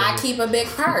 That's why I keep a big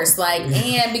purse. Like,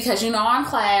 and because, you know, I'm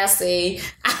classy,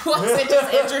 I wasn't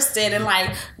just interested in,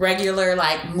 like, regular,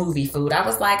 like, movie food. I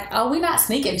was like, oh, we're not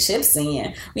sneaking chips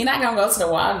in. We're not going to go to the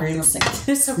Walgreens and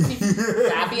sneak some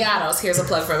Vapianos. Here's a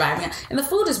plug for Vapianos. And the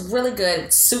food is really good.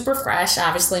 It's super fresh,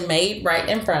 obviously made right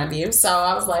in front of you. So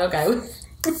I was like, okay.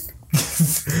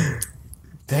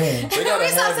 Damn. They gotta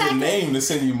have your name to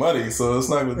send you money, so it's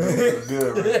not gonna be good.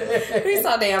 Right? He's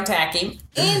so damn tacky.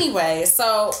 Anyway,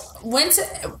 so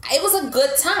it was a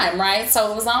good time, right?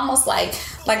 So it was almost like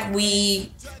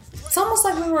it's almost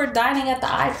like we were dining at the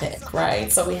iPic,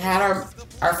 right? So we had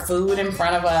our food in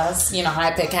front of us. You know,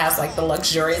 iPic has like the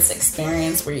luxurious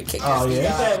experience where you kick your feet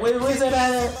up. Where's that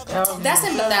at? That's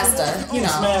in Bethesda, you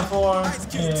know. Man Farm.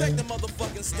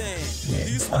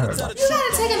 I heard about You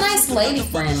gotta take a nice lady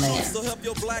friend there.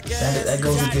 That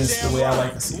goes against the way I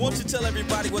like to see. Won't you tell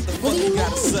everybody what the What fuck do you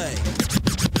gotta mean? say?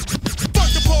 Fuck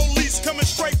the police coming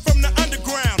straight from the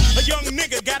underground. A young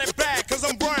nigga got it bad cause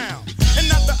I'm brown. And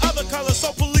not the other color,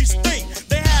 so police think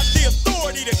they have the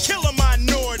authority to kill a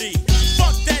minority.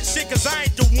 Fuck that shit cause I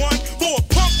ain't the one for a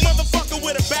punk motherfucker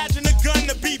with a badge and a gun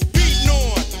to be beaten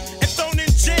on. And thrown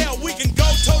in jail, we can go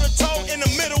toe to toe in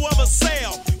the middle of a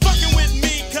sale. Fucking with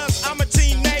me cause I'm a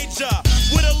teenager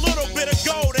with a little bit of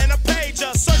gold and a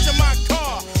pager. Searching my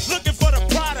car, looking for the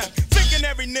product. Thinking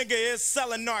every nigga is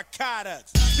selling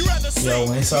narcotics. Yo,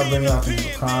 when they start bringing out the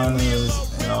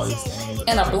piranhas and all these things.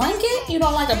 And a blanket? You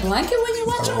don't like a blanket when you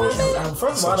watch a movie?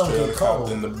 First of all, I don't get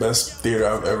cold. In the best theater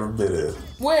I've ever been in.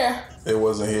 Where? It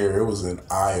wasn't here. It was in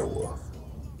Iowa.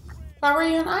 Why were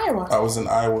you in Iowa? I was in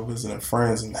Iowa visiting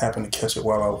friends and happened to catch it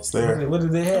while I was there. What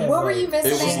did they have? Where were you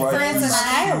visiting friends in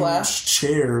Iowa?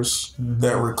 Chairs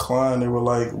that reclined. They were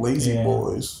like lazy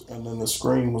boys, and then the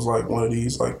screen was like one of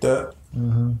these like that.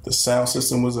 Mm-hmm. The sound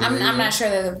system was amazing. I'm not sure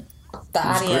that the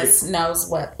audience knows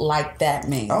what like that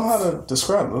means. I don't know how to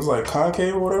describe it. It was like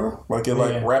concave or whatever. Like it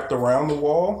like wrapped around the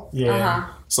wall. Yeah.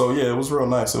 Uh-huh. So yeah, it was real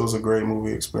nice. It was a great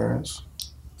movie experience.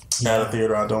 At a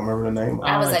theater, I don't remember the name.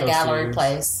 I was at Gallery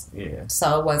Place. Yeah.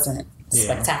 So it wasn't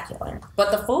spectacular.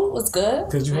 But the food was good.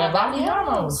 Because you had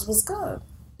Vapianos. It was good.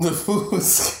 The food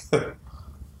was good.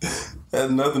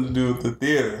 Had nothing to do with the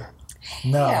theater.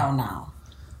 No. Hell no.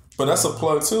 But that's a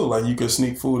plug too. Like you could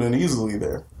sneak food in easily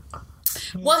there.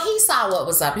 Well, he saw what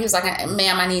was up. He was like,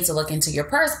 ma'am, I need to look into your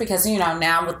purse because, you know,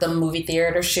 now with the movie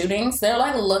theater shootings, they're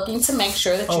like looking to make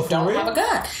sure that you don't have a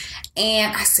gun.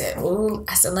 And I said,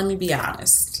 let me be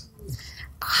honest.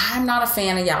 I'm not a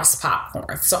fan of y'all's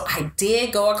popcorn. So I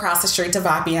did go across the street to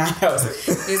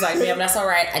Vapiano's. He's like, ma'am, that's all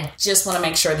right. I just want to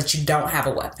make sure that you don't have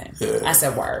a weapon. Yeah. I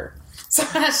said, word. So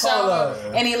I showed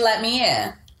him and he let me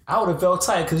in. I would have felt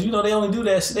tight because, you know, they only do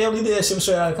that shit. They only did that shit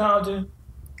Straight Outta Compton.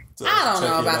 I don't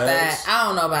know about that. I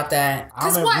don't know about that.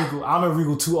 I'm at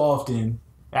Regal too often.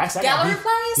 Actually, Gallery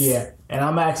Place? Yeah. And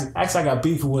I'm actually I got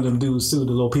beef with them dudes too. The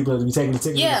little people that be taking the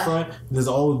tickets in the front. There's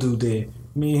an old dude there.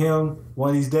 Me and him, one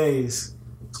of these days,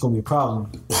 it's gonna be a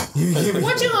problem. What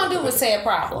you gonna do with said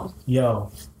problem?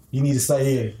 Yo, you need to stay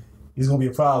here. It's gonna be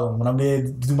a problem. When I'm there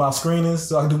to do my screenings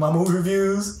so I can do my movie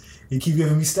reviews, you keep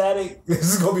giving me static,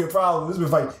 this is gonna be a problem. It's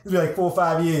been like 4 or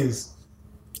 5 years.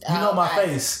 You know my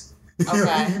face.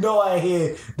 Okay. You know I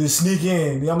here to sneak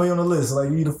in. I'm on the list. Like,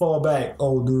 you need to fall back.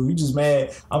 Oh, dude, you just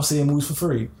mad. I'm seeing movies for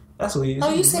free. That's what he is.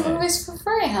 Oh, you see movies for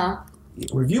free, huh?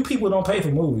 Review people don't pay for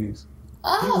movies.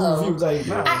 Oh. Review, like,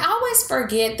 nah. I always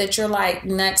forget that you're like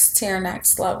next tier,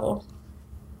 next level.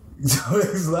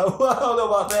 Next level? I don't know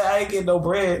about that. I ain't getting no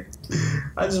bread.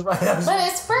 I just write out. But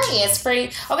it's free. It's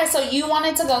free. Okay, so you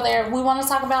wanted to go there. We want to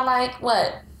talk about like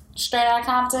what? Straight Outta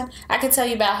Compton? I could tell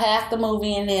you about half the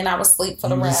movie and then I was asleep for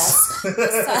the rest.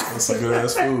 That's some good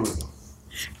ass food.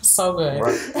 So good.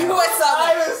 Right. It was so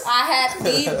good. I had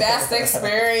the best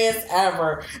experience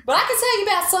ever. But I can tell you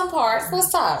about some parts. Let's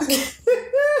talk.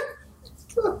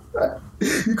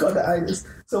 You caught the itis.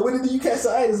 So when did you catch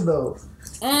the itis though?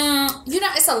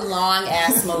 It's a long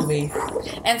ass movie,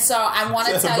 and so I want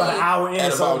to tell about you. An hour in,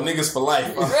 and about niggas for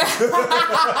life. Right,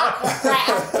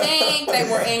 I think they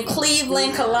were in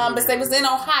Cleveland, Columbus. They was in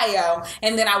Ohio,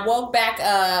 and then I woke back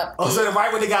up. Oh, so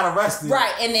right when they got arrested,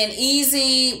 right? And then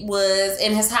Easy was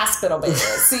in his hospital bed.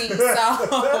 See,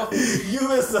 so you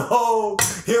missed the whole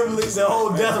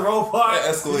death row part.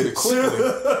 That escalated quickly.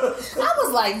 I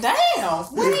was like, damn,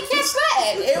 when did he catch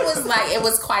that? It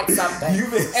was quite something.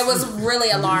 It was really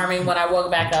alarming when I woke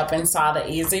back up and saw that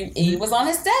he was on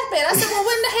his deathbed. I said, well,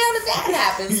 when the hell did that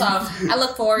happen? So I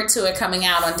look forward to it coming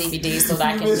out on DVD so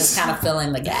that I can just kind of fill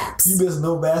in the gaps. You missed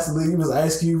No Vaseline. You missed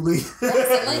Ice Cube Lee.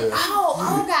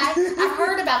 Oh, okay. I've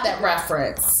heard about that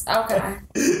reference. Okay.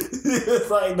 It's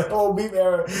like the whole beat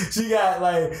era. She got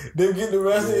like them getting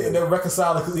arrested and they're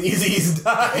reconciling because Eazy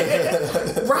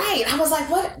died. Right. I was like,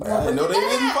 what? I didn't know they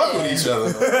didn't fuck with each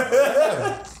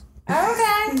other. Okay.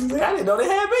 I didn't know they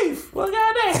had beef. Well,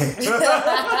 goddamn.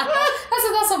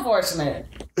 That's unfortunate.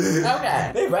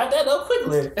 Okay. They wrapped that up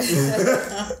quickly.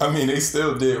 I mean, they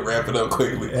still did wrap it up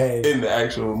quickly in the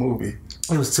actual movie.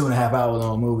 It was 2.5 hour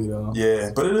long movie though. Yeah,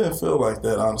 but it didn't feel like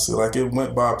that, honestly. Like, it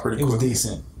went by pretty quickly. It was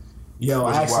decent. Yo,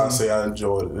 which is why I say I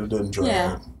enjoyed it. It didn't drag.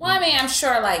 Yeah. Well, I mean, I'm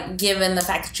sure, like, given the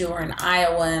fact that you were in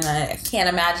Iowa, and I can't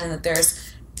imagine that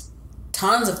there's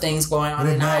tons of things going on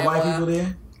in Iowa. White people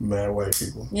there? Mad white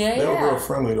people. Yeah, they were real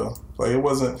friendly though. Like it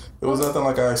was nothing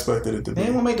like I expected it to be. They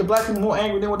didn't want to make the black people more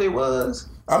angry than what they was.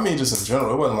 I mean, just in general,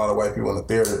 there wasn't a lot of white people in the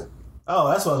theater. Oh,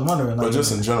 that's what I was wondering. But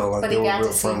just in general, like, but they he were got real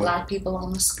to see friendly. black people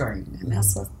on the screen, and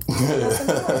that's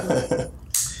important.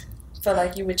 Feel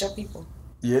like you with your people.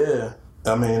 Yeah,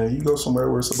 I mean, you go somewhere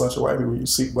where it's a bunch of white people, you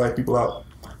seek black people out.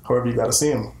 However, you got to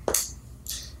see them.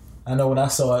 I know when I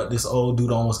saw it, this old dude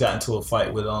almost got into a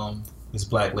fight with this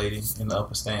black lady in the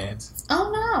upper stands. Oh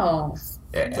no.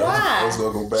 Yeah. Why?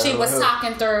 She was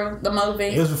talking through the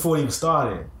movie. It was before it even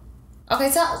started. Okay,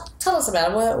 tell us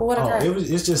about it. What occurred?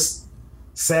 It's just,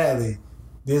 sadly,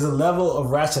 there's a level of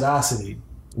ratchetosity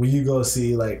when you go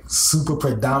see like super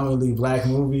predominantly black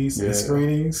movies and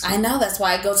screenings. I know, that's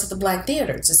why I go to the black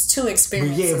theaters. It's two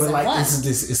experiences. But like one.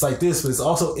 it's like this, but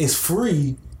it's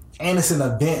free and it's an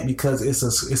event because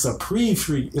it's a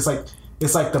pre-free. It's like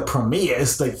the premiere.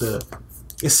 It's like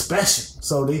it's special.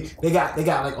 So they got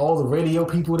like all the radio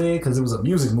people there because it was a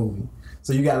music movie.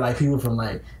 So you got like people from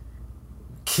like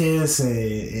Kiss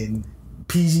and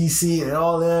PGC and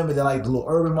all them, and then like the little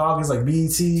urban markets like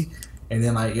BET, and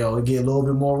then like it get a little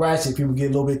bit more ratchet. People get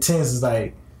a little bit tense. It's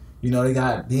like, they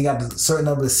got a certain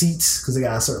number of seats because they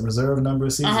got a certain reserve number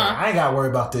of seats. Like, I ain't gotta worry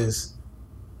about this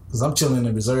because I'm chilling in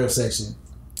the reserve section.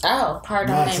 Oh,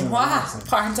 pardonnez-moi.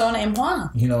 Pardonnez-moi.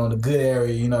 In the good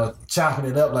area, chopping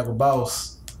it up like a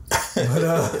boss.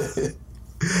 But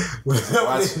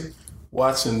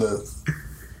watching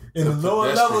in the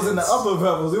lower levels and the upper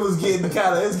levels, it was getting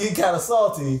kind of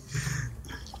salty.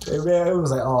 And man, it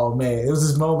was like, oh man, it was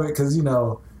this moment because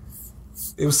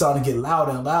it was starting to get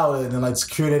louder and louder, and then like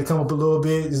security had to come up a little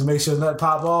bit just make sure nothing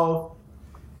pop off.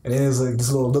 And then it was like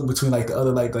this little look between like the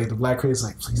other like the black critics,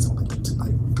 like, please don't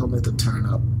let them turn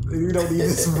up. We don't need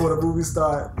this before the movie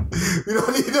start. We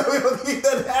don't need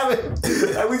that to happen.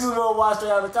 Like, we just want to watch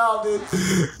Straight Outta Compton.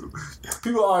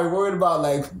 People are already worried about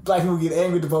like black people getting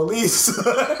angry at the police.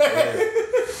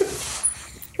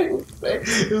 It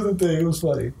was a thing. It was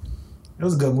funny. It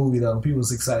was a good movie though. People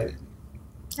was excited.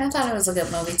 I thought it was a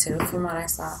good movie too, from what I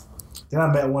saw. Then I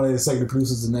met one of the executive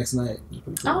producers the next night.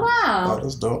 Cool. Oh wow! Oh,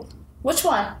 that's dope. Which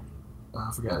one?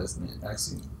 I forgot his name.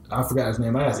 Actually, I forgot his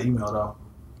name. I got his email though.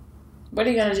 What are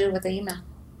you gonna do with the email?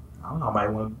 I don't know. I might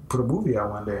want to put a movie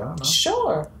out one day. I don't know.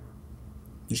 Sure.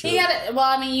 You should. You got it. Well,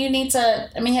 I mean, you need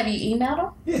to. I mean, have you emailed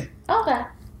him? Yeah. Okay.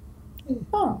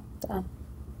 Oh, done.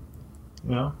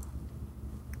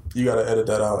 You gotta edit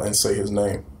that out and say his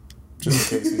name.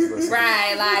 Just in case he's listening.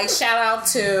 Right, like shout out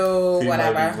to He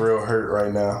whatever. might be real hurt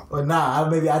right now. Or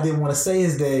maybe I didn't want to say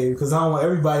his name because I don't want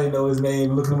everybody to know his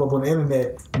name. Looking him up on the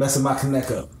internet, messing my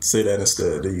connect up. Say that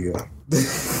instead. There you go.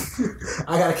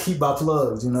 I gotta keep my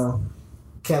plugs, you know.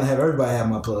 Can't have everybody have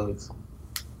my plugs.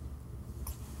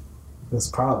 That's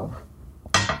a problem.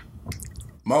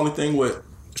 My only thing with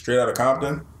Straight Outta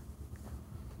Compton,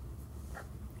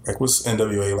 like what's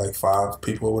NWA, like 5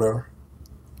 people or whatever?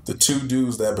 The 2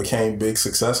 dudes that became big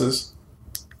successes,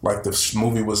 like the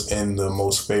movie was in the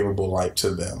most favorable light to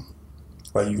them.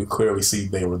 Like you could clearly see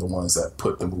they were the ones that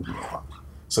put the movie on.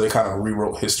 So they kind of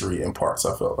rewrote history in parts,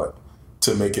 I felt like,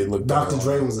 to make it look better. Dr.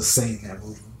 Dre was a saint in that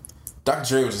movie. Dr.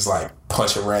 Dre was just like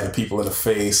punching random people in the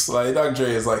face. Like Dr.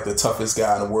 Dre is like the toughest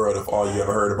guy in the world if all you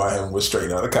ever heard about him was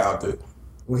Straight Outta Compton.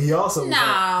 Well, he also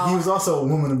he was also a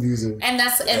woman abuser, and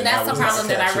that's the problem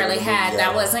that I really had.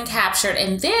 That wasn't captured,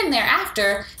 and then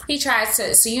thereafter he tries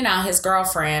to. So you know, his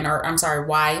girlfriend, or I'm sorry,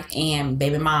 wife and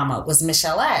baby mama was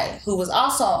Michelle A, who was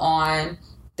also on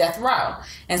death row,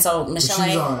 and so Michelle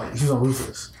A. She was on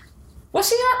Ruthless. Was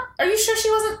she on? Are you sure she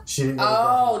wasn't? She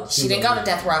didn't. She didn't go to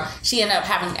death row. She ended up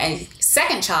having a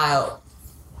second child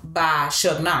by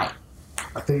Suge Knight.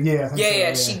 I think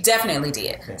yeah. She definitely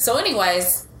did. Yeah. So,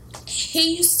 anyways.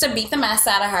 He used to beat the mess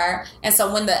out of her, and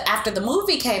so after the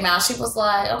movie came out, she was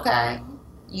like, okay,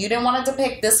 you didn't want to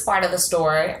depict this part of the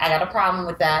story. I got a problem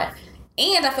with that,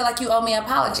 and I feel like you owe me an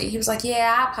apology. He was like,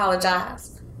 yeah, I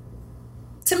apologize.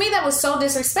 To me, that was so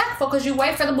disrespectful because you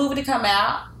wait for the movie to come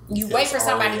out, you wait for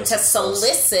somebody to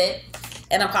solicit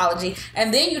an apology,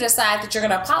 and then you decide that you're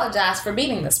going to apologize for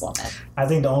beating this woman. I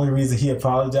think the only reason he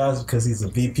apologized is because he's a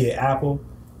VP at Apple,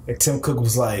 and Tim Cook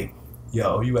was like,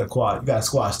 yo, you gotta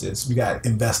squash this. We got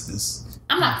investors.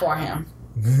 I'm not for him.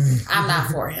 I'm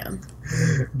not for him.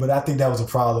 But I think that was a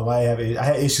problem. I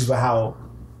had issues with how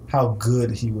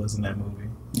good he was in that movie.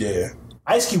 Yeah.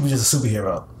 Ice Cube was just a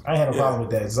superhero. I had a problem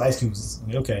with that. Ice Cube was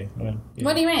okay. Yeah.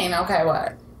 What do you mean? Okay,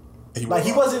 what?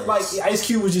 He wasn't like Ice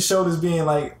Cube was just showed as being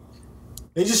like.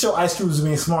 They just show Ice Cube as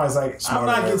being smart. It's like I'm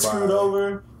not getting screwed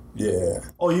over. Yeah.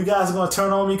 Oh, you guys are gonna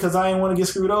turn on me because I ain't want to get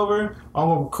screwed over. I'm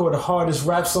gonna record the hardest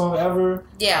rap song ever.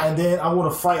 Yeah. And then I'm gonna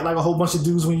fight like a whole bunch of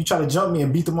dudes when you try to jump me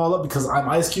and beat them all up because I'm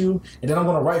Ice Cube. And then I'm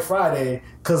gonna write Friday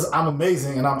because I'm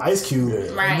amazing and I'm Ice Cube.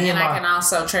 Yeah. Right. And I can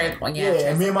also trade.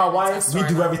 And me and my wife, we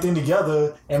do everything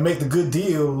together and make the good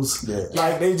deals. Yeah.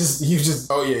 Like you just.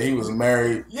 Oh yeah, he was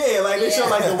married. Yeah, like they show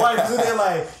like the wife was in there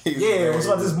like, what's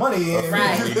about this money?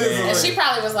 Right. And she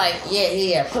probably was like,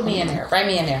 yeah, put me in there, write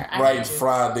me in there. Right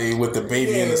Friday with the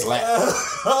baby in his lap. I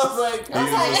was like,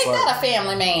 ain't that a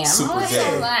family man? Super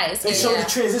so nice. They showed the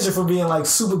transition from being like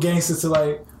super gangster to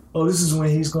like, oh, this is when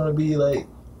he's gonna be like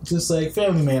just like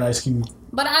family man Ice Cube.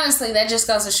 But honestly, that just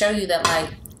goes to show you that like,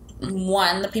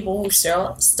 one, the people who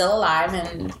are still alive,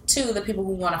 and 2, the people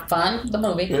who want to fund the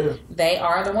movie, they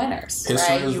are the winners.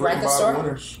 History right? You write the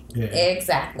story. Yeah.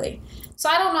 Exactly. So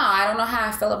I don't know. I don't know how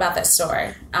I feel about that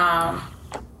story.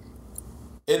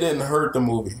 It didn't hurt the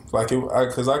movie, like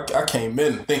because I came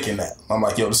in thinking that I'm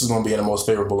like, yo, this is going to be in the most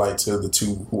favorable light to the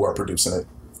 2 who are producing it.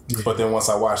 Yeah. But then once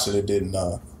I watched it, it didn't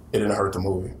hurt the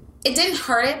movie. It didn't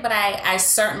hurt it, but I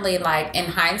certainly, like, in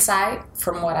hindsight,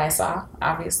 from what I saw,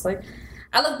 obviously,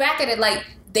 I look back at it like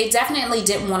they definitely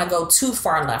didn't want to go too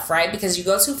far left, right? Because you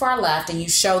go too far left and you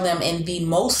show them in the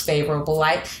most favorable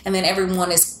light, and then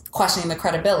everyone is questioning the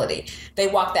credibility. They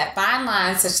walk that fine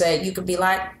line such that you could be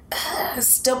like, it's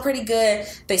still pretty good.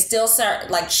 They still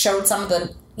showed some of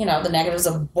the, the negatives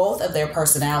of both of their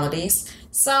personalities.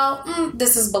 So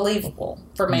this is believable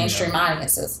for mainstream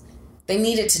audiences. They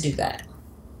needed to do that.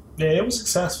 Yeah, it was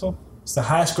successful. It's the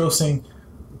highest grossing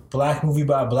black movie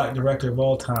by a black director of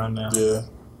all time now. Yeah.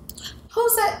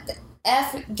 Who's that?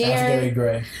 F. Gary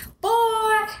Gray. Boys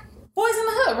in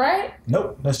the Hood, right?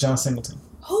 Nope, that's John Singleton.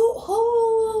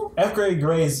 Who? F. Gary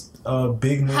Gray's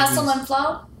big movie. Hustle and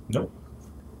Flow? Nope.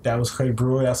 That was Craig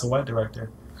Brewer. That's a white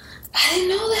director. I didn't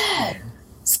know that.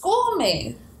 School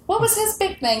me. What was his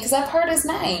big thing? Because I've heard his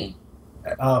name.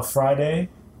 Friday.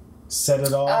 Set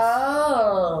It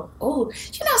Off. Oh.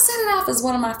 Set It Off is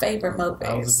one of my favorite movies.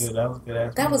 That was a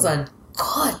good That was a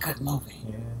good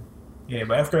movie. Yeah,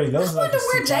 but F. Gary, that was I wonder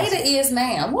where Jada is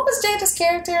now. What was Jada's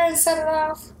character in Set It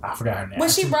Off? I forgot her name. When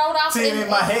she rode off in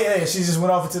my head, she just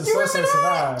went off into the sunset and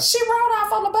survived. She rode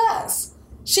off on the bus.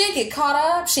 She didn't get caught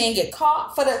up. She didn't get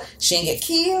caught she didn't get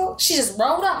killed. She just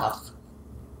rode off.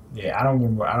 Yeah, I don't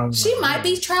remember. She might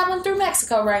be traveling through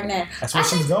Mexico right now. That's where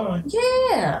she's going.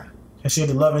 Yeah. And she had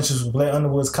the love interest with Blair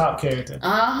Underwood's cop character.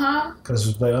 Uh-huh. Because it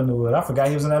was Blair Underwood. I forgot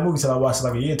he was in that movie until I watched it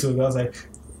like a year or 2 ago. I was like,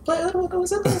 What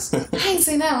was it? I ain't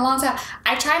seen that in a long time.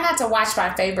 I try not to watch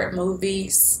my favorite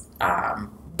movies,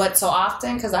 but so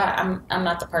often because I'm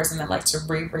not the person that likes to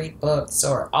reread books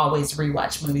or always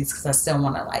rewatch movies because I still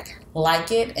want to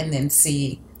like it and then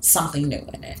see something new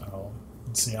in it. Oh,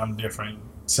 see, I'm different.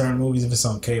 Certain movies, if it's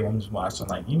on cable, I'm just watching.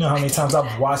 Like, you know how many times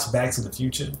I've watched Back to the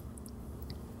Future?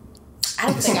 I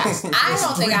don't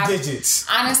think digits.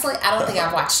 Honestly, I don't think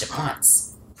I've watched it once.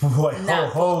 What?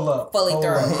 Hold up. Fully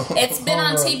through. It's been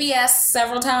on TBS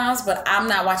several times, but I'm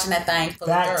not watching that thing fully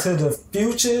Back through. to the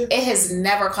Future? It has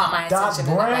never caught my attention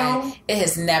in that way. It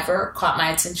has never caught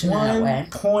my attention in that way.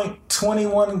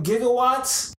 1.21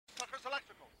 gigawatts?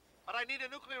 But I need a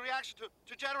nuclear reaction to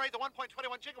generate the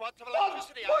 1.21 gigawatts of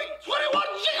electricity. 1.21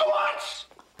 gigawatts!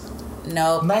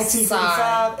 Nope.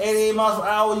 1955, 88 miles per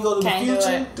hour. You go to the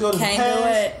future. Do it. Can't do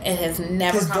it. It has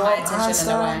never caught my attention in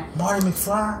that way. Marty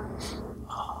McFly.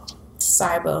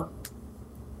 Sorry, boo.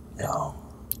 Yo.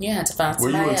 You had to find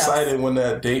somebody else. Were you excited when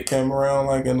that date came around,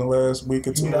 like in the last week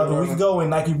or two? You know, the week ago when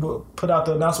Nike put out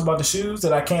the announcement about the shoes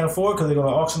that I can't afford because they're going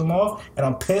to auction them off, and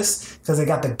I'm pissed because they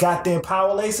got the goddamn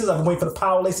power laces. I've been waiting for the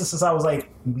power laces since I was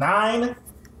like 9.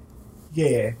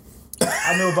 Yeah.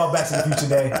 I knew about Back to the Future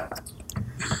Day. I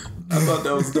thought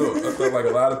that was dope. I thought like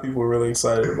a lot of people were really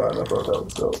excited about it. I thought that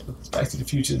was dope. Back to the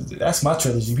Future, that's my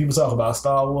trilogy. People talk about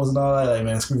Star Wars and all that. Like,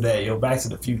 man, screw that. Yo, Back to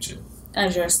the Future.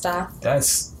 As your style.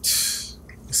 That's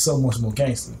so much more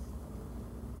gangster.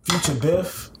 Future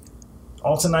Biff,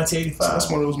 Alta 1985. So that's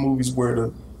one of those movies where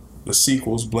the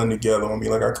sequels blend together on me.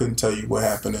 Like, I couldn't tell you what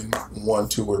happened in 1,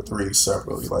 2, or 3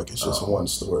 separately. Like, it's just one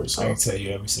story. So. I can tell you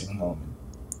every single moment.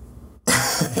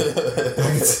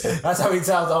 That's how many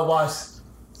times I watched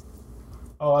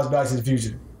Back to the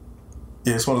Future.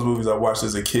 Yeah, it's one of those movies I watched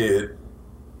as a kid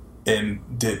and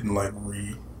didn't like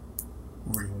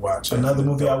rewatch. Another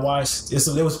movie I watched.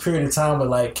 There was a period of time where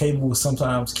like cable would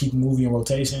sometimes keep a movie in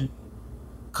rotation,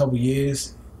 a couple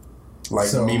years.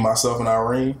 Like Me, Myself, and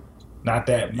Irene. Not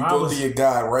that. You go to your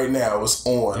guide right now. It's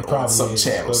on some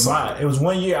channel. It was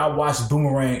one year I watched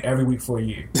Boomerang every week for a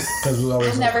year because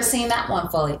I've never seen that one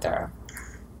fully through.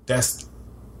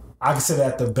 I consider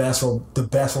that the best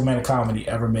romantic comedy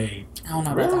ever made. I don't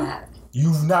know about that.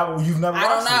 You've never watched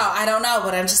it? I don't know,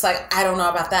 but I'm just like, I don't know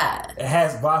about that. It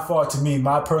has by far to me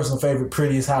my personal favorite,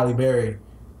 prettiest Halle Berry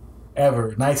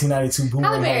ever. 1992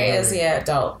 Boomerang. Halle Berry is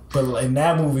dope. But in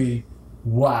that movie,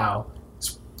 wow,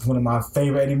 it's one of my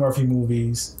favorite Eddie Murphy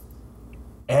movies.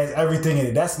 It has everything in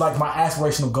it. That's like my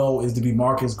aspirational goal is to be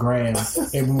Marcus Graham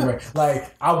in Boomerang.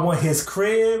 Like, I want his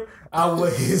crib. I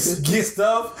want his get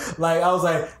stuff. Like, I was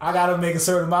like, I gotta make a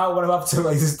certain amount. When I'm up to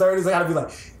like his 30s, I gotta be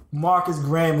like, Marcus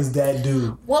Graham is that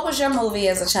dude. What was your movie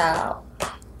as a child?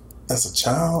 As a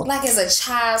child? Like as a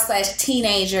child /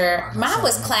 teenager. Mine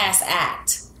was Class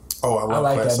Act. Oh, I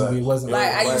love Class that Act. movie. It wasn't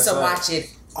like I used to watch it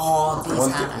all the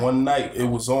time. One night it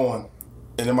was on,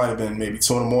 and it might have been maybe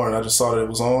 2 a.m. I just saw that it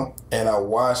was on, and I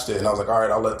watched it, and I was like, all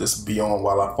right, I'll let this be on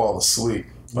while I fall asleep.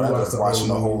 But I ended up watching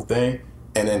the whole thing.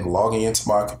 And then logging into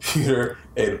my computer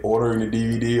and ordering the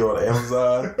DVD on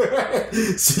Amazon.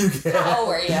 How old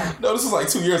were you? No, this was like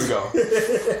 2 years ago.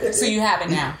 So you have it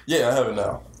now? Yeah, I have it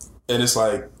now. And it's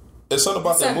like, it's something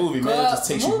about that movie, man. It just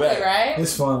takes you back. Right?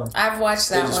 It's fun. I've watched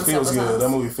that one. It just feels good. That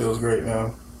movie feels great,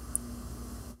 man.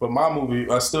 But my movie,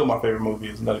 still my favorite movie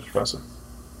is Nutty Professor.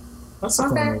 That's a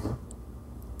fun movie.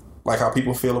 Like how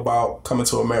people feel about Coming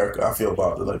to America, I feel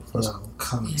about the Nutty Professor. No,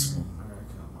 Coming to America.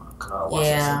 I watched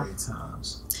it so many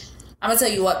times. I'm gonna tell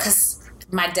you what, because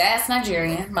my dad's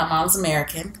Nigerian, my mom's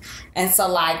American, and so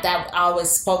like that always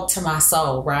spoke to my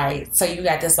soul, right? So you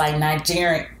got this like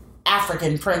Nigerian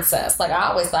African princess. Like I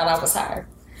always thought I was her.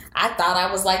 I thought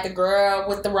I was like the girl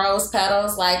with the rose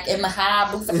petals, like in the high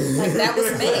boots. Like that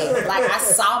was me. Like I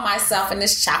saw myself in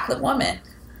this chocolate woman.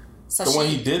 So one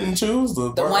he didn't choose?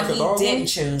 The one he didn't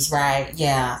choose, right.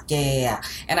 Yeah.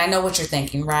 And I know what you're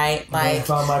thinking, right? Like, I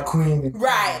found my queen.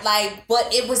 Right. Like,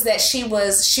 but it was that she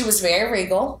was very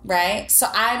regal, right? So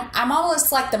I'm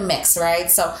almost like the mix, right?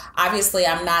 So obviously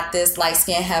I'm not this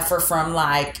light-skinned heifer from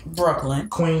like Brooklyn.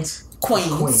 Queens.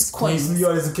 Queens. New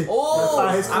York is a kid. Oh,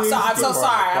 I'm so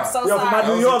sorry. Yo, for my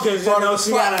New Yorkers, you know, she's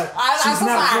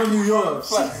not from New York.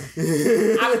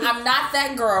 I'm not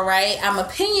that girl, right? I'm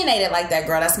opinionated like that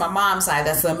girl. That's my mom's side.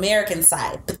 That's the American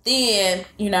side. But then,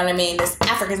 you know what I mean? This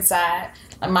African side,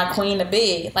 like my queen to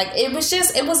be. Like it was a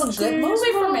good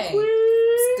movie for me.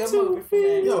 It's a good movie for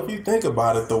me. Yo, if you think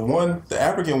about it, the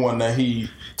African one that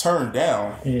he turned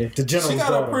down, the general, she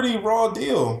got a pretty raw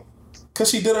deal. Because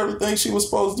she did everything she was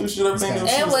supposed to do. She did everything that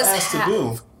she was asked to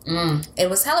do. It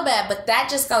was hella bad, but that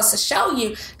just goes to show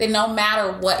you that no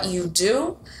matter what you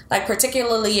do, like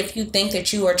particularly if you think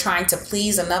that you are trying to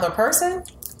please another person,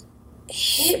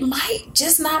 it might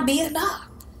just not be enough.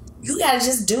 You gotta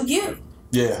just do you.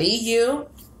 Yeah. Be you.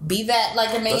 Be that,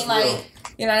 like, I mean, That's like, real.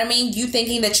 you know what I mean? You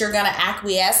thinking that you're gonna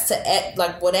acquiesce to,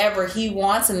 like, whatever he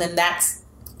wants, and then that's,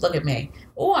 look at me.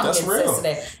 Oh, I'm That's getting real.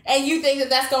 sensitive. And you think that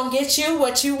that's gonna get you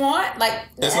what you want? Like,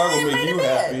 It's not gonna make you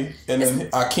happy. And then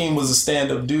Akeem was a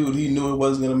stand-up dude. He knew it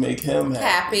wasn't gonna make him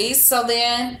happy. So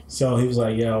then, So he was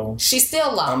like, yo, she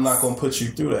still lost. I'm not gonna put you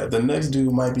through that. The next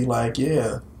dude might be like,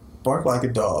 yeah, bark like a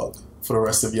dog for the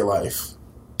rest of your life.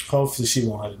 hopefully she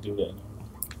won't have to do that.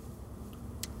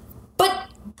 But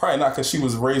probably not, because she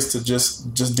was raised to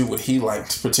just do what he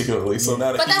liked particularly. So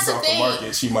now that But he's that's the off the thing.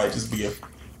 market, she might just be a.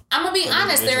 I'm gonna be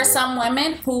honest. There are some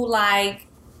women who like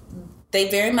they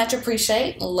very much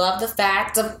appreciate, love the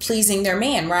fact of pleasing their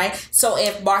man, right? So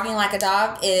if barking like a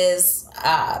dog is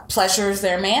pleasures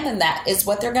their man, then that is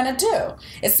what they're gonna do.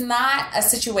 It's not a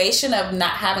situation of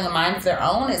not having a mind of their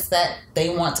own. It's that they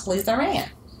want to please their man.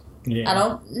 Yeah. I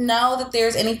don't know that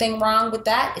there's anything wrong with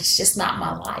that. It's just not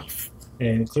my life.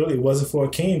 And clearly it wasn't for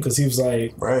Akeem, because he was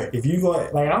like, right, if you go,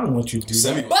 like, I don't want you to do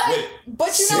that.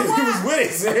 But you know what? He was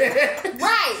with it.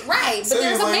 Right. But Sammy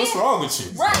there's was a like, man. what's wrong with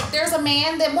you? Right. There's a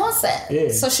man that wants that. Yeah.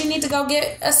 So she need to go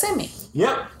get a semi.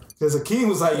 Yep. Because Akeem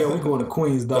was like, yo, we going to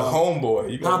Queens, dog. The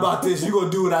homeboy. How about this? You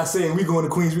gonna do what I say, and we going to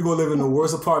Queens. We gonna live in the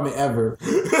worst apartment ever.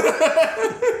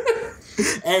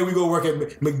 And we gonna work at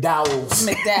McDowell's.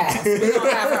 We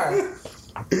gonna have her.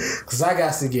 Because I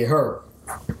got to get her.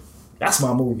 That's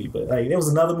my movie. But like, there was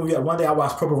another movie. One day I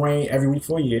watched Purple Rain every week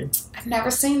for a year. I've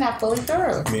never seen that fully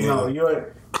through. No,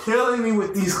 you're killing me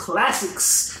with these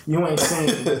classics. You ain't saying.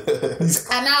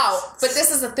 I know, but this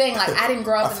is the thing. Like, I didn't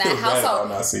grow up in that household. I'm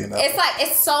not seeing that. It's like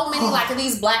it's so many like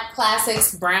these black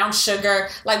classics, Brown Sugar.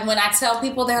 Like when I tell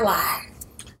people, they're like,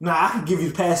 Nah, I can give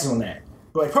you passes on that.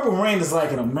 But like, Purple Rain is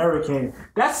like an American.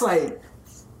 That's like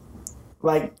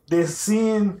they're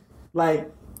seeing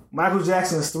like Michael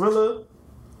Jackson's Thriller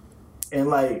and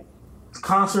like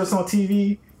concerts on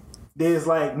TV. There's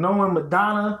like knowing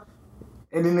Madonna,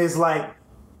 and then there's like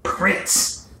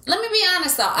Prince. Let me be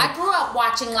honest though. I grew up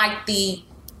watching like the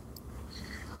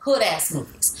hood ass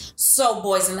movies. So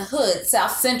Boys in the Hood,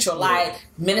 South Central, like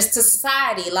Menace to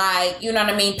Society, like, you know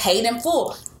what I mean, Paid in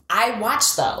Full. I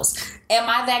watched those. Am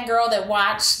I that girl that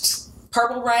watched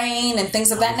Purple Rain and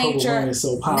things of that Purple nature? Rain is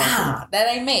so powerful. Nah, that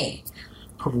ain't me.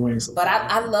 Purple Rain is so But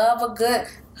I love a good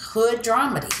hood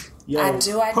dramedy. Yo, I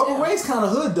do. Purple Rain's kind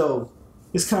of hood though.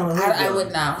 It's kind of hood. I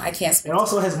would know. I can't speak. It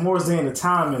also has Moore's Day and the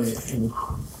Time in it. And,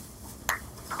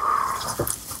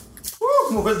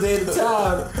 Moore's Day and the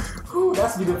Time. Whew,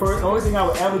 that's be the first only thing I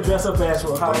would ever dress up as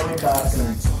for a Halloween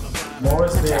costume.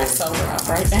 Moore's Day. I'm so rough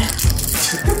right now.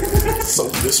 So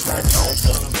this right now.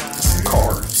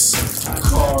 Carbs.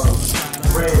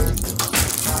 Red.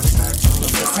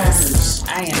 Crackers.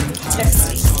 I am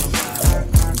tipsy.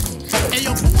 Hey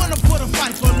yo, who wanna put a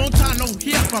fight for a long time? No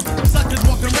hear from suckers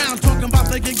walking around talking about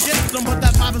they can get some, but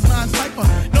that 5 is 9 cipher.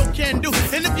 No can do.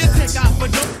 And if you take out for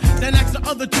dope, then ask the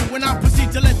other two when I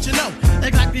proceed to let you know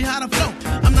exactly how to flow.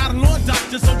 I'm not a law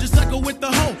doctor, so just suckle with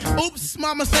the hoe. Oops,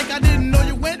 my mistake, I didn't know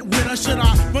you went with her. Should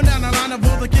I run down the line of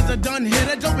all the kids that done hit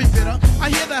her? Don't be bitter. I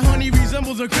hear that honey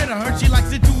resembles a critter. Heard she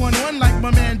likes it 2-on-1 like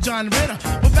my man John Ritter.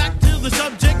 But back to the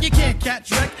subject, you can't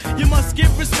catch wreck. You must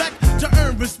give respect to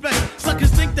earn respect. Suckers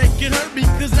think they can hurt me,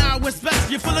 cause now I respect.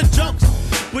 You're full of jokes.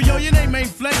 But yo, your name ain't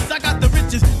flex. I got the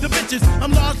riches, the bitches.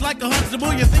 I'm large like a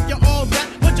Huxtable. You think you're all that,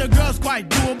 but your girl's quite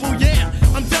doable. Yeah,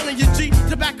 I'm telling you, G,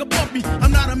 to back up off me.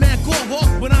 I'm not a man called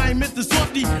Hawk, but I ain't Mr.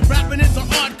 Softy. Rapping is an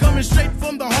art coming straight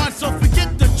from the heart. So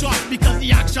forget the chart, because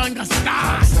the action got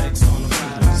stars. Sex on the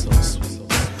platter, so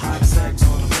sweet. Hot sex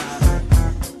on the platter.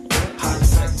 Hot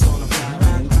sex on the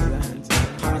platter.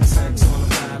 Hot sex on the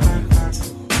platter.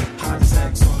 Hot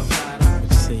sex on the platter.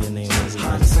 What you say your name is?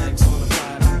 Hot sex on the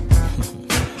platter.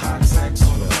 Hot sex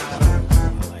on the platter.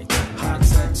 I like that. Hot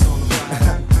sex on the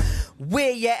platter.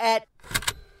 Where you at?